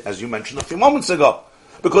controversy, as you mentioned a few moments ago.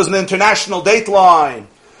 Because in the international dateline,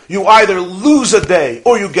 you either lose a day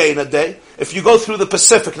or you gain a day. If you go through the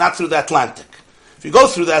Pacific, not through the Atlantic. If you go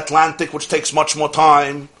through the Atlantic, which takes much more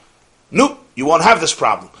time, no, you won't have this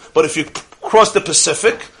problem. But if you cross the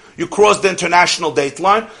Pacific, you cross the international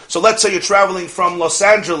dateline. So let's say you're traveling from Los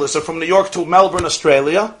Angeles or from New York to Melbourne,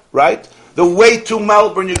 Australia, right? The way to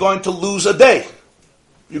Melbourne, you're going to lose a day.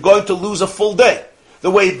 You're going to lose a full day.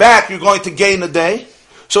 The way back, you're going to gain a day.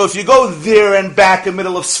 So if you go there and back in the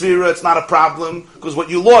middle of Sfira, it's not a problem, because what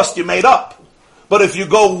you lost, you made up. But if you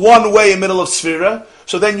go one way in the middle of Sfira,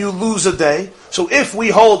 so then you lose a day. So if we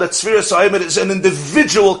hold that Sfira Sa'imit is an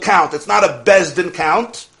individual count, it's not a Bezdin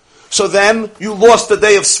count, so then you lost a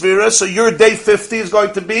day of Sfira, so your day 50 is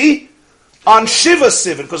going to be on Shiva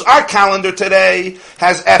Sivan, because our calendar today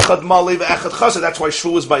has Echad Mali ve'Echad Chaser. That's why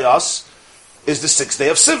Shavuos by us is the 6th day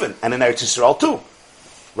of Sivan, and in Eretz Yisrael too.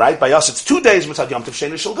 Right? By us it's 2 days, Mitzad Yom Tov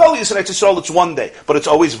Sheni Shel Golius, in Eretz Yisrael it's 1 day. But it's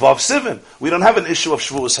always Vav Sivan. We don't have an issue of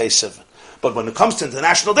Shavuos Hey Sivan. But when it comes to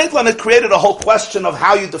international dateline, it created a whole question of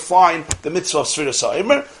how you define the mitzvah of Sfiras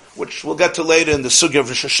HaOmer, which we'll get to later in the Sugya of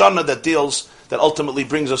Rosh Hashanah that ultimately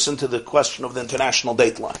brings us into the question of the international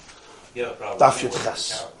dateline. You have a problem Daf anyway Yud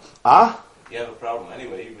Ches. You have a problem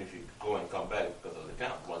anyway, even if you go and come back because of the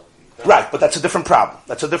count. Right, but that's a different problem.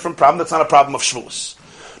 That's a different problem. That's not a problem of Shavuos.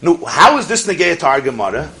 Now, how is this negayah to our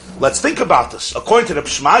Gemara? Let's think about this. According to the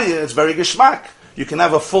Pshmaya, it's very geschmack. You can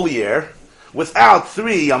have a full year without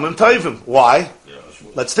 3 Yomim Tovim. Why?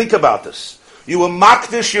 Let's think about this. You will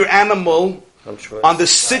makdish your animal on the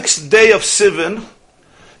 6th day of Sivan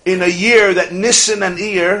in a year that Nisan and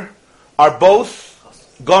Iyar are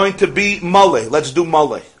both going to be Malay. Let's do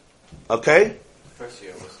Malay. Okay? First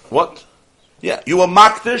year was What? Yeah, you will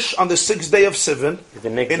makdish on the 6th day of Sivan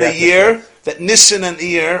in a year that Nisan and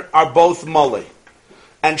Iyar are both Malay.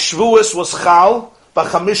 And Shavuos was Chal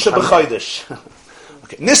b'chamisha b'chodesh.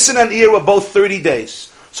 Okay, Nisan and Iyar were both 30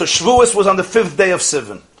 days. So Shavuos was on the 5th day of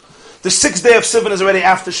Sivan. The 6th day of Sivan is already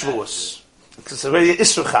after Shavuos. It's already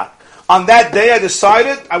Isur Chag. On that day I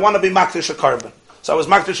decided I want to be makdish a carbon. So I was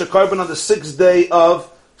makdish a carbon on the 6th day of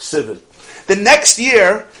Sivan. The next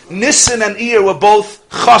year, Nisan and Iyar were both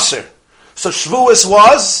Chaser. So Shavuos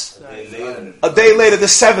was a day later, the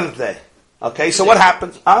 7th day. Okay, so what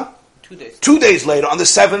happens? 2 days. 2 days later, on the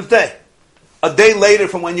 7th day. A day later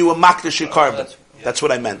from when you were makdish your carbon. That's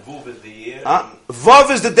what I meant. Vav is the year. Vav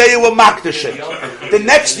is the day you were makdish it. The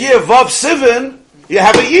next year, Vav Sivan, you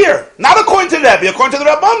have a year. Not according to Rebbe, according to the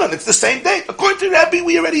Rabbanan. It's the same date. According to Rebbe,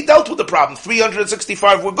 we already dealt with the problem.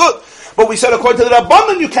 365 were good. But we said according to the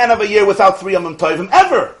Rabbanan, you can't have a year without 3 Yomim Tovim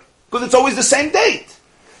ever. Because it's always the same date.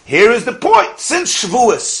 Here is the point. Since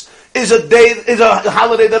Shavuos is a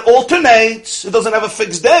holiday that alternates. It doesn't have a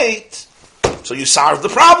fixed date. So you solve the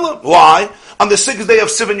problem. Why? On the 6th day of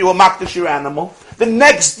Sivan, you will makdash your animal. The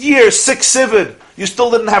next year, 6 Sivan, you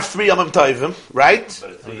still didn't have 3 Yomim Tovim, right?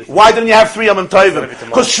 Why didn't you have 3 Yomim Tovim?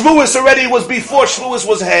 Because Shavuos already was before Shavuos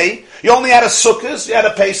was Hay. You only had a Sukkot, you had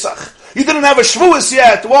a Pesach. You didn't have a Shavuos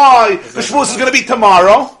yet. Why? The Shavuos is going to be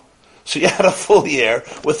tomorrow. So you had a full year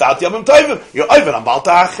without Yomim Tovim. You're Oivin on Baal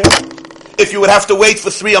Ta'acher. If you would have to wait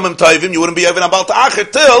for 3 Yomim Tovim, you wouldn't be Oivin on Baal Ta'acher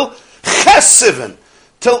till Ches Sivan.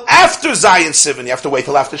 Till after Zayin Sivan. You have to wait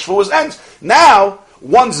till after Shavuos ends. Now,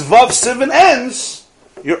 once Vav Sivan ends,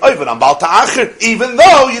 you're Oivin on Baal Ta'acher, even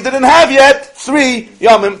though you didn't have yet 3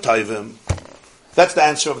 Yomim Tovim. That's the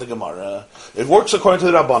answer of the Gemara. It works according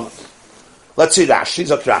to the Rabbanan. Let's see Rashi.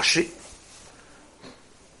 Zok Rashi.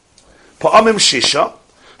 Pa'amim Shisha.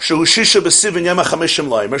 Shehu Shisha b'Sivan Yom HaChamishim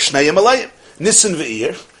Loimer. Shnei Yom Alayim. Nisan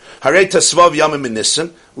v'Iyir. Harei Tasvav Yomim in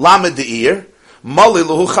Nisan. Lamed d'Iyir. Mali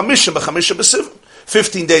Luhu Chamishim b'Chamishim b'Sivan.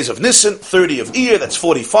 15 days of Nisan, 30 of Iyar, that's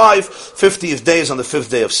 45, 50 days on the 5th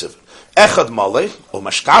day of Sivan. Echad Malay, O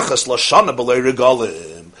Mashkachas Lashana B'lei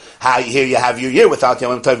Regalim. Here you have your year without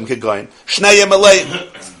Yom Tovim Kegoyin. Shnei Yom Alayim.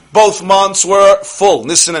 Both months were full,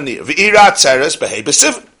 Nisan and Iyar. V'Ira Tzeres B'Hei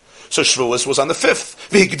B'Sivan. So Shavuos was on the 5th.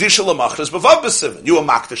 V'Hikdisha L'Machras B'Vav B'Sivan. You were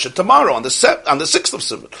Makdash it tomorrow on the 6th of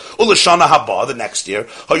Sivan. U'Lashana Haba the next year.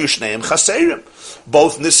 Hayu Shneim Chaserim.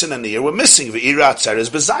 Both Nisan and Iyar were missing. V'Ira Atzeres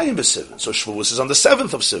B'Zayin B'Sivan. So Shavuos is on the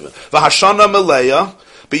 7th of Sivan. V'Hashana Meleya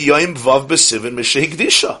B'Yoyim Vav B'Sivan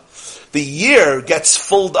M'Shehikdisha. The year gets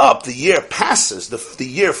filled up. The year passes. The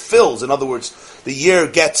year fills. In other words, the year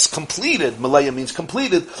gets completed. Meleya means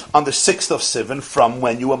completed on the 6th of Sivan from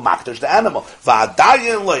when you were makdash the animal.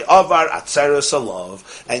 V'adayin lo'avar atzeres alav.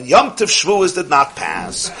 And Yom Tov Shavuos did not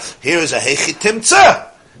pass. Here is a hechitimtzah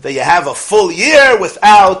that you have a full year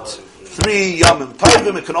without 3 Yomim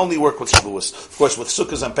Tovim. It can only work with Shavuos. Of course, with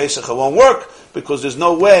Sukkot and Pesach it won't work because there's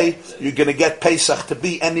no way you're going to get Pesach to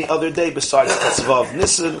be any other day besides Tesvav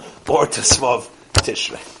Nisan or Tesvav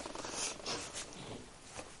Tishrei.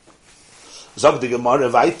 Zog the Gemara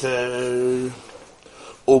weiter.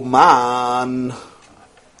 Oman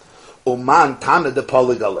Tana de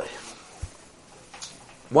Poligale.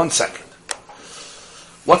 1 second.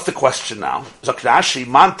 What's the question now? Zakrashi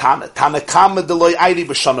man Tana kama deloy airi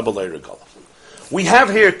b'shana b'loy regal. We have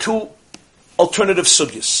here 2 alternative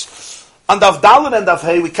sugyas. On Daf Daled and Daf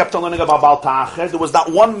Hey, we kept on learning about Baal Ta'acher. There was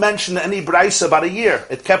not one mention in any brayso about a year.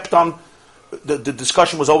 It kept on. The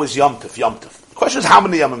discussion was always Yom Tov. The question is how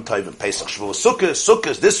many Yomim Tovim? Pesach, Shavuos,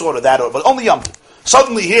 Sukkot, this order, that order, but only Yom Tov.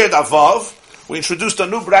 Suddenly here at Avav, we introduced a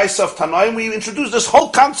new brayso of Tanoim. We introduced this whole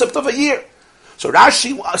concept of a year. So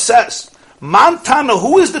Rashi says, Man Tana,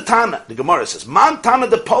 who is the Tana? The Gemara says, Man Tana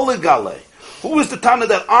the Poligale. Who is the Tana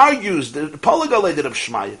that argues, the Poligale de Reb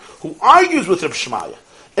Shmaya, who argues with Reb Shmaya?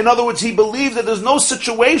 In other words, he believes that there's no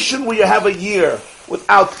situation where you have a year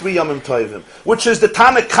without 3 Yomim Tovim, which is the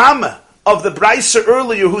Tana Kama of the Brisa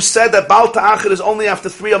earlier who said that Baal Ta'acher is only after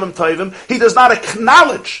 3 Yomim Tovim. He does not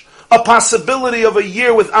acknowledge a possibility of a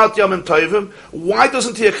year without Yomim Tovim. Why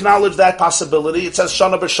doesn't he acknowledge that possibility? It says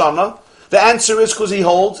Shana B'Shana. The answer is because he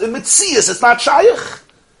holds in Mitzias it's not Shayach.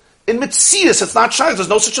 In Mitzias it's not Shayach. There's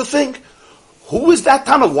no such a thing. Who is that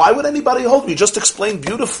Tana? Why would anybody hold? We just explained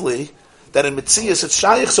beautifully that in Mitzias it's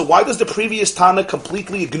Shayach. So why does the previous Tana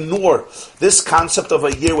completely ignore this concept of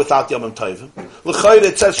a year without Yomim Tovim? L'chayre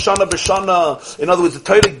it says Shana B'Shana. In other words, the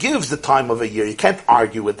Torah gives the time of a year. You can't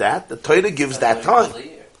argue with that. The Torah gives that time.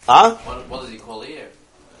 Huh? What does he call a year?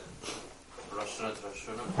 Rosh Hashanah to Rosh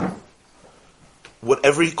Hashanah?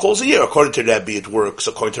 Whatever he calls a year. According to Rabbi it works.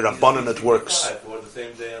 According to Rabbanan it works. Or the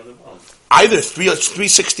same day of the month. Either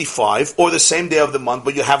 365 or the same day of the month,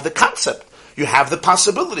 but you have the concept. You have the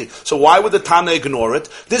possibility. So why would the Tana ignore it?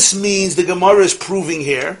 This means the Gemara is proving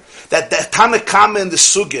here that the Tana Kama and the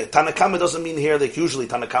Sugya, Tana Kama doesn't mean here like usually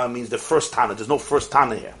Tana Kama means the first Tana. There's no first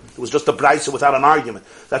Tana here. It was just a Braisa without an argument.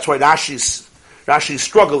 That's why Rashi's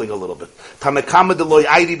struggling a little bit. Tana Kama deloy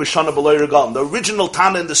airi b'shana b'loy regal. The original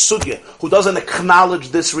Tana in the Sugya, who doesn't acknowledge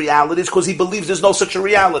this reality, is because he believes there's no such a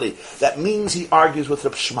reality. That means he argues with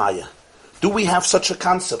Reb Shmaya. Do we have such a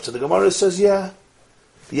concept? So the Gemara says, yeah.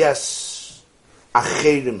 Yes.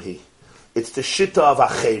 Acherim he. It's the Shitta of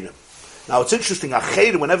Acherim. Now it's interesting,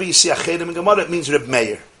 Acherim, whenever you see Acherim in Gemara, it means Reb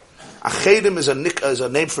Meir. Acherim is a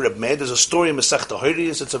name for Reb Meir. There's a story in Masechta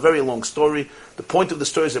Horiyos. It's a very long story. The point of the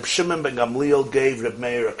story is Reb Shimon ben Gamliel gave Reb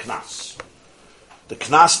Meir a knas. The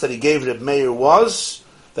knas that he gave Reb Meir was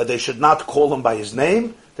that they should not call him by his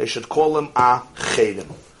name, they should call him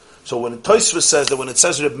Acherim. So when Tosfos says that when it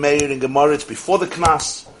says Reb Meir in Gemara, it's before the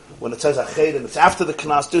knas. when it says Achedim, it's after the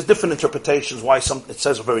Knas. There's different interpretations why it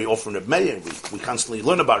says very often Reb Meir. We constantly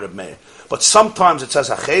learn about Reb Meir. But sometimes it says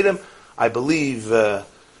Achedim. I believe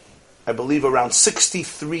around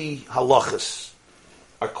 63 halachas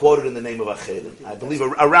are quoted in the name of Achedim. I believe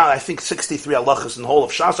I think 63 halachas in the whole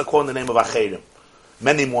of Shas are quoted in the name of Achedim.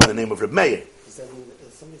 Many more in the name of Reb Meir.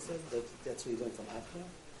 Somebody said that's where he learned from Achra?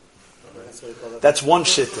 That's one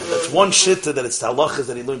shitta. That's one shitta that it's the halachas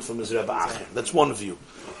that he learned from his Rebbe Acher. That's one view.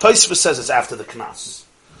 Tosfos says it's after the Knas.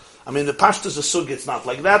 I mean, the Pashtus of Sugi, it's not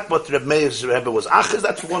like that, but Reb Meir's Rebbe was Acher.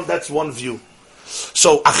 That's one view.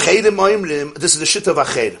 So, Achedim Oimrim, this is the shitta of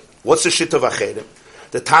Achedim. What's the shitta of Achedim?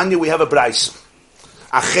 The Tanya, we have a Braisa.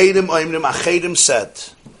 Achedim Oimrim, Achedim said,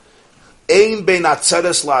 Ein bein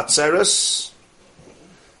atzeres la'atzeres,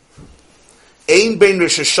 Ein bein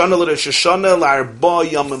Rosh Hashanah l'Rosh Hashanah la'arba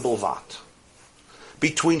yamim bilvat.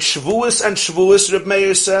 Between Shavuos and Shavuos, Reb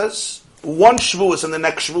Meir says, one Shavuos and the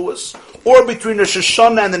next Shavuos, or between Rosh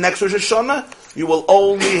Hashanah and the next Rosh Hashanah, you will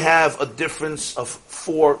only have a difference of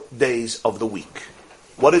 4 days of the week.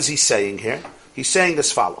 What is he saying here? He's saying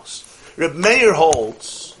as follows. Reb Meir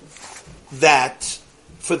holds that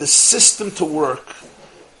for the system to work,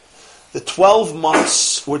 the 12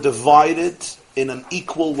 months were divided in an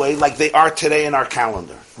equal way like they are today in our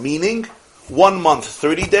calendar. Meaning, 1 month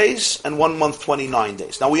 30 days and 1 month 29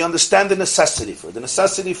 days. Now we understand the necessity for it. The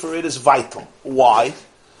necessity for it is vital. Why?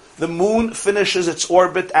 The moon finishes its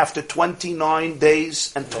orbit after 29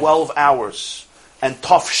 days and 12 hours. And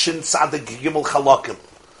Tov Shin Tzadik Gimel Chalakim.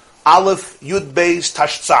 Aleph Yud Beis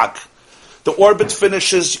Tashtzag. The orbit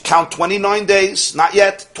finishes, count 29 days, not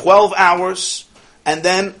yet, 12 hours, and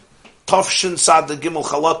then Tov Shin Tzadik Gimel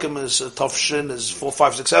Chalakim is, Tov Shin is 4,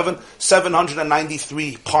 5, 6, 7,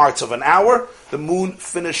 793 parts of an hour. The moon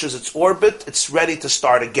finishes its orbit, it's ready to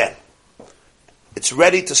start again. It's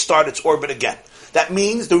ready to start its orbit again. That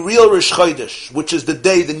means the real Rosh Chodesh, which is the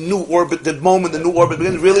day, the new orbit, the moment the new orbit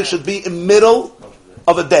begins, really should be in the middle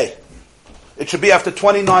of a day. It should be after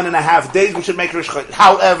 29 and a half days, we should make Rosh Chodesh.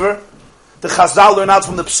 However, the Chazal learn out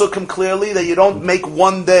from the Psukim clearly that you don't make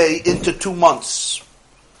 1 day into 2 months.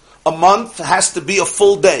 A month has to be a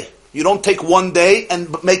full day. You don't take 1 day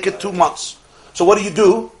and make it 2 months. So what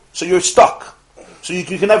do? So you're stuck. So you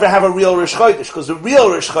can never have a real Rosh Chodesh, because the real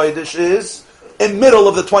Rosh Chodesh is in middle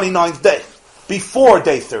of the 29th day, before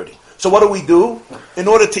day 30. So what do? In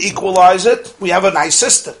order to equalize it, we have a nice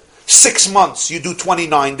system. 6 months, you do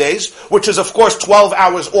 29 days, which is of course 12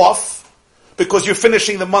 hours off, because you're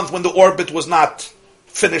finishing the month when the orbit was not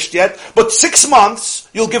finished yet. But 6 months,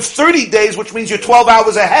 you'll give 30 days, which means you're 12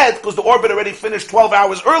 hours ahead, because the orbit already finished 12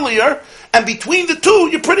 hours earlier, and between the two,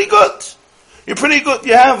 you're pretty good. You're pretty good.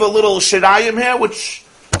 You have a little shirayim here, which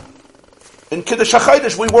in Kiddush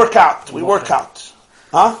HaChodesh we work out.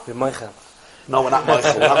 Huh? We're Michael. No, we're not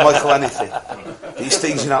Michael. We're not Michael anything. These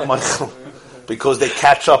things you're not Michael. Because they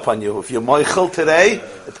catch up on you. If you're Michael today,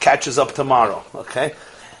 it catches up tomorrow. Okay?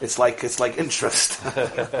 It's like interest.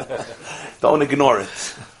 Don't ignore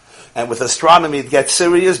it. And with astronomy it gets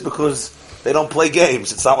serious because they don't play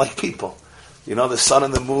games. It's not like people. You know, the sun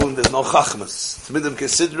and the moon, there's no chachmas. Tmidim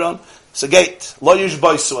kesidron, it's a gate. Lo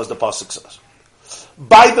yishbaisu, as the pasuk says.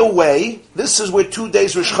 By the way, this is where 2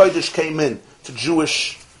 days Rosh Chodesh came in to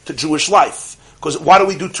Jewish life. Because why do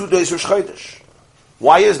we do 2 days Rosh Chodesh?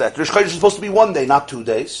 Why is that? Rosh Chodesh is supposed to be 1 day, not 2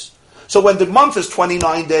 days. So when the month is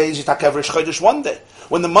 29 days, you have Rosh Chodesh 1 day.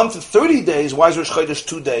 When the month is 30 days, why is Rosh Chodesh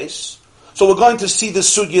 2 days? So we're going to see this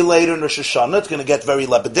sugya later in Rosh Hashanah. It's going to get very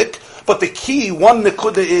lebedik. But the key, one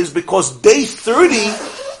nekuda, is because day 30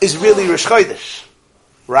 is really Rosh Chodesh.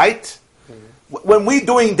 Right? Mm-hmm. When we're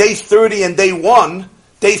doing day 30 and day 1,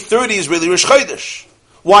 day 30 is really Rosh Chodesh.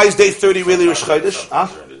 Why is day 30 really Rosh Chodesh?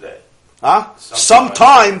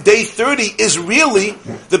 Sometime day 30 is really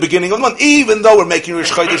the beginning of the month, even though we're making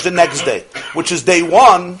Rosh Chodesh the next day, which is day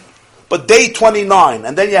 1, but day 29,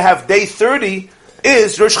 and then you have day 30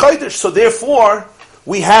 is Rosh Chodesh. So therefore,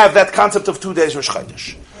 we have that concept of 2 days Rosh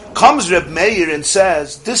Chodesh. Comes Reb Meir and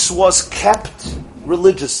says, this was kept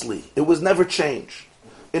religiously. It was never changed.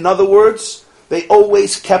 In other words, they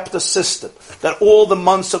always kept a system that all the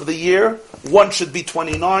months of the year, one should be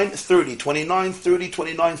 29, 30, 29, 30,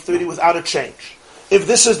 29, 30 without a change. If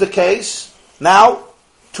this is the case, now,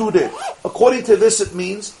 2 days. According to this, it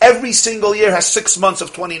means every single year has 6 months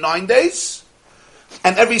of 29 days,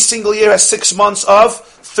 and every single year has 6 months of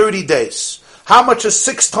 30 days. How much is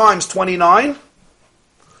 6 times 29?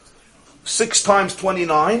 6 times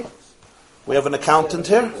 29. We have an accountant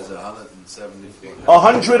here.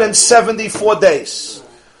 174 days.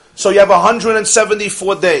 So you have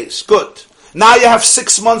 174 days. Good. Now you have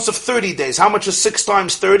 6 months of 30 days. How much is 6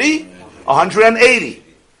 times 30? 180.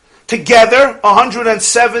 Together,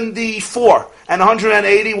 174 and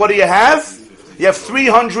 180, what do you have? You have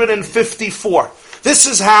 354. This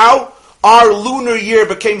is how our lunar year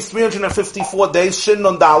became 354 days, Shin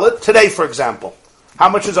Nun Dalet. Today, for example. How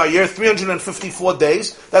much is our year? 354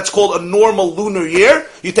 days. That's called a normal lunar year.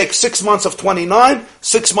 You take 6 months of 29,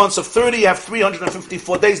 6 months of 30, you have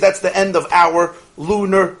 354 days. That's the end of our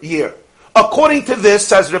lunar year. According to this,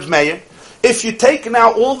 says Reb Meir, if you take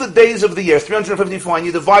now all the days of the year, 354, and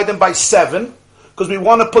you divide them by 7, because we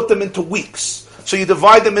want to put them into weeks. So you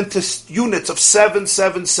divide them into units of 7,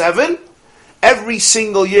 7, 7. Every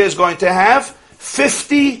single year is going to have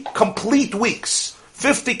 50 complete weeks.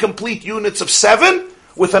 50 complete units of 7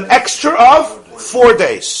 with an extra of 4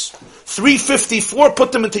 days. 354,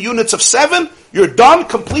 put them into units of 7, you're done,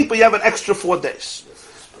 complete, but you have an extra 4 days.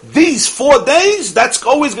 These 4 days, that's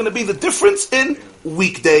always going to be the difference in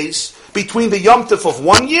weekdays between the Yom Tov of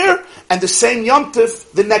one year and the same Yom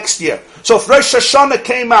Tov the next year. So if Rosh Hashanah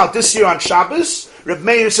came out this year on Shabbos, Reb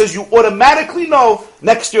Meir says you automatically know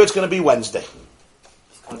next year it's going to be Wednesday.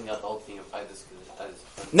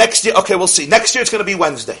 Next year, okay, we'll see. Next year it's going to be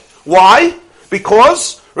Wednesday. Why?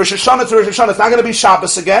 Because Rosh Hashanah to Rosh Hashanah, it's not going to be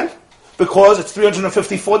Shabbos again, because it's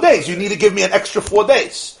 354 days. You need to give me an extra 4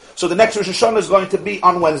 days. So the next Rosh Hashanah is going to be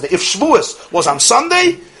on Wednesday. If Shavuos was on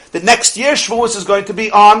Sunday, the next year Shavuos is going to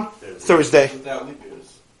be on Thursday.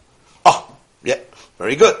 Oh, yeah,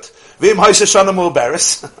 very good. And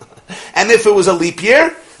if it was a leap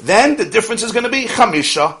year, then the difference is going to be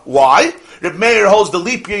Chamisha. Why? Reb Meir holds the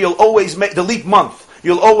leap year, you'll always make, the leap month,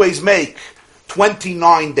 you'll always make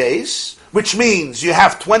 29 days, which means you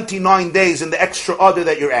have 29 days in the extra other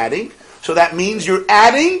that you're adding. So that means you're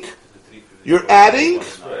adding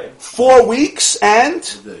 4 weeks and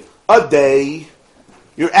a day.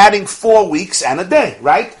 You're adding 4 weeks and a day,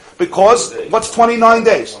 right? Because what's 29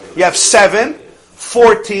 days? You have 7,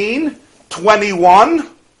 14, 21,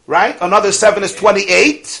 right? Another 7 is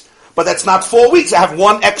 28, but that's not 4 weeks. I have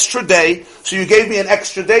 1 extra day, so you gave me an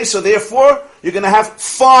extra day, so therefore you're going to have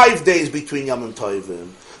 5 days between Yom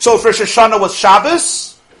Tovim. So if Rosh Hashanah was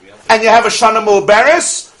Shabbos, and you have a Shana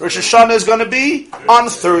Mu'beres, Rosh Hashanah is going to be on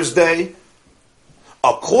Thursday.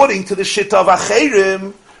 According to the Shitta of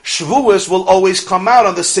Acherim, Shavuos will always come out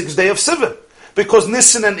on the 6th day of Sivan. Because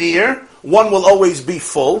Nisan and Iyar, one will always be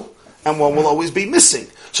full, and one will always be missing.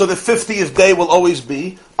 So the 50th day will always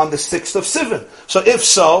be on the 6th of Sivan. So if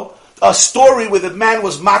so, a story where the man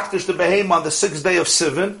was makdish the behemoth on the 6th day of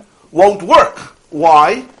Sivan won't work.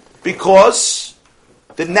 Why? Because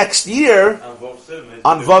the next year,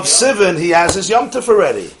 on Vav Sivan, he has his Yom Tov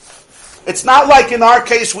already. It's not like in our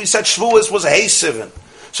case we said Shavuos was Hey Sivan.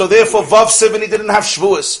 So therefore Vav Sivan he didn't have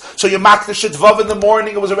Shavuos. So you makdish it Vav in the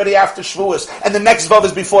morning, it was already after Shavuos. And the next Vav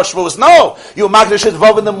is before Shavuos. No! You makdish it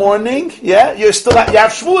Vav in the morning, yeah? You have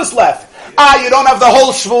Shavuos left. You don't have the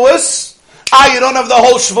whole Shavuos. You don't have the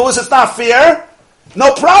whole Shavuos, it's not fair.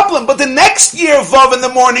 No problem. But the next year Vav in the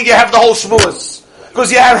morning you have the whole Shavuos.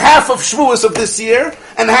 Because you have half of Shavuos of this year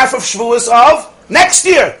and half of Shavuos of next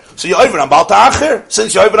year. So you're over on Baal Ta'achir.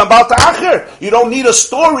 Since you're over on Baal Ta'achir, you don't need a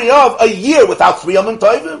story of a year without 3 Yom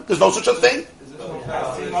Tovim. There's no such a thing.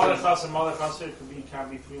 Can't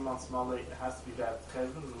be 3 months Malay. It has to be that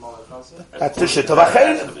Chevron. That's the shit of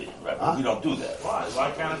Acherim. We don't do that. Why?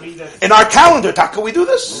 Why can't it be that? In our calendar, Taka, we do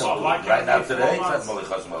this. Well, why Right can't now it be today, 4 it's not months? Malay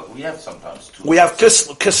Chazmal. We have sometimes 2 We have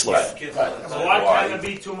Kislev. So why can't it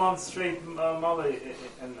be 2 months straight Malay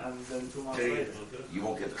and then 2 months later? You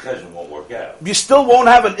won't get the cheshbon, won't work out. You still won't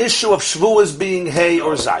have an issue of Shavuos being Hay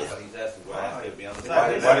or Zayah. Why would it be like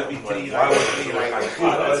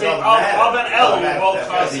Let's say Av and El, we both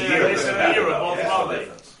Chasir, this and a year, we both Malay.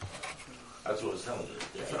 That's what it's telling you.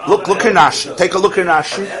 Look in Rashi. Take a look in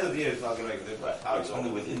Rashi. End of the year, it's not going to make a difference. It's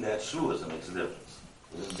only within that shuas it makes a difference.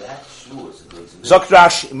 Within that shuas it makes a difference. Zok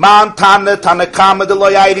Rashi. Man Tanakama de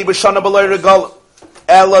Loyayri b'shana b'loy regal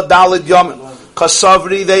ela dalid yom.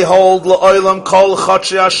 Kasavri they hold la'olam kol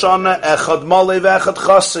chotshi hashana echad malay ve'echad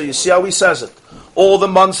chaser. You see how he says it? All the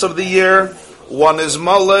months of the year, one is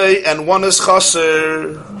malay and one is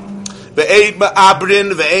chaser. Ve'eid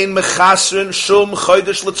me'abrin ve'ein mechasrin shum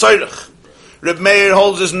chodesh l'tzayrich. Reb Meir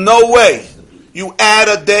holds there's no way you add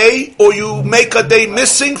a day or you make a day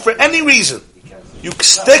missing for any reason. You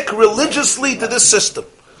stick religiously to this system.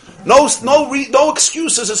 No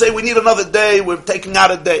excuses to say we need another day, we're taking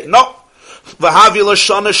out a day. No. So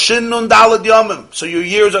your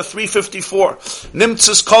years are 354.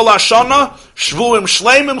 Nimtzis kol hashana shvuim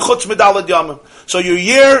shleimim chutz medalad yamim. So your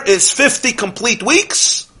year is 50 complete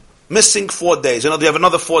weeks missing 4 days. You have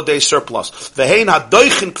another 4 days surplus. And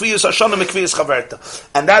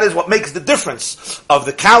that is what makes the difference of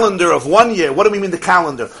the calendar of 1 year. What do we mean the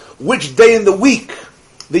calendar? Which day in the week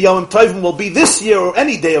the Yom Tovim will be this year or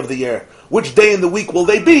any day of the year? Which day in the week will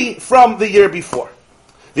they be from the year before?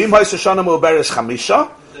 The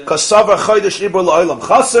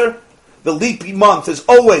leap month is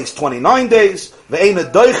always 29 days.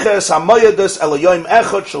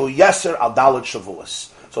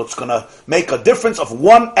 So it's going to make a difference of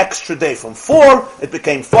 1 extra day. From 4, it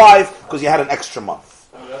became 5 because you had an extra month.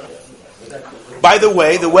 By the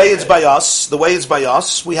way it's by us,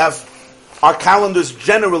 we have our calendars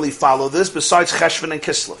generally follow this besides Cheshvan and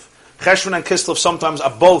Kislev. Cheshvan and Kislev sometimes are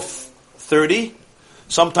both 30,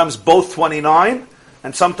 sometimes both 29,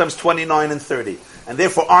 and sometimes 29 and 30. And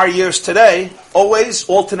therefore our years today always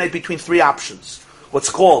alternate between 3 options. What's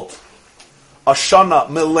called a Shana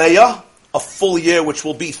Milea, a full year which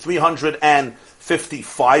will be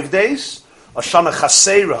 355 days. A Shana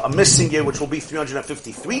Chasera, a missing year which will be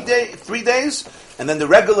 353 days. And then the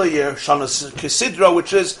regular year, Shana Kisidra,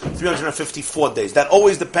 which is 354 days. That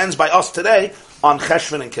always depends by us today on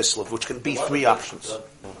Cheshvan and Kislev, which can be 3 options.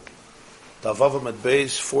 Davavam at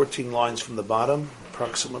Beis, 14 lines from the bottom,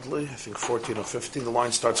 approximately. I think 14 or 15. The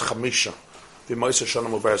line starts Chamisha. V'moisa Shana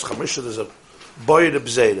Mubarak Chamisha. There's a Boyed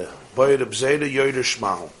Abzeda. Boyed Abzeda, Yoder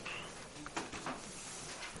Shmahel.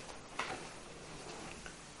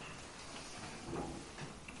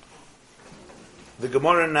 The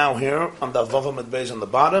Gemara now here on the Vavam at Beis on the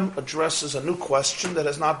bottom addresses a new question that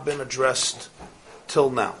has not been addressed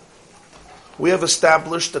till now. We have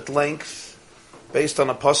established at length, based on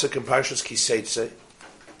a pasuk in Parshas Kiseitze,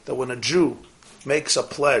 that when a Jew makes a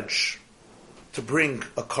pledge to bring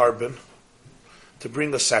a carbon, to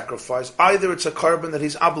bring a sacrifice, either it's a carbon that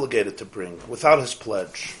he's obligated to bring without his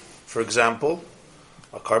pledge. For example,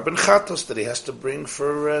 a carbon chatos that he has to bring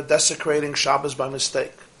for desecrating Shabbos by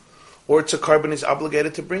mistake. Or it's a carbon he's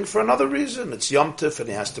obligated to bring for another reason. It's Yom Tif, and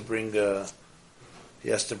he has to bring the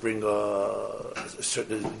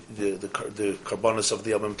karbonos of the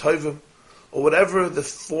Yom Tovim, or whatever the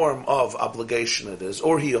form of obligation it is,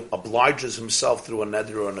 or he obliges himself through a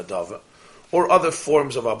neder or a nadava, or other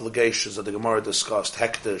forms of obligations that the Gemara discussed,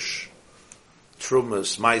 hekdesh,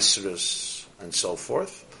 trumas, meiseres, and so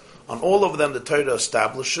forth. On all of them, the Torah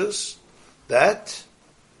establishes that,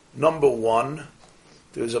 number 1,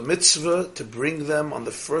 there's a mitzvah to bring them on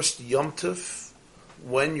the first Yom Tov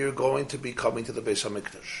when you're going to be coming to the Beis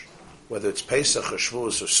HaMikdash. Whether it's Pesach or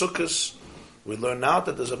Shavuos or Sukkot, we learn now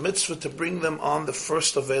that there's a mitzvah to bring them on the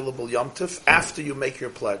first available Yom Tov after you make your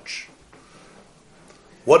pledge.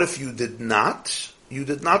 What if you did not? You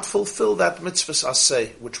did not fulfill that mitzvah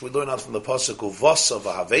aseh, which we learn out from the pasuk Uvasa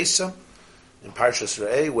v'havesa in Parshas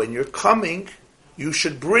Re'eh. When you're coming, you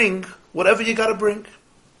should bring whatever you got to bring.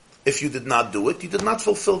 If you did not do it, you did not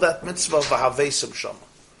fulfill that mitzvah of v'havesam shama.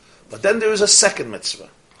 But then there is a second mitzvah,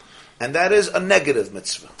 and that is a negative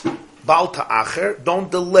mitzvah. Bal ta'acher,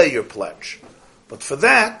 don't delay your pledge. But for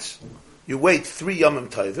that, you wait 3 Yomim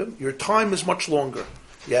Tovim. Your time is much longer.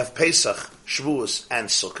 You have Pesach, Shavuos, and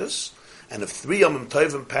Sukkot. And if 3 Yomim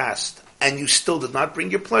Tovim passed, and you still did not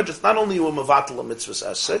bring your pledge, it's not only you were mevatel a mitzvah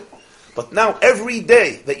aseh, but now every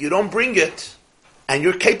day that you don't bring it, and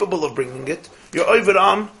you're capable of bringing it, you're over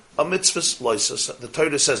on a mitzvah loisas. The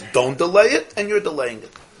Torah says don't delay it, and you're delaying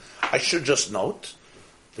it. I should just note,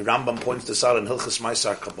 the Rambam points this out in Hilchas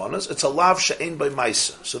Maisar Kabbanas, it's a lav she'ein by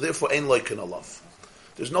Maisa, so therefore ein loikin a lav.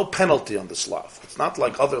 There's no penalty on this lav. It's not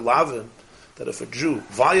like other lavim, that if a Jew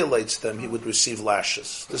violates them, he would receive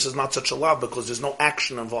lashes. This is not such a lav because there's no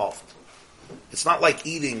action involved. It's not like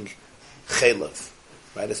eating chelev,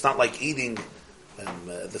 right? It's not like eating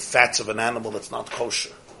the fats of an animal that's not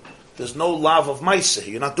kosher. There's no lav of Maisa.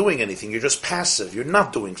 You're not doing anything. You're just passive. You're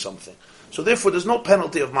not doing something. So therefore, there's no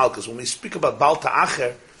penalty of malchus. When we speak about bal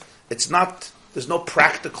ta'acher, there's no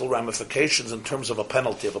practical ramifications in terms of a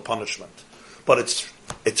penalty, of a punishment. But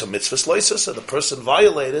it's a mitzvah loisasa. The person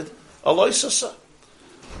violated a loisasa.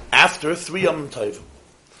 After 3 Yom Tovim.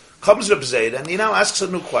 Comes Reb Zayda, and he now asks a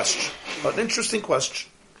new question. An interesting question.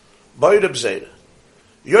 By Reb Zayda.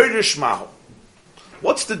 Yodesh Mahu.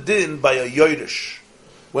 What's the din by a Yodesh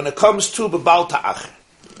when it comes to bal ta'acher?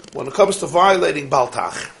 When it comes to violating bal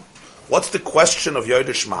ta'acher? What's the question of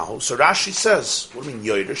Yodesh Mahu? So Rashi says, what do you mean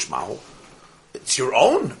Yodesh Mahu? It's your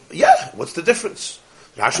own? Yeah, what's the difference?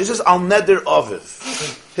 Rashi says, Al Neder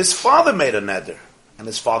Aviv. His father made a Neder, and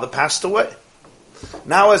his father passed away.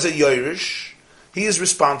 Now as a Yodesh, he is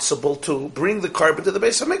responsible to bring the carbon to the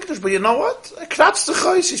Beis HaMikdash. But you know what?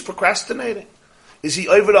 He's procrastinating. Is he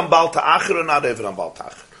over on Bal Ta'acher or not over on Bal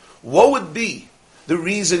Ta'acher? What would be The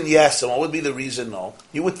reason yes, and what would be the reason no?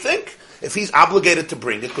 You would think if he's obligated to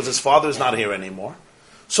bring it because his father is not here anymore,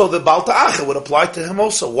 so the Baal Ta'acher would apply to him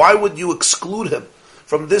also. Why would you exclude him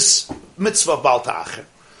from this mitzvah of Baal Ta'acher?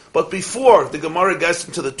 But before the Gemara gets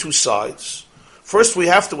into the two sides, first we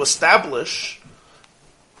have to establish,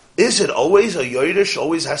 is it always a Yoresh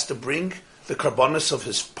always has to bring the karbanis of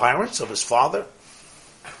his parents, of his father,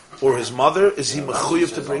 or his mother? Is he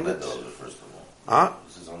mechuyev to bring it? Huh?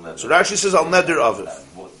 So Rashi says, Al Neder Aviv.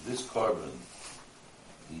 This carbon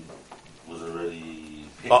was already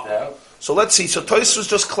picked out. So let's see. So Tosfos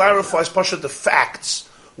just clarifies, Pasha, the facts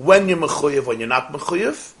when you're mechuyev, when you're not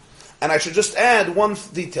mechuyev. And I should just add one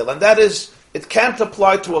detail, and that is, it can't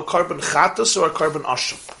apply to a carbon chatas or a carbon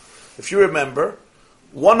asham. If you remember,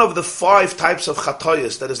 one of the 5 types of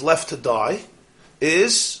chatayas that is left to die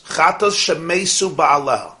is chatas shemesu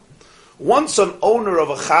ba'aleha. Once an owner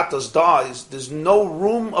of a chatas dies, there's no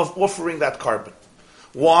room of offering that carbon.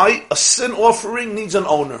 Why? A sin offering needs an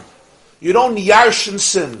owner. You don't yarshin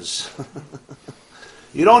sins.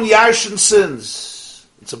 You don't yarshin sins.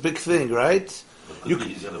 It's a big thing, right?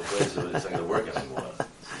 He's in a place where it's not going to work anymore.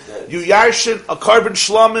 You yarshin a carbon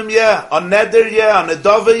shlamim, yeah. A neder, yeah. A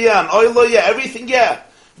nedava, yeah. An oila, yeah. Everything, yeah.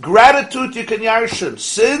 Gratitude, you can yarshin.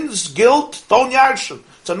 Sins, guilt, don't yarshin.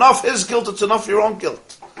 It's enough his guilt, it's enough your own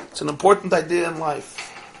guilt. It's an important idea in life.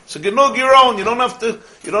 So genug your own. You don't have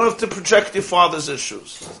to project your father's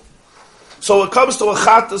issues. So when it comes to a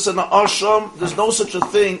chatas and an asham, there's no such a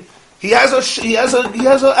thing. He has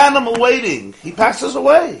an animal waiting. He passes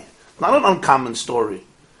away. Not an uncommon story.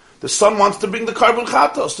 The son wants to bring the carbon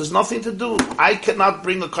chatos. There's nothing to do. I cannot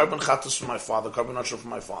bring a carbon chatos from my father, carbon asham from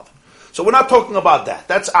my father. So we're not talking about that.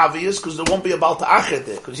 That's obvious because there won't be a Baal Ta'acher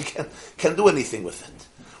there because you can't do anything with it.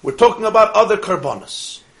 We're talking about other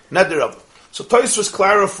karbonos. Neder of. So Tosfos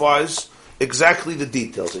clarifies exactly the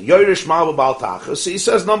details. Yoresh Ma'al Baal Ta'acher. So he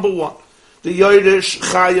says, number 1, the Yoresh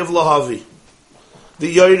Chayev Lahavi.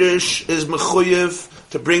 The Yoresh is mechuyev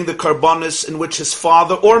to bring the karbonis in which his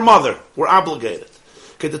father or mother were obligated.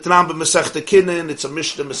 Ketetnam b'Masechta Kinin, it's a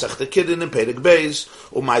Mishnah Masechta Kinin in Perek Beis,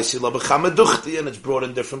 U'maisi la b'Chama Duchti, and it's brought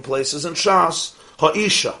in different places in Shas.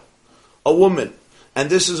 Ha'isha, a woman, and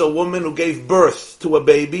this is a woman who gave birth to a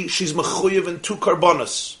baby. She's mechuyev in 2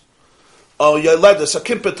 karbonis. Yaledas, a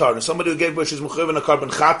kimpetar, somebody who gave birth, she's mechuyev in a carbon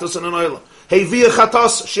chatas and an oila. Hey, via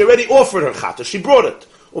chatas, she already offered her chatas, she brought it.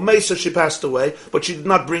 Umeisa, she passed away, but she did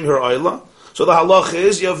not bring her oila. So the halach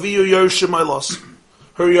is, yaviyu yershim oilas.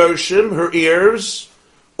 Her yershim, her heirs,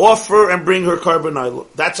 offer and bring her carbon oila.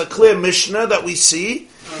 That's a clear Mishnah that we see,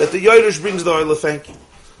 that the Yoresh brings the oila, thank you.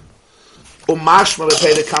 Umashma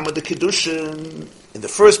b'pedek kama de kiddushin. In the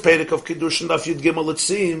first Perek of Kiddushin, Daf Yud Gimel, it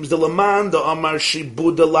seems, the Laman, the Amar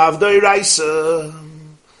Shibuda Lav Doiraisa.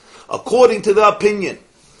 According to the opinion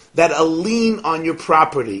that a lien on your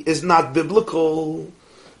property is not biblical,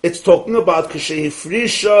 it's talking about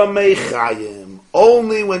K'shehifrisha Meichayim,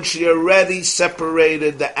 only when she already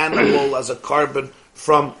separated the animal as a carbon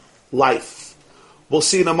from life. We'll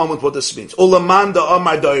see in a moment what this means. Ulaman da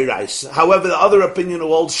Amar Doiraisa. However, the other opinion who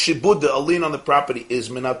holds Shibuda, a lien on the property, is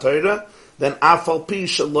Minat Torah, then afal pi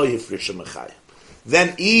shelo yifrisha mechayim.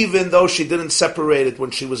 Then even though she didn't separate it when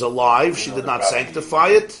she was alive, she did not sanctify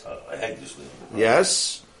it.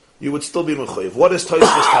 Yes, you would still be mechayiv. What is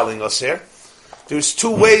Tosfos telling us here? There's 2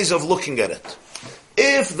 ways of looking at it.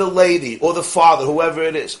 If the lady or the father, whoever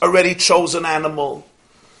it is, already chose an animal,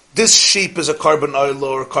 this sheep is a carbon oil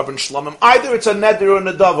or a carbon shlamim. Either it's a neder or a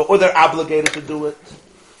nedava, or they're obligated to do it.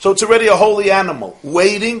 So it's already a holy animal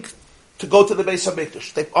waiting to go to the Beis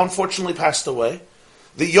HaMikdash. They unfortunately passed away.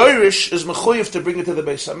 The Yoresh is mechuyev to bring it to the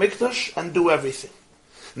Beis HaMikdash and do everything.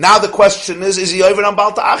 Now the question is he over on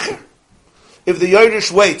Baal Ta'acher? If the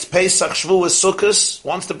Yoresh waits, Pesach, Shavuos, Sukkot,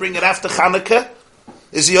 wants to bring it after Chanukah,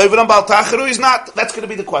 is he over on Baal Ta'acher or he's not? That's going to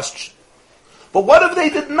be the question. But what if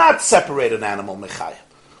they did not separate an animal, Mechayim?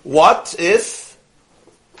 What if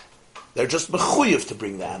they're just mechuyev to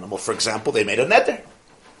bring the animal? For example, they made a neder,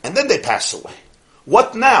 and then they pass away.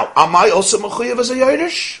 What now? Am I also mechuyev as a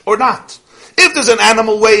Yoresh or not? If there's an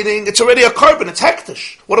animal waiting, it's already a carbon, it's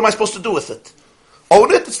hektish. What am I supposed to do with it?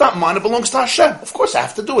 Own it? It's not mine, it belongs to Hashem. Of course I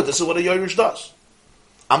have to do it. This is what a Yoresh does.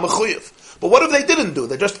 I'm mechuyev. But what if they didn't do it?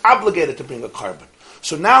 They're just obligated to bring a carbon.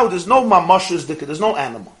 So now there's no mamashas, there's no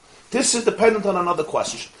animal. This is dependent on another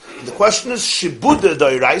question. The question is shibuda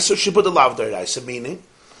doiraisa or shibuda lav doiraisa, meaning,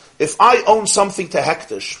 if I own something to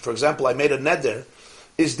hektish, for example, I made a neder,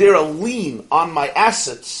 is there a lien on my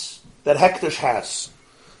assets that hektish has?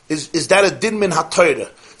 Is that a din min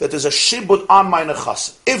haTorah, that there's a shibud on my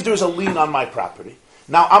nechas? If there's a lien on my property,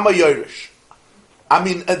 now I'm a Yoresh. I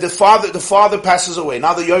mean, the father passes away.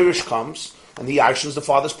 Now the Yoresh comes. and he auctions the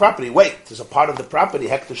father's property. Wait, there's a part of the property,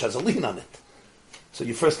 Hektish has a lien on it. So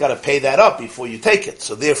you first got to pay that up before you take it.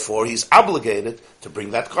 So therefore, he's obligated to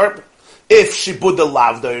bring that carbon. If shibud the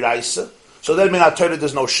lav d'oraisa, so then min ha-Torah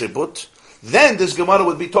there's no shibut, then this Gemara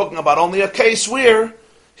would be talking about only a case where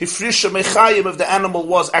hifrisha mechayim, if the animal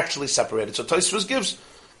was actually separated. So Tosfos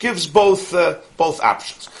gives both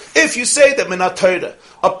options. If you say that min ha-Torah,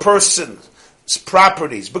 a person's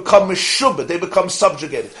properties become meshubed, they become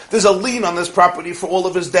subjugated. There's a lien on this property for all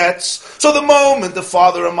of his debts. So the moment the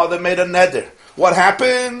father or mother made a neder, what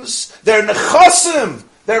happens? Their nechasim,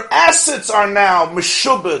 their assets are now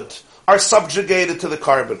meshubed, are subjugated to the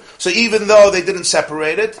carbon. So even though they didn't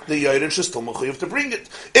separate it, the Yoresh is still mechuyev to bring it.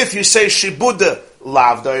 If you say shibuda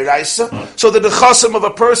lav d'oraisa, so the nechasim of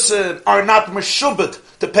a person are not meshubed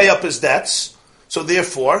to pay up his debts, so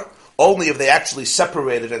therefore, only if they actually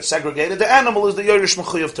separated and segregated the animal is the Yoresh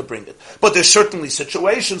mechuyev to bring it. But there's certainly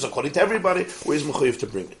situations, according to everybody, where he's mechuyev to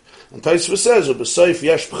bring it. And Tosfos says, "U'b'soif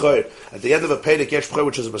yesh b'choir." At the end of a Perek yesh b'choir,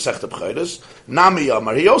 which is a Masechta B'choros, Nami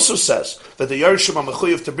Yamar. He also says that the Yerushim are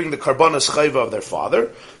mechuyev to bring the karbanas chayva of their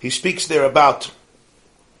father. He speaks there about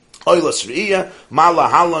oilas re'iyah, mala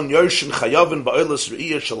halon Yerushim chayavin ba'oilas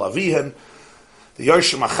re'iyah shalavihen. The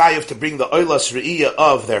Yerushim are chayav to bring the oilas re'iyah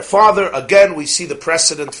of their father. Again, we see the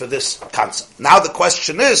precedent for this concept. Now the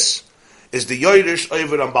question is the Yerush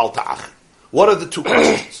over on Baal Ta'ach? What are the two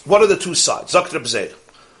questions? What are the two sides? Zok Reb Zeir.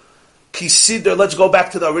 Kisidar, let's go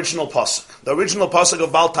back to the original pasuk. The original pasuk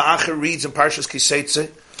of Baal Ta'achir reads in Parshas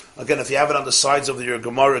Kiseitze. Again, if you have it on the sides of your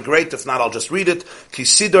Gemara, great. If not, I'll just read it.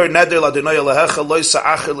 Kisidar neder l'Adonai Elohecha lo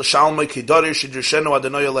yisa'achir l'shalmei kidarir shidrishenu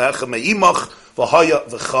Adonai Elohecha me'imach v'haya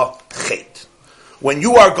v'cha chet. When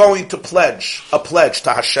you are going to pledge a pledge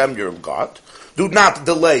to Hashem your God, do not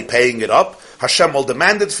delay paying it up. Hashem will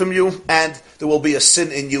demand it from you, and there will be a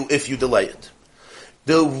sin in you if you delay it.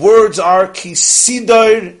 The words are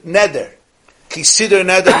kisidar neder. Kisidar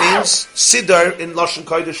neder means, sidar in Lashon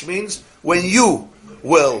Kodesh means, when you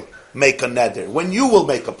will make a neder, when you will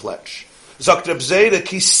make a pledge. Zok Reb Zeir,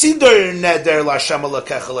 kisidar neder l'Hashem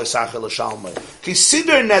Elokecha l'Yisachar l'Shalmei.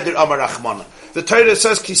 Kisidar neder Amar Rachmana. The Torah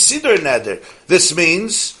says kisidar neder. This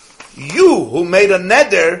means, you who made a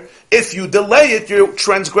neder, if you delay it, you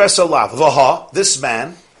transgress a law. Vaha, this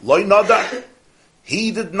man, loy nadar.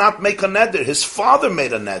 He did not make a neder. His father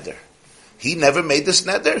made a neder. He never made this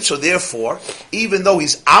neder. So therefore, even though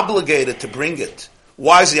he's obligated to bring it,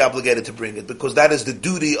 why is he obligated to bring it? Because that is the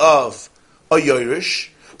duty of a Yerush.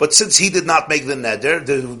 But since he did not make the neder,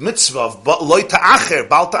 the mitzvah of loy ta'acher,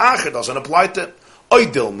 Baal Ta'acher, doesn't apply to oy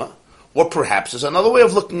dilma. Or perhaps there's another way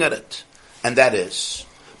of looking at it. And that is,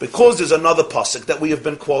 because there's another pasuk that we have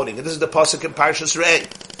been quoting, and this is the pasuk in Parshas Re'eh.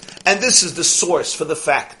 And this is the source for the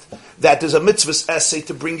fact that there's a mitzvah's essay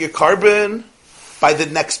to bring your carbon by the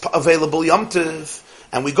next available Yom Tov.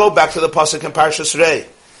 And we go back to the pasuk in Parshas Re'eh.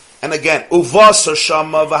 And again, uvasa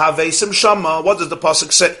shama v'havesim shama. What does the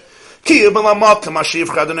pasuk say? Ki yibalamakam ashiv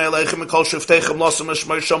chadonei leichem mikol shiftechem losam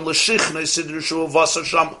eshmar sham l'shichnei sidrishu uvasa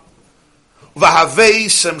shama.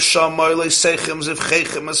 V'havesim shama leisechem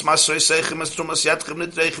zivchechem es masrei sechem es trumas yatchem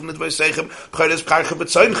nitrechem nitveisechem b'chayres b'charchem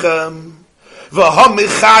b'tzoinchem.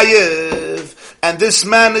 And this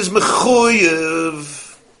man is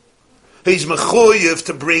mechuyev. He's mechuyev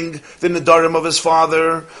to bring the nedarim of his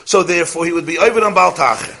father. So therefore he would be over on Baal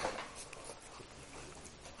Ta'achir.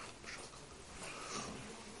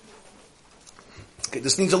 Okay,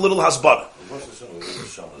 this needs a little hasbara.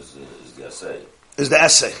 Is the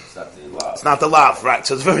essay. It's not the lav. It's not the lav, right.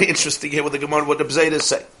 So it's very interesting here what the Gemara, what the B'zayda is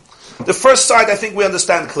saying. The first side I think we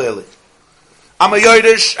understand clearly. I'm a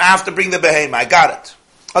Yoresh, I have to bring the behema. I got it.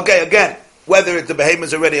 Okay, again, whether the behema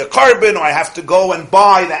is already a carbon or I have to go and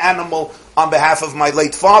buy the animal on behalf of my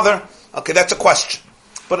late father, okay, that's a question.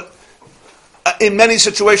 But in many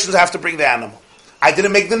situations I have to bring the animal. I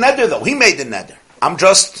didn't make the neder though. He made the neder. I'm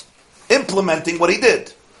just implementing what he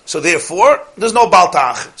did. So therefore, there's no Baal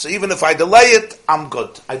Ta'achir. So even if I delay it, I'm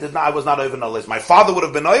good. I was not over no list. My father would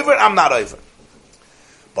have been over, I'm not over.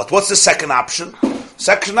 But what's the second option?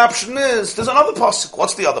 Second option is, there's another pasuk.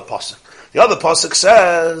 What's the other pasuk? The other pasuk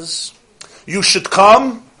says, you should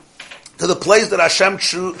come to the place that Hashem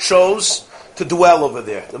chose to dwell over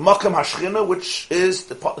there. The Makam Hashchina, which is,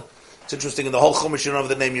 it's interesting, in the whole Chumash you don't have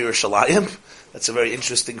the name Yerushalayim. That's a very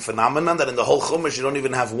interesting phenomenon, that in the whole Chumash you don't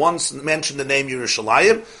even have once mentioned the name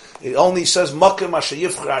Yerushalayim. It only says, Makam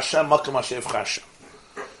Hashayivcha Hashem, Makam Hashayivcha Hashem.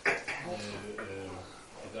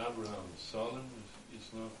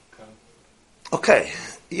 Okay,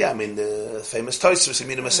 yeah, I mean the famous Tosfos in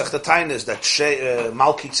Masechta Tainis that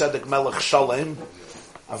Malki Tzedek Melech Shalem,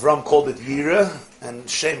 Avram called it Yira, and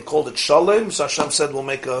Shem called it Shalem. So Hashem said, "We'll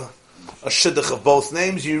make a a shidduch of both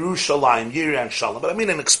names, Yerushalayim, Yir and Shalom. But I mean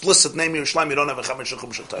an explicit name, Yerushalayim, you don't have a Chamesh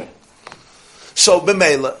Chum Shatayim. So,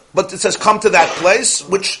 b'meila, but it says come to that place,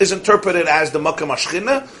 which is interpreted as the Makkah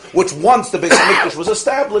Mashchina, which once the Beis HaMikdash was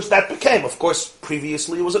established, that became, of course,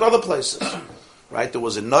 previously it was in other places. Right? There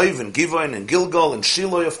was in Noiv, in Givon, in Gilgal, in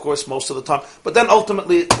Shiloh, of course, most of the time. But then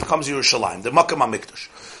ultimately it becomes Yerushalayim, the Makkah HaMikdash.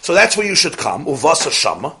 So that's where you should come, Uvasa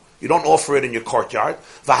Shama. You don't offer it in your courtyard.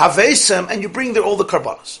 V'havesem, and you bring there all the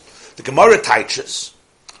karbanos. The Gemara teaches,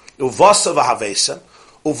 Uvasa v'havesem.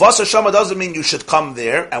 Uvasa Shama doesn't mean you should come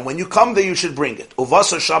there, and when you come there, you should bring it.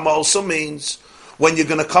 Uvasa Shama also means when you're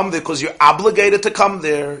going to come there because you're obligated to come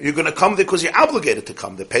there. You're going to come there because you're obligated to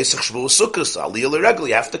come there. Pesach, Shavuos, Sukkot, Aliyah L'Regel,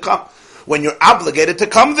 you have to come. When you're obligated to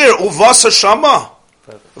come there, Uvasa Shama,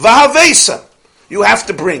 V'havesem, you have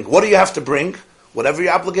to bring. What do you have to bring? Whatever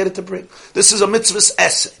you're obligated to bring. This is a mitzvah's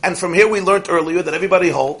essay. And from here we learned earlier that everybody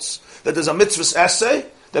holds that there's a mitzvah's essay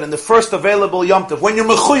that in the first available Yom Tov, when you're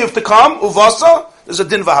mechuyev to come, uvasa, there's a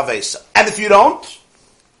din v'havesa. And if you don't,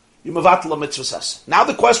 you mevatel a mitzvah's essay. Now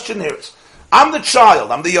the question here is, I'm the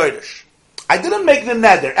child, I'm the Yodesh. I didn't make the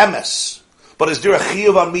neder, emes. But is there a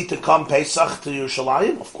chiyuv on me to come Pesach to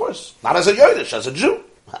Yerushalayim? Of course. Not as a Yodesh, as a Jew.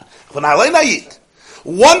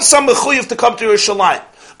 Once I'm mechuyev to come to Yerushalayim,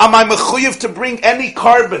 am I mechuyev to bring any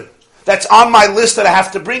carbon that's on my list that I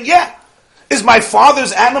have to bring? Yeah. Is my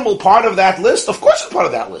father's animal part of that list? Of course it's part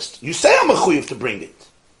of that list. You say I'm mechuyev to bring it.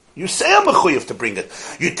 You say I'm mechuyev to bring it.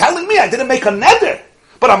 You're telling me I didn't make a neder,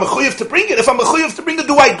 but I'm mechuyev to bring it. If I'm mechuyev to bring it,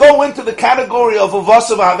 do I go into the category of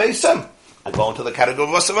uvasa v'havesem? I go into the category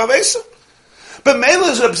of uvasa v'havesem. But Mela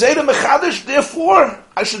is Reb Zayda Mechadish, therefore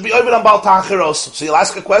I should be over on Baal Ta'acher also. So you'll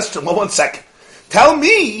ask a question. Well, 1 second. Tell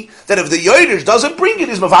me that if the Yodesh doesn't bring it,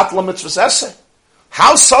 he's mevatel mitzvahs essay.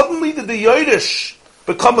 How suddenly did the Yodesh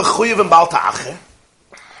become a chuyev in Baal Ta'acher?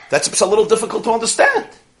 That's a little difficult to understand.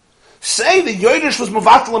 Say the Yodesh was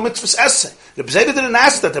mevatel mitzvahs essay. Reb Zayda didn't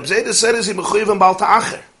ask that. Reb Zayda said, is he mechuyev in Baal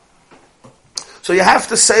Ta'acher? So you have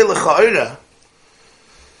to say l'cha'ira.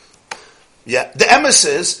 Yeah, the emes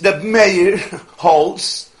is that Meir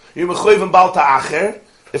holds you're mechuyev in Baal Ta'acher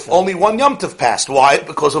if only one Yom Tov passed. Why?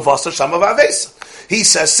 Because of Vasa Shama V'Avesa. He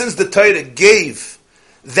says, since the Torah gave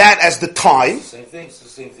that as the time, Same thing, it's the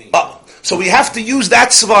same thing. So we have to use that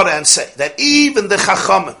svara and say that even the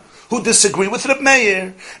Chachamim who disagree with Reb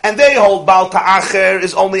Meir, and they hold Baal Ta'acher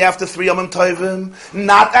is only after 3 Yom Tovim,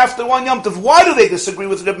 not after 1 Yom Tov. Why do they disagree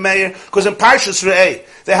with Reb Meir? Because in Parshas Re'eh,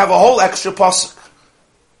 they have a whole extra pasuk.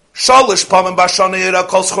 Shalish pamim b'shana yira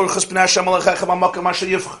kol schurchas b'nei Hashem alechecha b'makom asher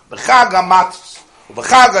yivcha. B'chag ha'matzos,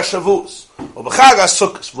 u'b'chag ha'shavuz, u'b'chag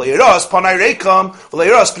ha'sukkos, v'leiros panai reikam,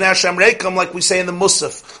 v'leiros b'nei Hashem reikam, like we say in the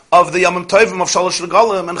Musaf of the Yom Tovim of Shalosh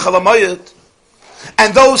Regalim and Chalamayit.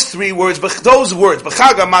 And those 3 words, those words,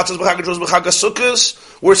 b'chag ha'matzos, b'chag ha'shavuz, b'chag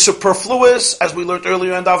ha'sukkos, were superfluous, as we learned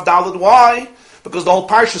earlier in Daf Daled. Why? Because the whole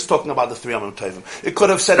parsha is talking about the 3 Yom Tovim. It could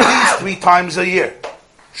have said at least 3 times a year.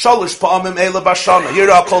 Shalish pa'amim eila b'shana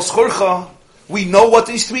yira kol schurcha. We know what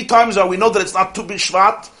these 3 times are. We know that it's not Tu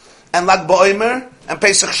B'Shvat and Lag BaOmer and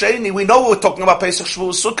Pesach Sheni. We know we're talking about Pesach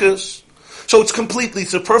Shavuos Sukkos. So it's completely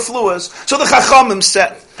superfluous. So the Chachamim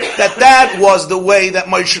said that was the way that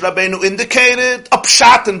Moshe Rabbeinu indicated a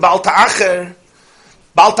pshat in Baal Ta'acher.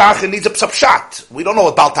 Baal Ta'acher needs a pshat. We don't know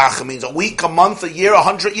what Baal Ta'acher means. A week, a month, a year,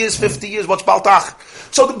 100 years, 50 years. What's Baal Ta'acher?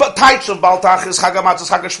 So the types of Baal Ta'acher is Chag HaMatzos,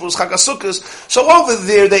 Chag HaShavuos, Chag HaSukkos. So over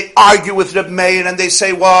there they argue with Reb Meir and they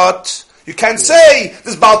say what? You can't say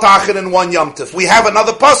this Baal Ta'acher in 1 Yom Tov. We have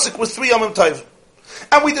another pasuk with 3 Yom Tov.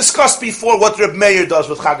 And we discussed before what Reb Meir does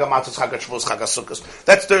with Chag HaMatzos, Chag HaShavuos, Chag HaSukkos.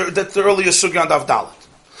 That's the earlier sugya on Daf Dalet.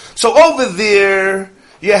 So over there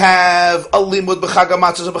you have a limud b'chag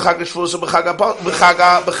ha'matzos, b'chag ha'shvuos,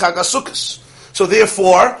 b'chag ha'sukkos. So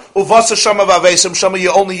therefore, uvasa shama v'avesem shama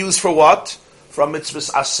you only use for what? From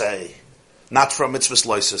mitzvahs asay, not from mitzvahs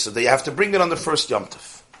loises. So you have to bring it on the first Yom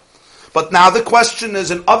Tov. But now the question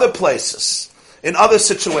is, in other places, in other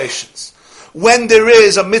situations, when there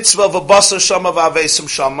is a mitzvah of a basa shama v'avesem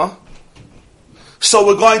shama, so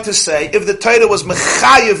we're going to say, if the Torah was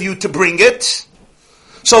mechayev you to bring it,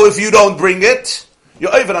 so if you don't bring it,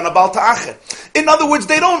 you're over on a Baal Ta'acher. In other words,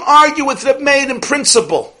 they don't argue with Reb Meir in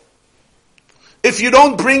principle. If you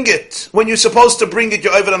don't bring it when you're supposed to bring it,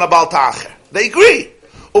 you're over on a Baal Ta'acher. They agree.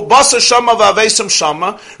 Ubasa shama v'avesem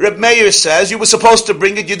shama. Reb Meir says you were supposed to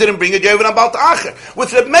bring it, you didn't bring it, you're over on a Baal Ta'acher.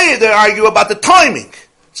 With Reb Meir, they argue about the timing.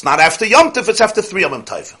 It's not after Yom Tov, it's after 3 Yom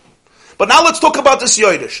Tovim. But now let's talk about this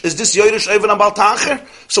Yodesh. Is this Yodesh over on Baal Ta'acher?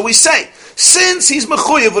 So we say, since he's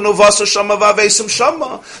mechuyev in uvasa shama v'avesem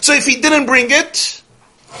shama, so if he didn't bring it,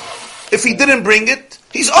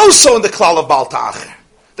 he's also in the klal of Baal Ta'acher.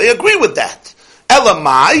 They agree with that.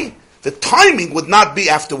 Elamai, the timing would not be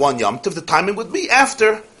after 1 Yom Tov, the timing would be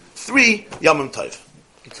after 3 Yom Tov.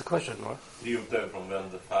 It's a question, no? You turn from when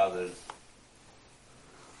the father.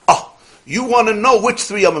 Oh, you want to know which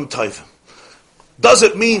 3 Yom Tovim. Does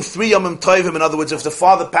it mean 3 Yom Tovim? In other words, if the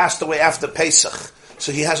father passed away after Pesach,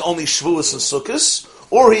 so he has only Shavuos and Sukkos,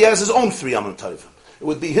 or he has his own 3 Yom Tovim. It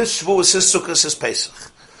would be his Shavuos, his Sukkos, his Pesach.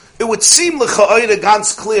 It would seem l'cha'oida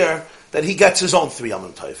ganz clear that he gets his own 3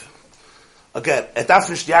 Yom Tovim. Again, darf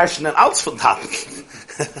nicht jahrschen and alles von Taten.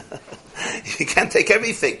 You can't take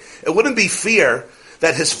everything. It wouldn't be fair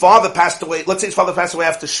that his father passed away. Let's say his father passed away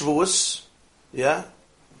after Shavuos. Yeah?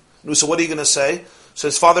 So what are you going to say? So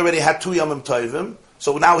his father already had 2 Yom Tovim.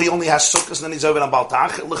 So now he only has Sukkot and then he's over on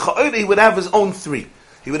Baltach. L'cha'oida, he would have his own 3.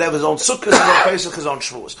 He would have his own Sukkot, his own Pesach, his own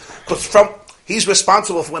Shavuos. Because he's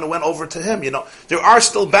responsible for when it went over to him. There are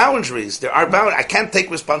still boundaries. I can't take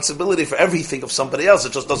responsibility for everything of somebody else.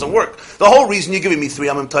 It just doesn't work. The whole reason you're giving me 3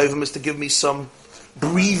 Yom Tovim is to give me some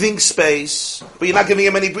breathing space, but you're not giving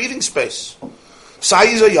him any breathing space. Sai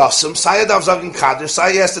is a Yassim, Sai dav zagin kader,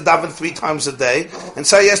 Sai has to daven 3 times a day, and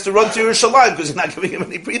Sai has to run to Yerushalayim because you're not giving him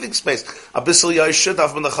any breathing space. Abyssal Yoshe,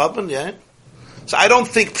 dav ben Chaben, yeah? So I don't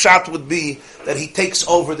think Pshat would be that he takes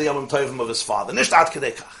over the Yom Tovim of his father. Nicht ad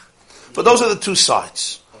kedei kach. But those are the 2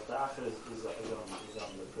 sides. But the Acher is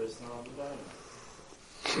on the person or on the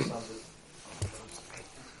Dayan?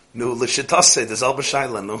 No, l'shitase, there's al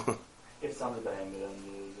b'shayla, no. If it's on the Dayan, then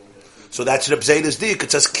so that's Reb Zayda's dik.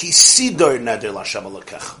 It says, Ki sidor neder l'Hashem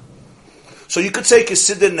Elokecha. So you could say Ki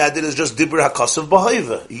sidor neder is just dibur hakasav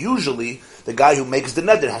b'hoiva. Usually, the guy who makes the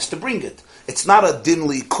neder has to bring it. It's not a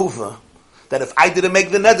dinli kuva, that if I didn't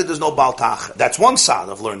make the neder, there's no baltach. That's one side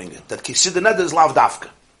of learning it, that Ki sidor neder is lav dafka.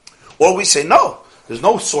 Or we say, no, there's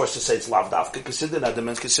no source to say it's lav dafka, Ki sidor neder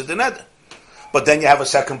means Ki sidor neder. But then you have a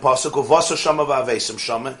second pasuk of Vasa Shama v'Avesim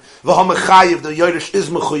Shama. V'hamechayiv, the Yorush is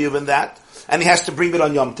mechuyev in that, and he has to bring it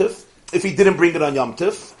on Yom Tov. If he didn't bring it on Yom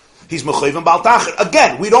Tov, he's mechuyev in Baltach.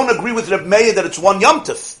 Again, we don't agree with Reb Meir that it's 1 Yom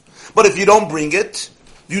Tov. But if you don't bring it,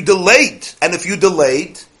 you delayed. And if you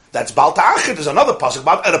delayed, that's Baltach. There's another pasuk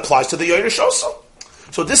about it applies to the Yorush also.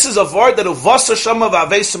 So this is a word that Vasa Shama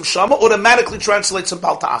v'Avesim Shama automatically translates in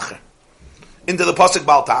Baltach. Into the pasuk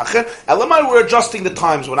Baltach. Elamai, we're adjusting the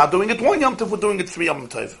times. We're not doing it 1 Yom Tov, we're doing it 3 Yom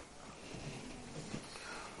Tov.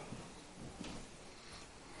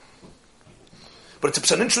 But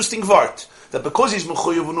it's an interesting word that because he's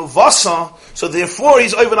mechuyev v'nuvasa, so therefore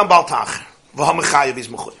he's over on Baltach. V'hamechayev is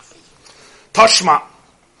mechuyev. Tashma,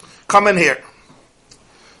 come in here.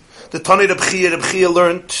 The Tani Reb Chia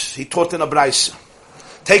learned. He taught in a Braisa.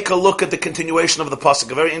 Take a look at the continuation of the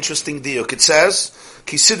pasuk. A very interesting diuk. It says,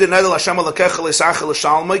 "Ki sidin edel Hashem alakecha leisachel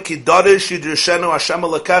l'shalmei ki darish yidrishenu Hashem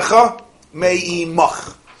alakecha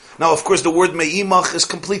me'imach." Now, of course, the word me'imach is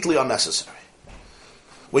completely unnecessary.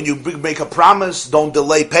 When you make a promise, don't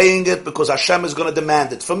delay paying it because Hashem is going to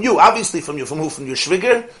demand it from you. Obviously, from you. From who? From your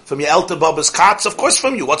shviger? From your elter Baba's katz? Of course,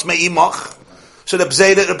 from you. What's me'imach? So the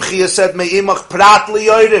Bzeda Reb Chia said me'imach prat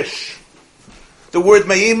li'yorish. The word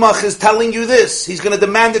me'imach is telling you this. He's going to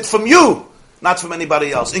demand it from you, not from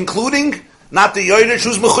anybody else, including not the yorish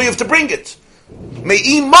who's mechuyev to bring it.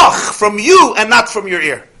 Me'imach from you and not from your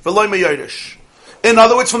ear. V'loy me'yorish. In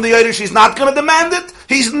other words, from the yorish, he's not going to demand it.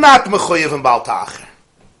 He's not mechuyev in Baltach.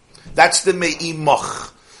 That's the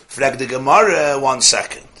me'imach. Frag the Gemara, 1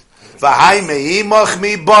 second. V'hai me'imach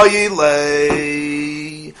mi bayilei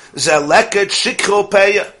zeleket shikro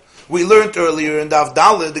peya. We learned earlier in Daf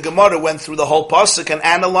Daled, the Gemara went through the whole pasuk and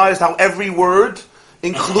analyzed how every word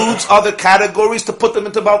includes other categories to put them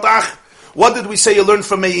into Baltach. What did we say you learned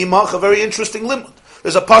from me'imach? A very interesting limud.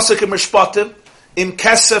 There's a pasuk in Mishpatim, im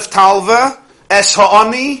kesef talva es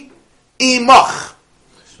ha'ani imach.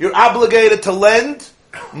 You're obligated to lend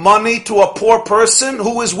money to a poor person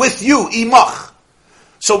who is with you, imach.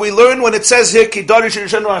 So we learn when it says here, Ki darish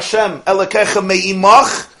yirshenu Hashem elekecha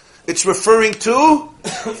me'imach, it's referring to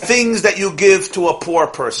things that you give to a poor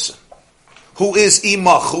person who is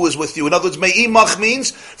imach, who is with you. In other words, me'imach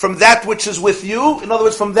means from that which is with you. In other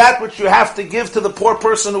words, from that which you have to give to the poor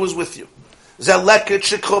person who is with you. Zeh leket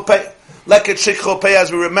shikro pei. Leket shikro pei,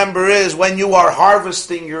 as we remember, is when you are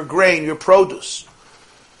harvesting your grain, your produce,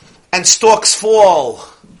 and stalks fall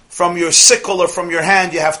from your sickle or from your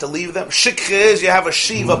hand, you have to leave them. Shikha is you have a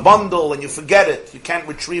sheaf, a bundle, and you forget it. You can't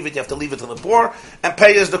retrieve it, you have to leave it to the poor. And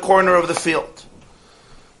pay is the corner of the field.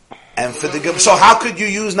 And for the so how could you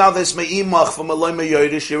use now this me'imach from Eloi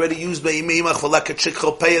me'yorish? You already used me'imach for leket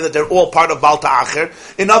shikha pei, that they're all part of Balta'acher.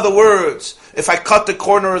 In other words, if I cut the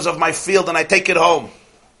corners of my field and I take it home,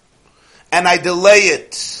 and I delay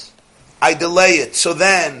it, so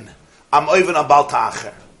then I'm even a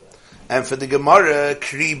Balta'acher. And for the Gemara,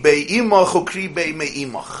 kri be'imach or kri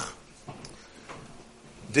be'me'imach.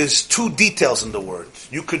 There's two details in the word.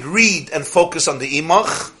 You could read and focus on the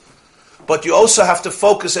imach, but you also have to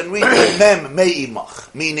focus and read the mem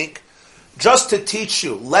me'imach. Meaning, just to teach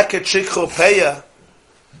you, leket shikho peya,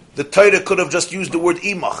 the Torah could have just used the word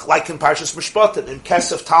imach, like in Parshas Mishpatim, in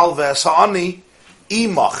Kesef Talves ha'ani,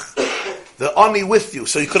 imach, the ani with you.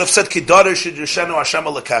 So you could have said, Kidare shidrushenu Hashem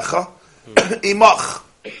alekecha, imach.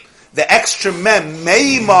 The extra mem,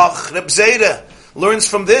 meimach, Reb Zera learns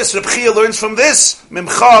from this, Reb Chia learns from this,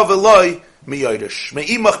 mimcha v'loi miyodesh,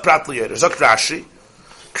 meimach prat liyodesh. Zok Rashi,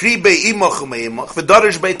 kri beimach u'meimach,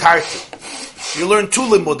 v'darish beitarti. You learn two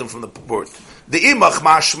limudim from the word. The imach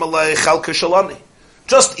mashmalei chalka shalani.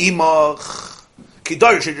 Just imach,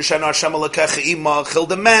 kidarish yidrishenu Hashem alekecha imach, he'll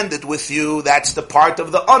demand it with you, that's the part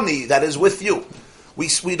of the ani that is with you. We,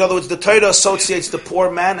 in other words, the Torah associates the poor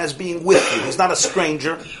man as being with you. He's not a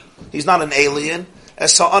stranger. He's not an alien.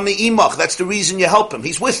 As sa'ani imach, that's the reason you help him.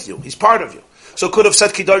 He's with you. He's part of you. So it could have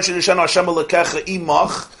said Kidar Shirishanu Hashem Alekecha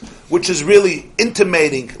imach, which is really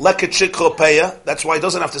intimating leket shikho peya. That's why it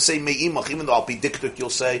doesn't have to say me imach, even though I'll be dictated,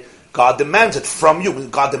 you'll say God demands it from you.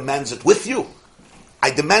 God demands it with you. I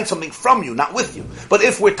demand something from you, not with you. But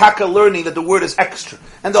if we're taka learning that the word is extra,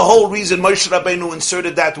 and the whole reason Moshe Rabbeinu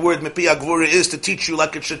inserted that word mepi agvura is to teach you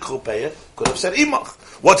leket shikho peya, could have said imach.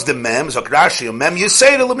 What's the mem? Zok Rashi, a mem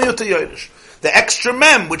yisayda l'miyuta yodesh. The extra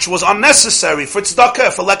mem, which was unnecessary for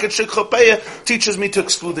tzedakah, for leket shikho peya, teaches me to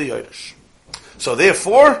exclude the yodesh. So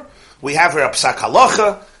therefore, we have here a psak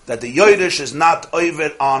halacha that the yodesh is not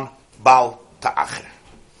over on bal ta'acher.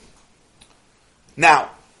 Now,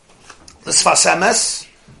 the Sfas Emes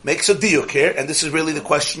makes a diuk here, and this is really the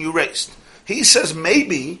question you raised. He says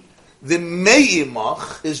maybe the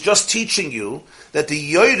me'imach is just teaching you that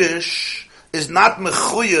the yodesh is not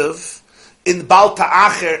mechuyev in Bal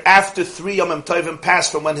Ta'acher after 3 Yomim Tovim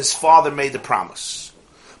passed from when his father made the promise.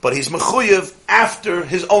 But he's mechuyev after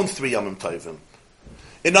his own 3 Yomim Tovim.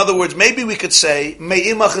 In other words, maybe we could say,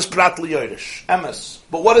 Me'imach is prat li'yodesh, emes.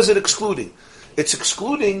 But what is it excluding? It's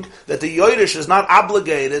excluding that the yodesh is not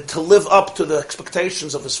obligated to live up to the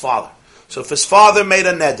expectations of his father. So if his father made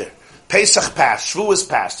a neder, Pesach passed, Shavuos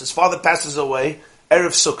passed, his father passes away,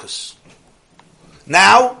 Erev Sukkos.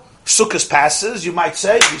 Now, Sukkos passes, you might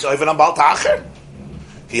say, he's over on Bal Ta'acher.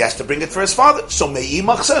 He has to bring it for his father. So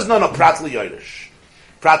Me'imach says, no, prat li'yodesh.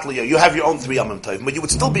 Prat li'yodesh. You have your own 3 Yomim Tovim, but you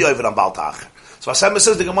would still be over on Bal Ta'acher. So Hashem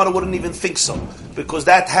says the Gemara wouldn't even think so, because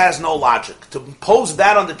that has no logic. To impose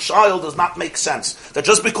that on the child does not make sense. That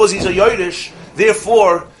just because he's a Yodesh,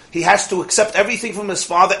 therefore he has to accept everything from his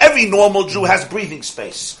father. Every normal Jew has breathing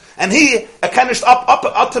space. And he, a kanished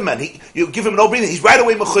up to men, you give him no breathing, he's right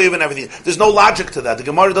away mechuyev and everything. There's no logic to that. The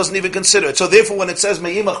Gemara doesn't even consider it. So therefore when it says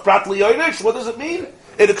Me'imach prat li'yodesh, what does it mean?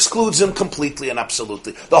 It excludes him completely and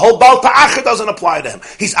absolutely. The whole Bal Ta'acher doesn't apply to him.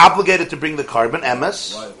 He's obligated to bring the carbon,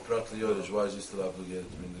 emes. Why, prat li'yodesh, why is he still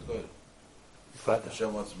obligated to bring the carbon?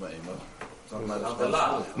 Hashem wants Me'imach.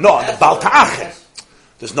 No, on the Bal Ta'acher.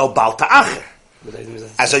 There's no Bal Ta'acher.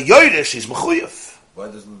 As a Yodesh, he's mechuyev. Why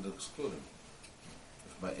doesn't it exclude him?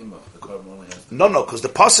 The carbon only has no, because the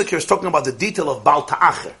pasuk here is talking about the detail of Bal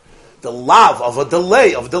Ta'acher. The lav of a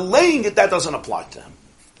delay, of delaying it, that doesn't apply to him.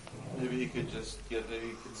 Maybe he could just maybe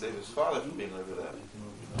he could save his father from being over that.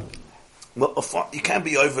 Well, you can't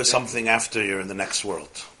be over something after you're in the next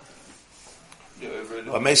world. You're over it.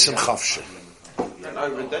 Amesim chavshe. And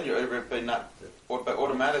over it, then you're over it, but not. But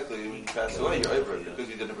automatically, when you pass away, you're over it because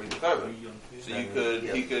you didn't bring the carbon. So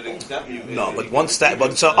he could exempt you. No, but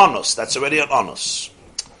but it's an onus. That's already an onus.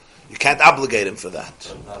 You can't obligate him for that.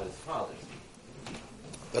 But not his father.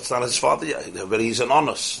 That's not his father yet. But he's an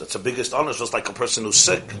onus. That's the biggest onus, just like a person who's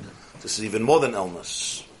sick. This is even more than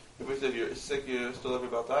illness. If you're sick, you're still over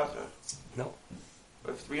Bal Ta'acher. No.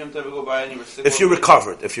 If 3 Yom Tovim go by and you were sick... If you're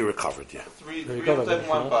recovered, yeah. 3 Yom Tovim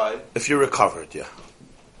went by... If you're recovered, yeah.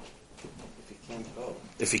 If he can't go.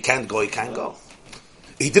 If he can't go, he can't go.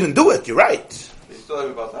 He didn't do it, you're right. He's still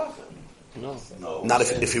over Bal Ta'acher. No. Not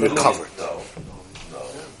if he recovered. No.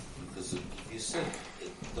 Because if you're sick,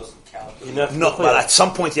 it doesn't count. No, but at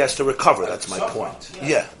some point he has to recover. That's my point.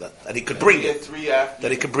 Yeah, that he could bring it. That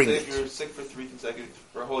he could bring it. You're sick for 3 consecutive,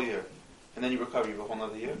 for a whole year, and then you recover. You have a whole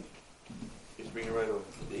other year. You just bring it right over.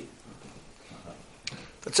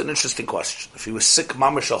 That's an interesting question. If he was sick,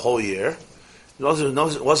 mamish, a whole year, he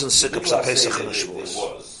wasn't sick up to Pesach and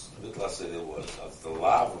Shavuos. Let's say there was. The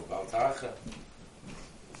lav of Bal Ta'acher.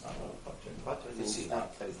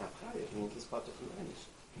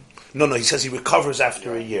 No, he says he recovers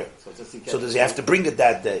after a year. So does he have to bring it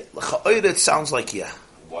that day? It sounds like, yeah.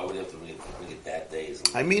 Why would he have to bring it that day?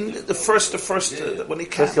 I mean, the first, when he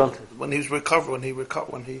can, when he's recovered,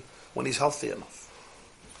 when he's healthy enough.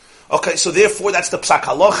 Okay, so therefore, that's the psak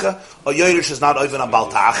halacha. A yodesh is not even a bal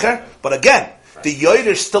ta'acher, but again, the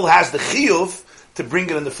yodesh still has the chiyuv to bring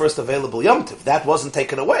it in the first available Yom Tov. That wasn't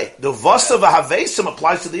taken away. The vasa v'havesim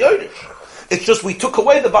applies to the yodesh. It's just we took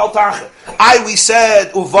away the bal ta'acher. We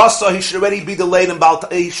said uvasa he should already be delayed in bal.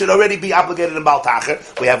 He should already be obligated in bal ta'acher.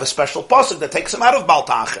 We have a special pasuk that takes him out of bal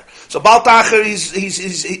ta'acher. So bal ta'acher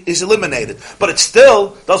he's eliminated, but it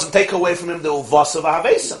still doesn't take away from him the uvasa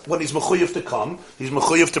v'havesim. When he's mechuyev to come, he's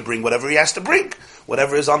mechuyev to bring whatever he has to bring,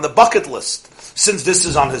 whatever is on the bucket list. Since this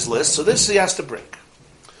is on his list, so this he has to bring.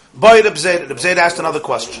 Boy, the Bzeda asked another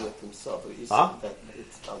question. Huh?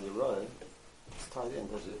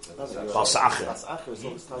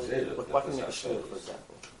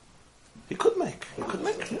 He could make,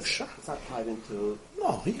 yeah, sure. It's not tied into...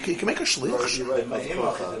 No, he can make a shliach. Right.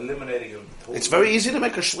 It's very easy to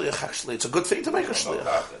make a shliach, actually. It's a good thing to make a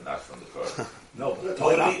shliach. No,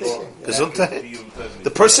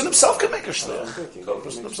 the person himself can make a shliach. The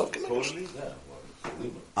person himself can make a shliach.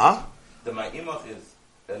 Huh? The ma'imach is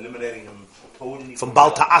eliminating him totally from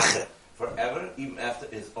Bal Ta'acher. Forever, even after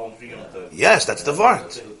his own freedom. Yes, that's the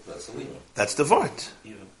Vart. That's the Vart.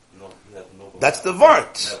 That's the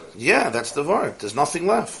Vart. Yeah, that's the Vart. There's nothing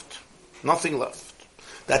left. Nothing left.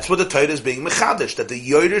 That's what the Torah is being mechadish, that the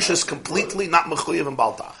Yodesh is completely not mechuyev in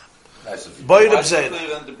Bal Ta'acher. Why is it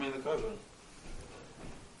to bring the carbon?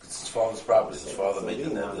 It's his father's property. His father made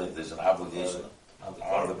it. There's an obligation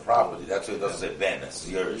on the property. That's what it doesn't say ben. That's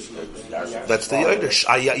the Yodesh. That's the Yodesh.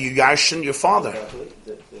 You yarshin your father.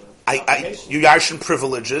 You yarshin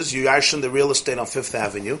privileges. You yarshin the real estate on Fifth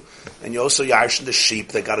Avenue, and you also yarshin the sheep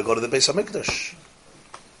that got to go to the Beis Hamikdash.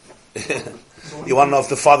 You want to know if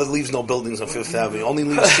the father leaves no buildings on Fifth Avenue, only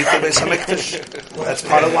leaves sheep to Beis Hamikdash? That's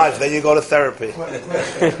part of life. Then you go to therapy.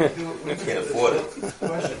 You can't afford it.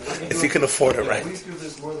 If you can afford it, right? At least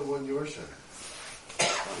there's more than one yorship.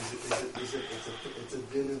 It's a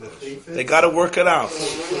din in the faith. They got to work it out.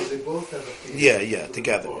 So they both have a faith. Yeah,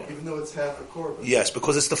 together. Even though it's half a korban. Yes,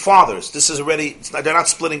 because it's the fathers. This is already. They're not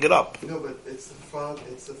splitting it up. No, but it's the father.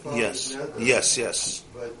 It's the father's Yes. nether. Yes.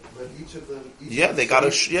 But each of them. They got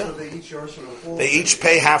to. So they each yarshim a whole. They each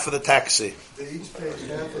pay half of the taxi. They each pay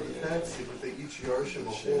half of the taxi, but they each yarshim a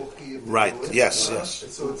whole kiyuv. Right. Yes. And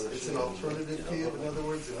so it's an alternative kiyuv. In other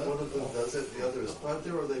words, if one of them does it, the other is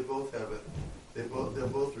pater, or they both have it. They're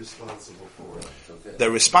both responsible for it. They're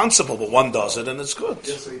responsible, but one does it, and it's good.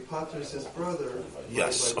 Yes, so he paters his brother.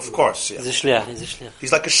 Yes, of course. Yeah. He's a shliach.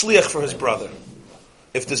 He's like a shliach for his brother.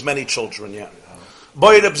 If there's many children, yeah.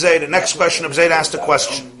 Boy, Abzeda. Next question. Abzeda asked a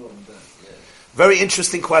question. Very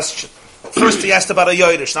interesting question. First he asked about a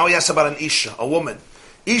yodesh. Now he asked about an isha, a woman.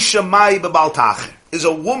 Isha mai bebal tacher. Is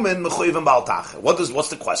a woman mechuyev in bal tacher? What's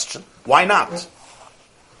the question? Why not?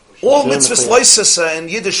 All mitzvahs loisasa in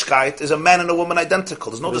Yiddishkeit is a man and a woman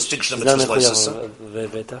identical. There's no distinction of mitzvahs loisasa.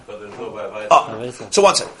 So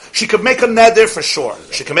one second. She could make a neder for sure.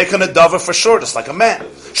 She can make a nedava for sure, just like a man.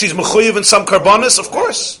 She's mechuyev in some karbonis, of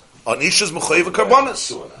course. An isha is mechuyev in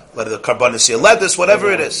karbonis. Let the karbonis be a lettuce,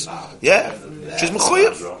 whatever it is. Yeah, she's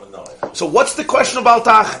mechuyev. So what's the question about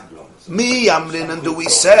tach? Mi amrin, and do we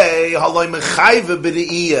say haloi mechayve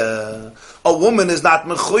b'di'iyah? A woman is not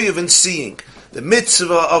mechuyev in seeing. The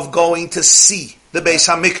mitzvah of going to see the Beis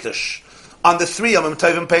Hamikdash on the 3 Yom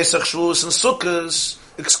Tovim, Pesach, Shavuos, and Sukkot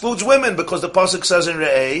excludes women because the pasuk says in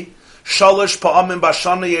Re'eh, Shalosh pa'amim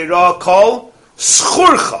b'shana yera kol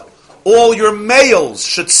schurcha. All your males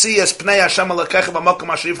should see as Pnei Hashem Elokecha b'makom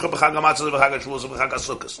asher yivcha b'chag hamatzos b'chag Shavuos b'chag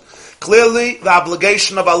Sukkot. Clearly, the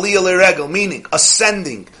obligation of Aliyah L'Regel, meaning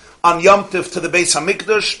ascending on Yom Tov to the Beis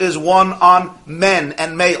Hamikdash, is one on men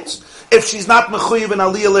and males. If she's not mechuyev in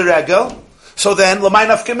Aliyah L'Regel, so then, l'may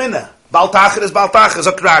nafkamina. Bal tacher is Bal tacher.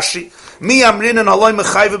 Zok Rashi. Mi amrin and haloi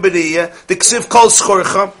mechayve b'riyah. The ksiv kol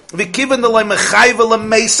schorcha. V'kiven the loy mechayve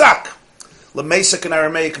l'meisak. L'meisak in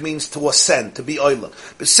Aramaic means to ascend, to be oila.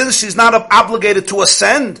 But since she's not obligated to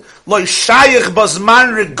ascend, loy shayich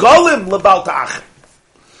bazman regolim l'bal tacher.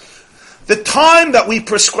 The time that we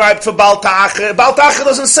prescribed for Bal tacher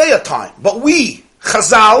doesn't say a time. But we,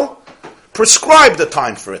 Chazal, prescribed the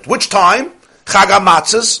time for it. Which time? Chag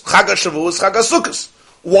HaMatzos, Chag HaShavuos, Chag HaSukkos.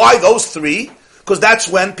 Why those 3? Because that's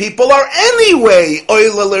when people are anyway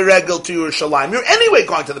oila l'regel to Yerushalayim. You're anyway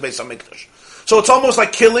going to the Beis Hamikdash. So it's almost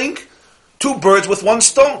like killing 2 birds with 1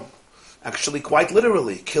 stone. Actually, quite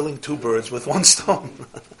literally, killing 2 birds with 1 stone.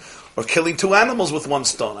 Or killing 2 animals with 1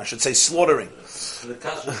 stone. I should say slaughtering. The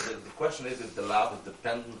question is the law is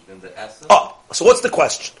dependent in the essence? So what's the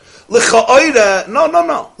question? L'cha'oida, no.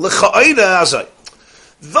 L'cha'oida azay.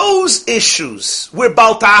 Those issues where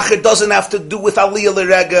Baal Ta'achir doesn't have to do with Aliyah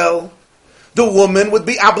L'Regel, the woman would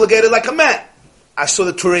be obligated like a man. I saw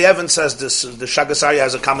that Turei Even says this. The Shagasari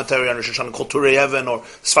has a commentary on Rosh Hashanah called Turei Even, or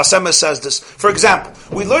Sfas Emes says this. For example,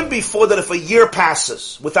 we learned before that if a year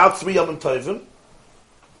passes without 3 Yomim Tovim,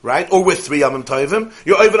 right, or with 3 Yomim Tovim,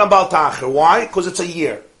 you're over on Baal Ta'achir. Why? Because it's a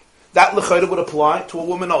year. That L'chayda would apply to a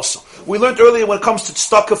woman also. We learned earlier when it comes to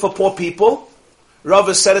tzedakah for poor people, Rav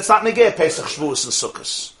has said it's not negay Pesach, Shavuos, and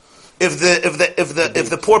Sukkos. If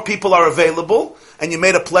the poor people are available and you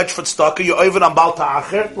made a pledge for tzedakah, you're over on Baal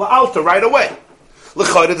Ta'achir la'alta right away.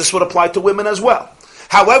 L'chayda, this would apply to women as well.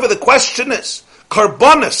 However, the question is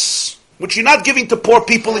karbonos, which you're not giving to poor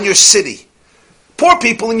people in your city. Poor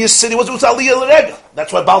people in your city, what's aliyah l'regel?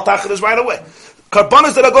 That's why Baal Ta'achir is right away.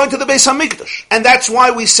 Karbonos that are going to the Beis Hamikdash, and that's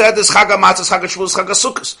why we said this Chag HaMatzos, Chag HaShavuos, Chag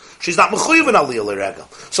HaSukkos. She's not mechuyev in aliyah l'regel.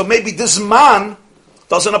 So maybe this man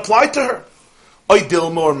doesn't apply to her.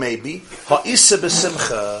 Oidilma, or maybe ha'isa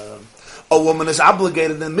b'simcha. A woman is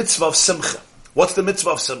obligated in the mitzvah of simcha. What's the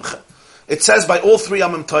mitzvah of simcha? It says by all 3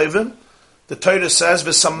 Yomim Tovim, the Torah says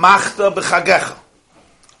v'samachta b'chagecha,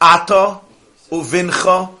 ata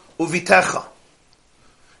uvincha uvitecha.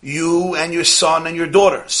 You and your son and your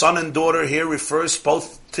daughter. Son and daughter here refers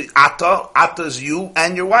both to ata. Ata is you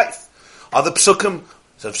and your wife. Other psukim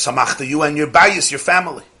says samachta, you and your bayis, your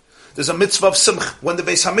family. There's a mitzvah of simcha. When the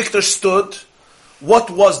Beis Hamikdash stood, what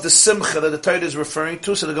was the simcha that the Torah is referring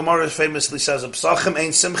to? So the Gemara famously says, "Psachim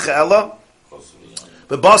ein simcha ella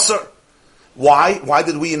bebasar." Why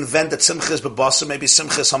did we invent that simcha is bebasar? Maybe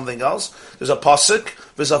simcha is something else. There's a pasuk,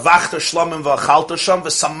 "V'zavachta shlomim v'achalta sham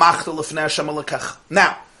v'samachta lefnei Hashem alekach."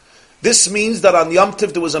 Now, this means that on Yom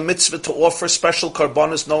Tov there was a mitzvah to offer special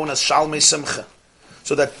karbonos known as shalmei simcha,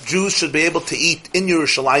 so that Jews should be able to eat in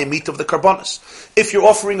Yerushalayim meat of the karbonos. If you're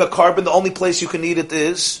offering a carbon, the only place you can eat it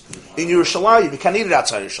is in Yerushalayim. You can't eat it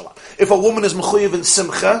outside Yerushalayim. If a woman is mechuyev in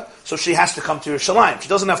simcha, so she has to come to Yerushalayim. She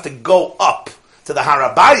doesn't have to go up to the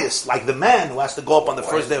Har HaBayis like the man who has to go up on the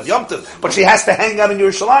first day of Yom Tov, but she has to hang out in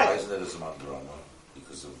Yerushalayim. Why isn't that a Zman Drama?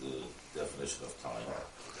 Because of the definition of time.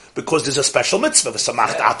 Because there's a special mitzvah,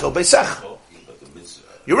 v'samacht ato beisech.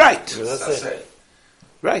 You're right. That's it.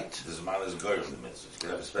 Right. The Zman is good in the mitzvah.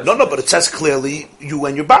 No, but it says clearly you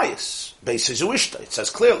and your bias. Basis uishta. It says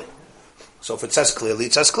clearly. So if it says clearly,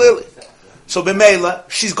 it says clearly. So b'meila,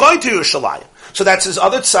 she's going to Yerushalayim. So that's his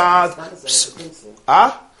other tzad.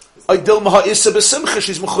 Oidilma ha'isa b'simcha.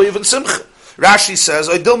 She's mechuyev in simcha. Rashi says,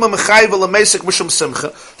 Oidilma mechayev l'meisek mishum simcha.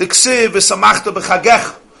 T'ksiv v'samachta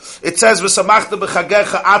b'chagecha. It says v'samachta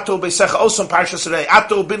b'chagecha ato b'secha. Also in Parshas Rei.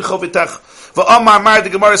 Ato bincho v'techa. V'omar mar, the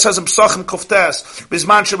Gemara says in Pesachim Koftes,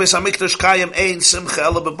 Bizman shebeis hamikdash kayim ein simcha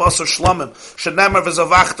ela bebasar shlomim, shenemar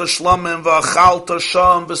v'zavachta shlomim v'achalta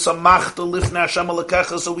sham v'samachta lifnei Hashem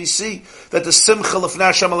alekecha. So we see that the simcha lifnei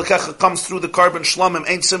Hashem alekecha comes through the carbon shlomim,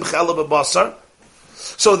 ein simcha ela bebasar.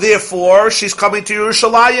 So therefore, she's coming to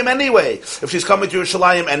Yerushalayim anyway. If she's coming to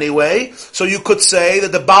Yerushalayim anyway, so you could say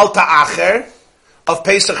that the Baal Ta'achir of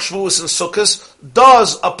Pesach, Shavuos, and Sukkos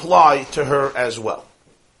does apply to her as well.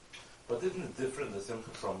 But isn't it different, the simcha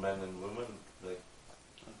from men and women? Like,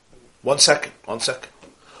 One second.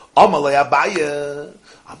 Amalei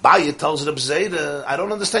Abaye tells Reb Zayda, I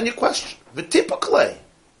don't understand your question. V'tipakle,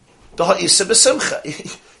 the ha'isa b'simcha.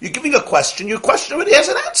 You're giving a question, your question already has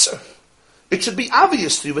an answer. It should be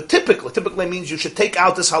obvious to you. But typically means you should take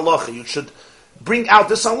out this halacha. You should bring out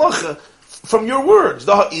this halacha from your words.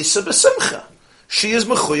 The ha'isa b'simcha. She is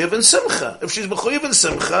mechuyev in simcha. If she's mechuyev in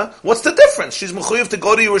simcha, what's the difference? She's mechuyev to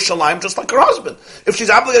go to Yerushalayim just like her husband. If she's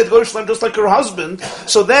obligated to go to Yerushalayim just like her husband,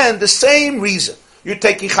 so then the same reason you're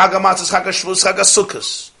taking Chag HaMatzos, Chag HaShavuos, Chag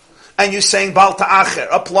HaSukkos, and you're saying Baal Ta'achir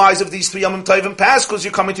applies if these 3 Yomim Tovim pass because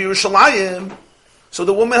you're coming to Yerushalayim. So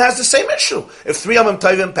the woman has the same issue. If 3 Yomim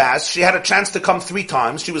Tovim passed, she had a chance to come 3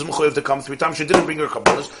 times. She was mechuyev to come 3 times. She didn't bring her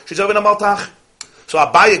kabbalas. She's over in Baal Ta'achir. So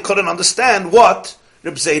Abaye couldn't understand what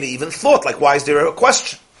Reb Zayda even thought, like, why is there a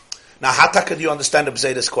question? Now, how could you understand Reb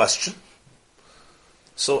Zayda's question?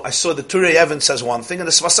 So I saw the Turei Even says one thing, and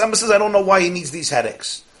the Sfas Emes says, I don't know why he needs these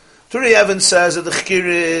headaches. Turei Even says that the chikir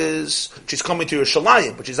is, she's coming to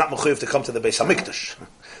Yerushalayim, but she's not mechuyev to come to the Beis Hamikdash.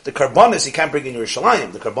 The karbonos he can't bring in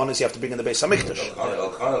Yerushalayim. The karbonos you have to bring in the Beis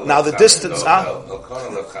Hamikdash. Now the distance, Now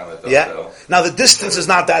the distance is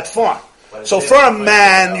not that far. So for a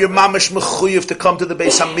man, you're mamash mechuyev to come to the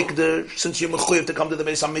Beis Hamikdash. Since you're mechuyev to come to the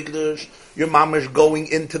Beis Hamikdash, you're mamash going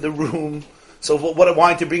into the room. So why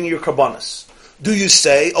aren't you bringing your karbonos? Do you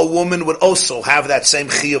say a woman would also have that same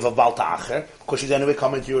chiyuv of Baal Ta'achir because she's anyway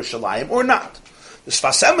coming to Yerushalayim or not? The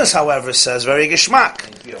Sfas Emes, however, says very geschmack.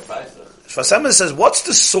 Sfas Emes says, what's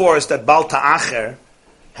the source that Baal Ta'achir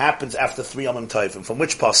happens after 3 Yomim Tovim. From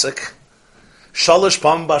which pasuk? Shalosh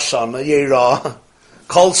pam bashana yera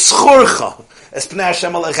kol schurcha es pnei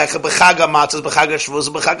Hashem alechecha b'chag hamatzos b'chag hashvuos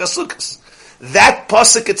b'chag hasukos. That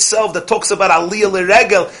pasuk itself that talks about aliyah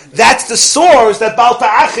l'regel, that's the source that Baal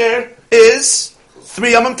Ta'acher is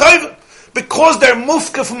 3 Yomim Tovim. Because they're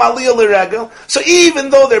mufka from aliyah l'regel, so even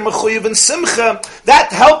though they're mechuyev in simcha,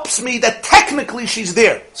 that helps me that technically she's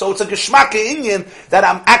there. So it's a geshmaka inyan that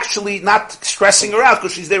I'm actually not stressing her out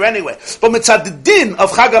because she's there anyway. But mitzad the din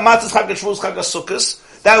of chag hamatzos, chag hashvuos, chag hasukos,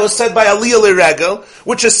 that was said by aliyah l'regel,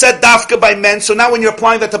 which is said dafka by men. So now when you're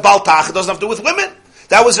applying that to Baal Ta'acher, it doesn't have to do with women.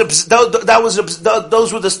 That was the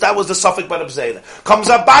suffix by the B'zeda. Comes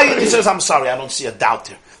Abaye and he says, I'm sorry, I don't see a doubt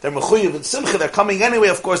here. They're mechuyev and simcha, they're coming anyway,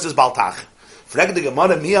 of course there's Baal Ta'acher. Frag the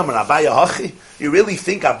Gemara, mi amar Abaye hachi? You really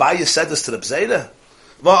think Abaye said this to the B'zeda?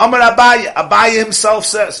 Well, amar Abaye himself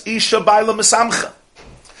says, Isha baila mesamcha.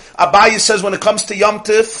 Abaye says when it comes to Yom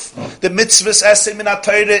Tif, the mitzvahs esem in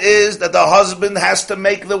HaTorah is that the husband has to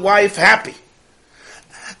make the wife happy.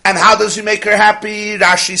 And how does he make her happy?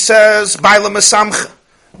 Rashi says, baila mesamcha.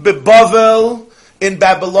 Bebavel, in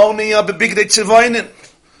Babylonia, bebigdei tzivoinin,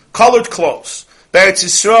 colored clothes. Beretz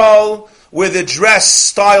Yisrael, where the dress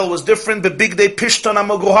style was different, bebigdei pishton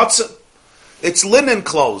amuguhatzim. It's linen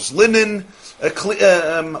clothes. Linen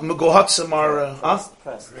muguhatzim are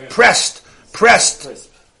pressed,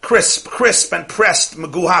 crisp, and pressed.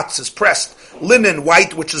 Muguhatz is pressed. Linen,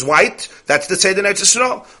 white, which is white. That's the Seder Eretz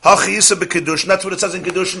Yisrael. Hachi Yisa b'Kedushin. That's what it says in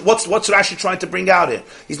Kedushin. What's Rashi trying to bring out here?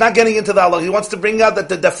 He's not getting into the Allah. He wants to bring out that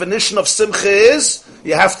the definition of simcha is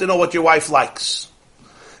you have to know what your wife likes.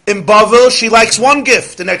 In Bavel, she likes one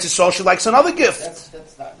gift. In Eretz Yisrael, she likes another gift.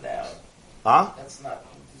 That's not now. Huh? That's not.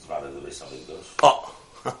 It's not the way somebody goes. Oh.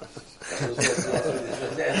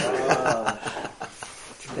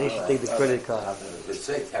 They should take the credit card.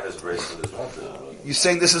 You're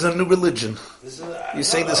saying this is a new religion? You're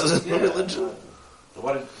saying this is a new religion?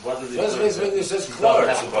 What did it says color?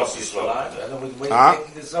 Where are you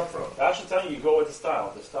taking this up from? I should tell you go with the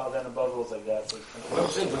style. The style then above was like that.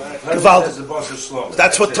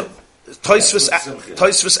 That's what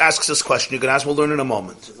Tosfos asks this question. You can ask. We'll learn in a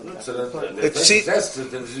moment.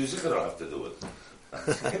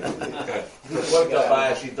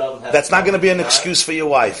 That's not going to be an excuse for your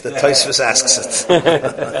wife. The Tosfos asks it.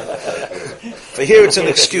 For here, it's an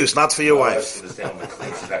excuse, not for your wife.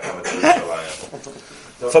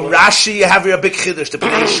 From Rashi, you have your big chiddush. The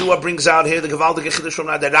Pnei Yeshua brings out here the Gevaldige chiddush from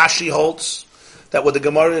that Rashi holds that what the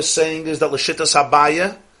Gemara is saying is that l'shittas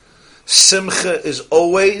Abaye, simcha is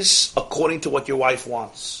always according to what your wife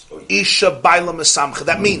wants. Isha baila mesamcha.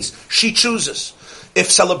 That means she chooses.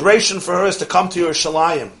 If celebration for her is to come to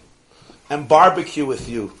Yerushalayim and barbecue with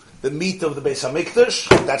you the meat of the Beis Hamikdash,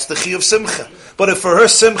 that's the chi of simcha. But if for her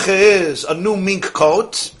simcha is a new mink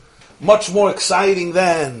coat, much more exciting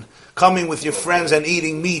than coming with your friends and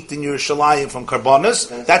eating meat in Yerushalayim from Karbonas,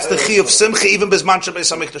 that's the chi of simcha, even bisman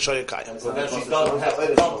Beis Hamikdash Oyakayim. So then she doesn't have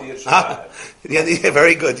to come to Yerushalayim. Yeah,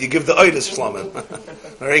 very good. You give the oidus shlamim.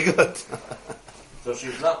 Very good.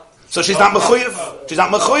 So she's not mechuyev. She's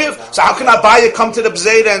not mechuyev. So how can Abaye come to the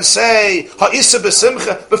B'zeda and say ha'isa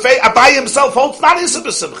b'simcha? Abaye himself holds not isa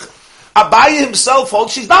b'simcha. Abaye himself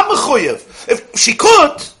holds she's not mechuyev. If she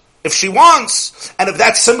could, if she wants, and if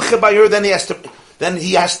that's simcha by her, then he has to.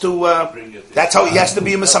 That's how he has to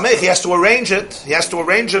be a mesamech. He has to arrange it. If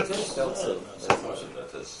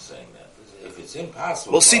it's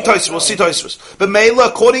impossible, we'll see Tosfos. But Meila,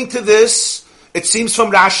 according to this, it seems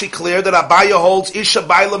from Rashi clear that Abaye holds Isha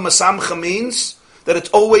Baila Masamcha means that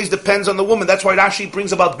it always depends on the woman. That's why Rashi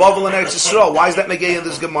brings about Bavel and Eretz Yisrael. Why is that negay in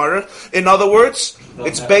this Gemara? In other words,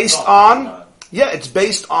 it's based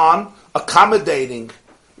on accommodating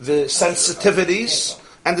the sensitivities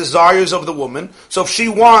and desires of the woman. So if she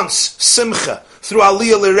wants simcha through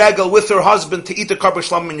aliyah l'regel with her husband to eat the karban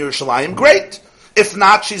shlamim in Yerushalayim, great. If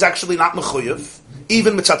not, she's actually not mechuyev,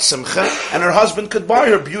 even mitzat simcha, and her husband could buy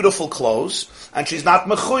her beautiful clothes, and she's not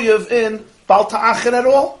mechuyev in Baal Ta'acher at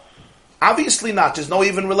all. Obviously not. There's no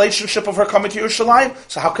even relationship of her coming to Yerushalayim.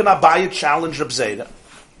 So how can Abaye challenge Reb Zeda?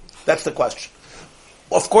 That's the question.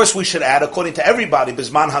 Of course, we should add, according to everybody,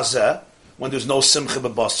 Bizman Hazeh, when there's no Simcha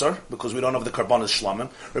B'Basar, because we don't have the Karbanas Shlamim.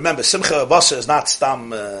 Remember, Simcha B'Basar is not stam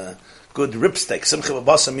good ribsteak. Simcha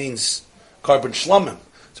B'Basar means Karban Shlamim.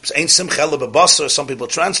 So ain't Simcha Ela B'Basar, some people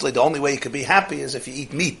translate, the only way you can be happy is if you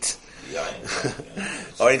eat meat.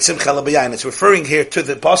 Or in Simcha Ela B'Yayin. It's referring here to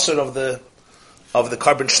the Basar of the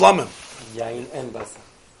Karban Shlamim. Yain and Basar.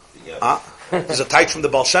 There's a type from the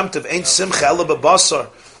Baal Shem Tov, ain't Simcha Ela B'Basar.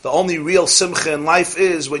 The only real Simcha in life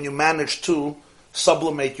is when you manage to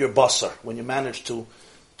sublimate your basar, when you manage to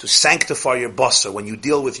to sanctify your basar. When you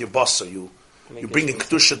deal with your basar, you bring in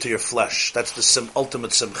kedusha to your flesh. That's the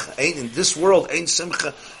ultimate simcha. In this world, ain't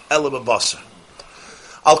simcha ela b'basar.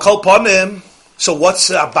 Al kol panim. So what's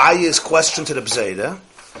Abaye's question to the Bzeida?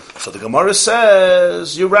 So the Gemara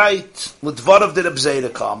says, you're right. L'dvarav did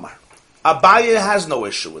Bzeida kamar. Abaye has no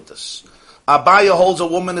issue with this. Abaye holds a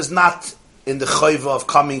woman is not in the chayva of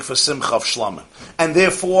coming for simcha of shlamim, and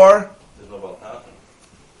therefore,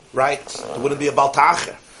 right, there wouldn't be a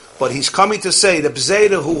baltacher. But he's coming to say the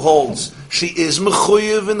Bzeida who holds she is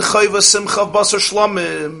mechuyev in chayva simcha of basar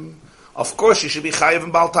shlamim. Of course, she should be chayiv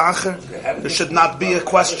in baltacher. There should not be a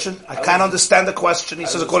question. I can't understand the question. He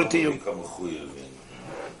says, according to you.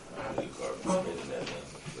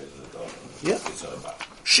 Yeah.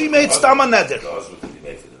 She made stama neder.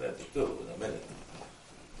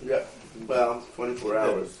 Yeah, well, 24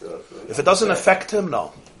 hours. If it doesn't affect him,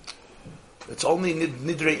 no. It's only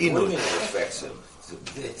nidrei inu. It affects him.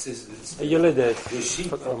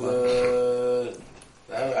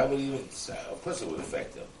 I would even say, of course it would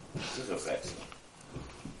affect him. It affects him.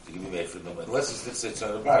 Unless it's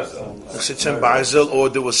Sitzon Barzel. Sitzon Barzel, or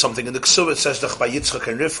there was something in the Ksuv, it says by Yitzchak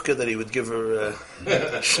and Rivka that he would give her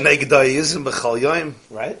Shnei G'dayizim B'chal Yoim,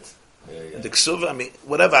 right? In the Ksuv, I mean,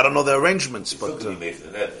 whatever, I don't know the arrangements, but...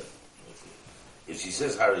 If she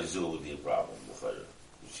says Harizu would be a problem with her.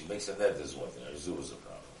 If she makes a net, there's one thing. Harizu is a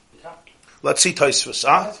problem. Yeah. Let's see Tosfos.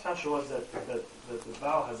 That's kasha was that the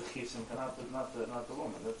Baal has a chisim, not the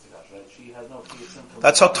woman. That's the kasha, right? She has no chisim.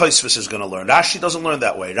 That's how Tosfos is going to learn. Rashi doesn't learn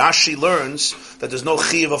that way. Rashi learns that there's no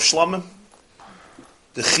chiyuv of shlamim.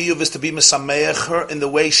 The chiyuv is to be mesameach her in the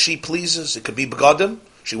way she pleases. It could be begadim.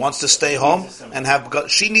 She wants to stay home and have.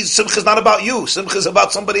 She needs simcha. Is not about you. Simcha is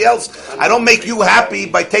about somebody else. I don't make you happy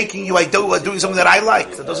by taking you. Doing something that I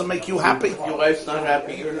like. That doesn't make you happy. Your wife's not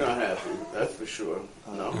happy. You're not happy. That's for sure.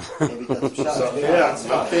 No. Yeah,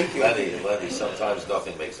 I'm thinking. Lenny, sometimes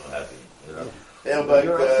nothing makes him happy. You know. Yeah, but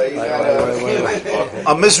you gotta.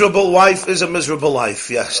 A miserable wife is a miserable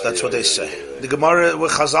life. Yes, that's what they say. The Gemara, where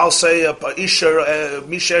Chazal say,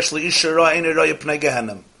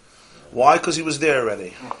 why? Because he was there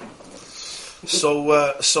already.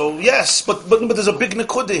 So yes, but there's a big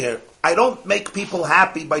nekuda here. I don't make people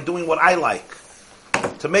happy by doing what I like.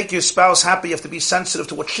 To make your spouse happy, you have to be sensitive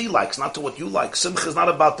to what she likes, not to what you like. Simcha is not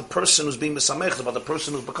about the person who's being mesameach, it's about the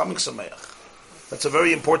person who's becoming sameach. That's a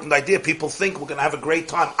very important idea. People think we're going to have a great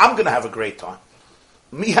time. I'm going to have a great time.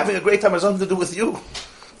 Me having a great time has nothing to do with you.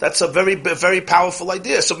 That's a very, very powerful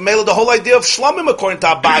idea. So, Mela, the whole idea of shlamim, according to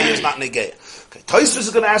Abaye, is not negay. Okay, Tosfos is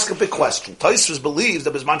going to ask a big question. Tosfos believes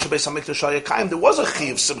that Bizman Shabei Samikdash Hayakayim, there was a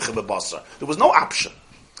chiyuv simcha b'basar. There was no option.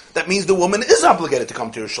 That means the woman is obligated to come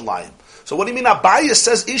to Yerushalayim. So what do you mean? Abaye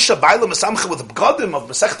says Isha Baila Mesamcha with the Begadim of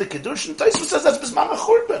Masechta Kedushin. Tosfos says that's Bizman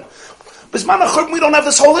HaChurban. Bizman HaChurban, we don't have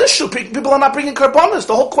this whole issue. People are not bringing karbonas.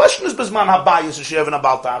 The whole question is Bizman Abaye is she having a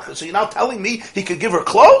Baltach. So you're now telling me he could give her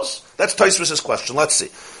clothes? That's Tosfos' question. Let's see.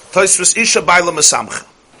 Tosfos Isha Baila Mesamcha.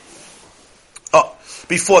 Oh,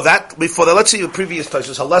 before that, let's see the previous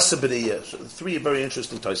Tosfos. Halesa B'niyah. So three very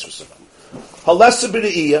interesting Tosfos. Halesa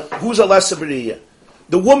B'niyah. Who's Halesa B'niyah?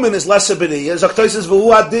 The woman is Lesa B'niyah. Zaktois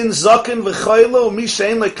v'hu adin zaken v'choyle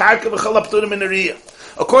u'mishein le'karka v'chol apturim in ariyah.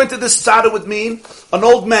 According to this, tzara would mean an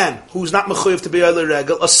old man who's not mechuyev to be Eiler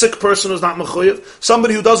Regel, a sick person who's not mechuyev,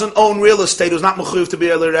 somebody who doesn't own real estate who's not mechuyev to be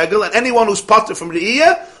Eiler Regel, and anyone who's potter from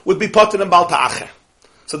Re'iyah would be potter in Baal Ta'acher.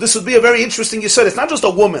 So this would be a very interesting yesod. It's not just a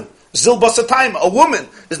woman. Zil basatayim, a woman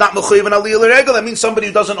is not mechuyev in Eiler Regel. That means somebody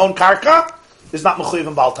who doesn't own karka is not mechuyev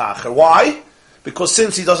in Baal Ta'acher. Why? Because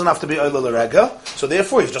since he doesn't have to be Eiler Regel, so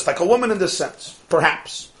therefore he's just like a woman in this sense.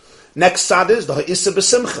 Perhaps. Next sad is the Issa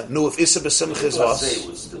B'Simcha. No, if Issa B'Simcha is us. The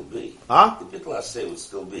would still be. Huh? The Bittul Aseh would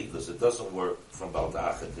still be, because it doesn't work from Baal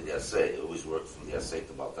Ta'acher to the Aseh. It always works from the Aseh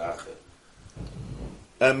to Baal Ta'acher.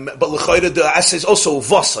 But L'chayre, the Aseh is also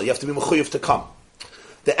Vasa. You have to be Mechuyev to come.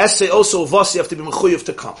 The Aseh also Vasa, you have to be Mechuyev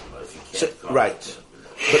to come. So, right.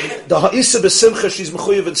 But the Issa B'Simcha, she's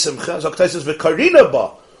Mechuyev in Simcha. Zoktai says, V'karina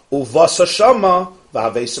ba, Uvasa shama,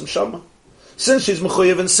 V'havesim shama. Since she's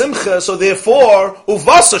mechuyev in simcha, so therefore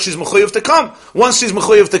uvasa she's mechuyev to come. Once she's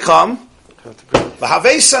mechuyev to come,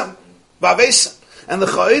 v'havesam. And the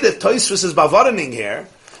Chayid Tosfos is bavarening here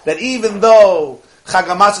that even though Chag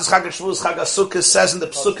HaMatzos, Chag HaShavuos, Chag HaSukkos says in the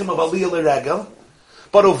Pesukim of Aliyah L'Regel,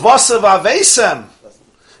 but uvasa v'havesam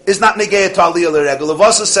is not negayah to Aliyah L'Regel.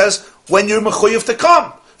 Uvasa says when you're mechuyev to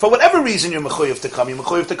come. For whatever reason you're mechuyev to come. You're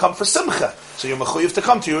mechuyev to come for simcha. So you're mechuyev to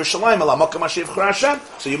come to Yerushalayim.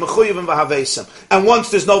 So you're mechuyev in v'havesem. And once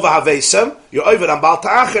there's no v'havesem, you're over on Baal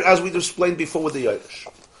Ta'acher, as we explained before with the Yoresh.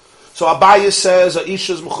 So Abaye says,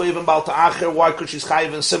 Isha is mechuyev in Baal Ta'acher, why could she's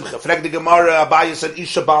chayiv in Simcha? Frag the Gemara, Abaye said,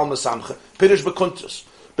 Isha Baal Mesamcha. Pirish bekuntus.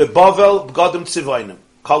 Bebavel, b'gadim tzivoinim.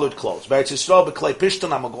 Colored clothes. Beretz Yisrael, beklei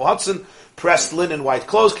pishton, amago hudson, pressed linen, white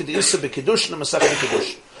clothes, k'di Issa b'kedushin, masach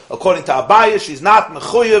b'kedushin. According to Abaye, she's not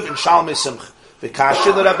mechuyev in Shalmei Simcha.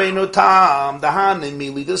 V'kashir Rabbeinu Tam, dahanim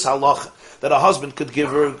mili, this halacha, that a husband could give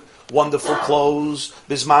her wonderful clothes.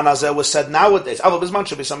 Bisman Azeh was said nowadays. Ava Bisman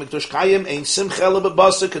Shabbos Hamikdash Kayim Ein Simcha Ela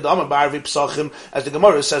B'Basa Kedama B'Arvi Psachim, as the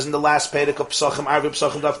Gemara says in the last Perek of Psachim, Arvi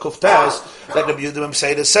Psachim Dav Kuftes, that the Yehudim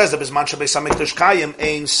Seder says that Bisman Shabbos Hamikdash Kayim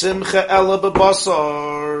Ein Simcha Ela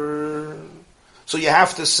B'Basar. So you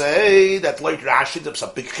have to say that like Rashi, there's a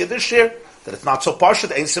big chiddush here, that it's not so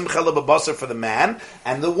pashut Ein Simcha Ela B'Basar for the man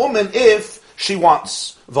and the woman if she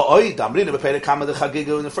wants. In the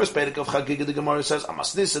first Perek of Chagiga, the Gemara says,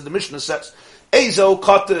 the Mishnah says, Ezo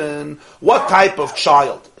Katan, what type of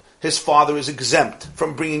child his father is exempt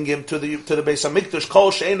from bringing him to the Beis HaMikdash?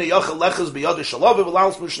 Kol she'ena yachal lechaz b'yad shalav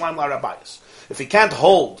v'laus mushlaim la'rabayis. If he can't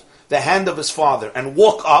hold the hand of his father and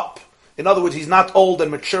walk up, in other words, he's not old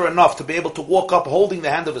and mature enough to be able to walk up holding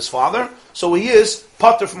the hand of his father, so he is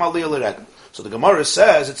pater from aliyah l'regel. So the Gemara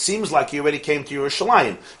says, it seems like he already came to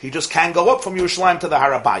Yerushalayim. He just can't go up from Yerushalayim to the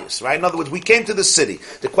Harabayas, right? In other words, we came to the city.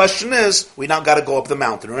 The question is, we now got to go up the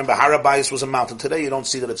mountain. Remember, Harabayas was a mountain. Today you don't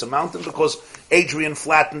see that it's a mountain because Adrian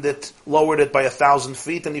flattened it, lowered it by 1,000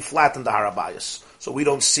 feet, and he flattened the Harabayas. So we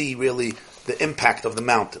don't see really the impact of the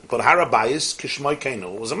mountain. But Harabayas, Kishmoy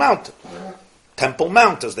Keinu, was a mountain. Temple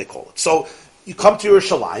Mount, as they call it. So you come to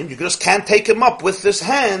Yerushalayim, you just can't take him up with this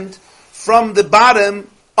hand from the bottom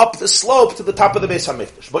up the slope to the top of the Beis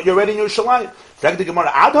HaMikdash. But you're already in Yerushalayim.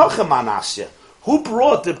 Who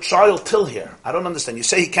brought the child till here? I don't understand. You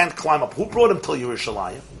say he can't climb up. Who brought him till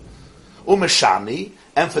Yerushalayim? Umeshani,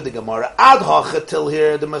 and for the Gemara, Adhacha till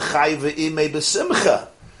here, the Mechayve Imei B'Simcha.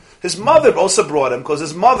 His mother also brought him, because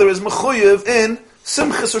his mother is Mechuyev in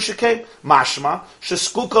Simcha, so she came. Mashma,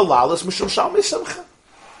 Sheskuka Lalas Mishum Shalmei Simcha.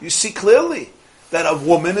 You see clearly that a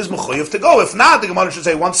woman is mechuyev to go. If not, the Gemara should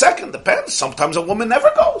say, 1 second, depends. Sometimes a woman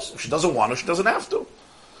never goes. If she doesn't want to, she doesn't have to.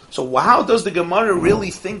 So how does the Gemara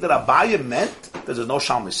really think that Abaye meant that there's no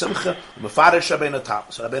Shalmei Simcha? Mefarish Rabbeinu Tam.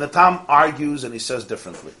 So Rabbeinu Tam argues and he says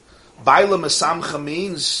differently. Baila Mesamcha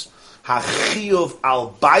means hachiyuv al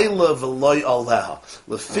baila v'loy aleha.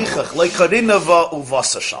 Lefichach leikarinava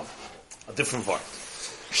uvasasham. A different word.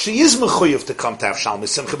 She is mechuyev to come to have Shalmei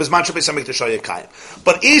Simcha, b'zman shebeis hamikdash hayekayim.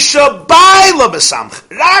 But Isha baila mesamcha.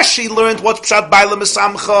 Rashi learned what's pshat baila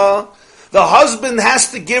mesamcha. The husband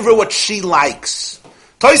has to give her what she likes.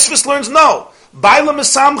 Tosfos learns no. Baila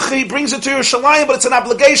mesamcha, he brings it to Yerushalayim, but it's an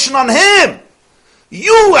obligation on him.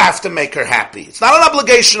 You have to make her happy. It's not an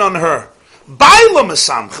obligation on her. Baila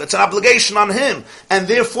mesamcha, it's an obligation on him, and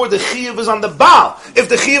therefore the chiyuv is on the Baal. If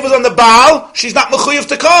the chiyuv is on the Baal, she's not mechuyev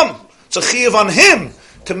to come. It's a chiyuv on him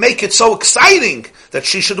to make it so exciting that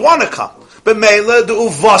she should want to come. But Mela, the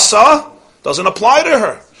uvasa doesn't apply to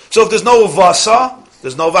her. So if there's no uvasa,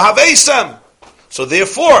 there's no vahavesem. So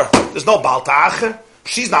therefore, there's no Baal Ta'acher.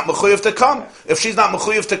 She's not mechuyev to come. If she's not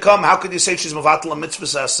mechuyev to come, how could you say she's mevatel a mitzvah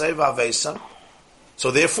saseh vahavesem?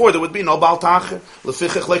 So therefore, there would be no Baal Ta'acher.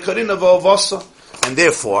 Lefichach lekarina v'uvasa. And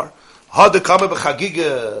therefore, hadekama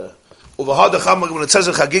b'chagiga. When it says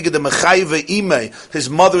in Chagiga the Mechayve Imei, his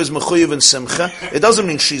mother is Mechuyev in Simcha, it doesn't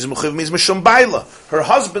mean she's Mechuyev, it means Mishum Baila. Her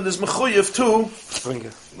husband is Mechuyev to bring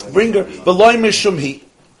her. V'loy Mishum Hi.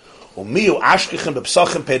 Umiyu Ashkechem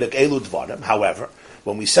B'Psachim Pedek Elu Dvarim. However,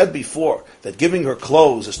 when we said before that giving her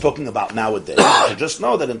clothes is talking about nowadays, you just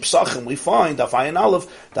know that in Psachim we find Afayin Aleph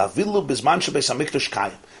Davilu Bizman Shebeis Hamikdash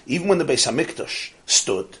Kayim. Even when the Beis Hamikdash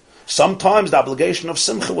stood, sometimes the obligation of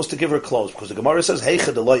Simcha was to give her clothes, because the Gemara says,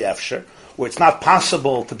 Heicha de loy efsher, where it's not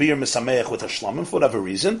possible to be your Mesameach with a shlamim for whatever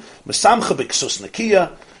reason. Mesamcha b'ksus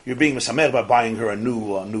nekiya, you're being Mesameach by buying her a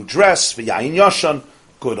new dress, v'yayin yashan,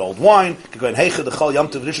 good old wine. For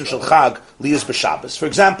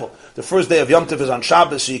example, the first day of Yom Tov is on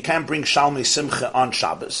Shabbos, so you can't bring Shalmei Simcha on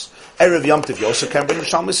Shabbos. Erev Yom Tov, you also can't bring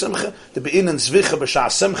Shalmei Simcha. The Be'in and Zvicha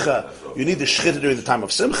B'Shah Simcha, you need the Shchita during the time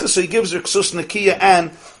of Simcha, so he gives her Ksus Nekiya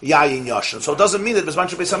and Yayin Yashan. So it doesn't mean that B'zman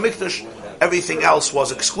Shebeis HaMikdash, everything else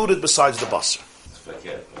was excluded besides the Basar.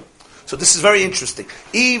 So this is very interesting.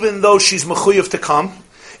 Even though she's Mechuyev to come,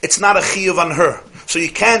 it's not a Chiyuv on her. So you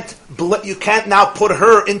can't now put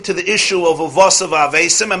her into the issue of Uvasa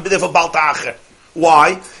v'Avesim and B'div Baal Ta'acher.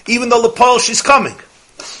 Why? Even though L'Poel she's coming.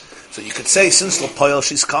 So you could say, since L'Poel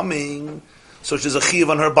she's coming, so she's a Chiyuv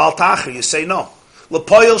on her Baal Ta'acher. You say no.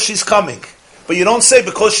 L'Poel she's coming. But you don't say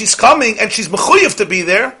because she's coming and she's Mechuyev to be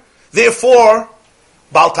there, therefore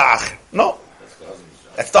Baal Ta'acher. No.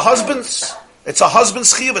 That's the husband's. It's a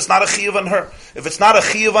husband's chiyuv, it's not a chiyuv on her. If it's not a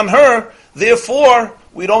chiyuv on her, therefore,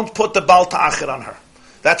 we don't put the Baal Ta'achir on her.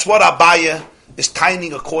 That's what Abaya is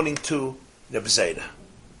tining according to Reb Zayda.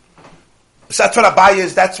 So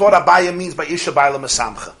that's what Abaya means by Isha Baila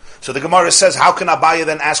Mesamcha. So the Gemara says, how can Abaya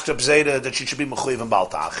then ask Reb Zayda that she should be mechuyev in Baal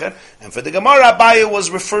Ta'achir? And for the Gemara, Abaya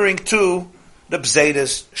was referring to Reb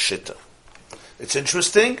Zayda's Shitta. It's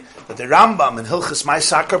interesting that the Rambam in Hilchas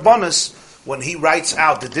Ma'aseh HaKarbonos, when he writes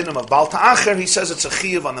out the dinim of Baal Ta'achir, he says it's a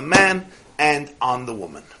chiyuv on the man and on the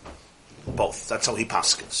woman. Both. That's how he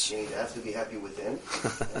paskins. You have to be happy within, and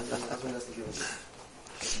the husband has to give it.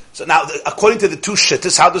 So now, according to the two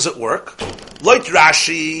shittas, how does it work? Loit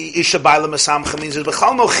Rashi, Isha Baila Mesamcha means there's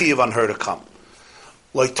b'chal no chiyuv on her to come.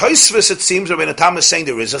 Loit Tosfos, it seems, Rabbeinu Tam is saying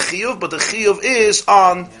there is a chiyuv, but the chiyuv is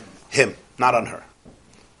on him, not on her.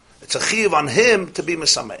 It's a chiyuv on him to be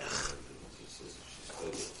mesameach.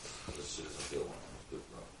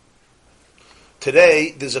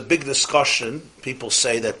 Today, there's a big discussion. People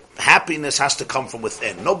say that happiness has to come from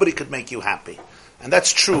within. Nobody could make you happy. And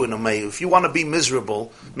that's true in a way. If you want to be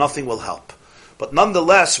miserable, nothing will help. But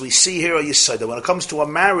nonetheless, we see here a yesod that when it comes to a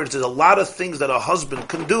marriage, there's a lot of things that a husband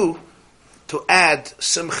can do to add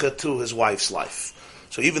simcha to his wife's life.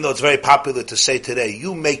 So even though it's very popular to say today,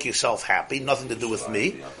 you make yourself happy, nothing to do with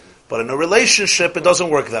me. But in a relationship, it doesn't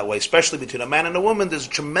work that way. Especially between a man and a woman, there's a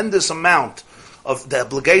tremendous amount of the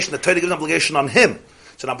obligation. The Torah gives an obligation on him.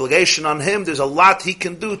 It's an obligation on him. There's a lot he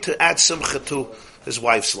can do to add simcha to his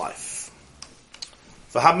wife's life.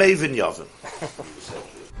 V'hamevin yavin.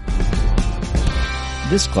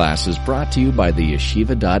 This class is brought to you by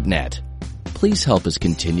theyeshiva.net. Please help us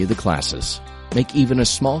continue the classes. Make even a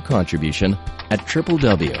small contribution at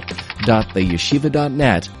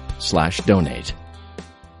www.theyeshiva.net/donate.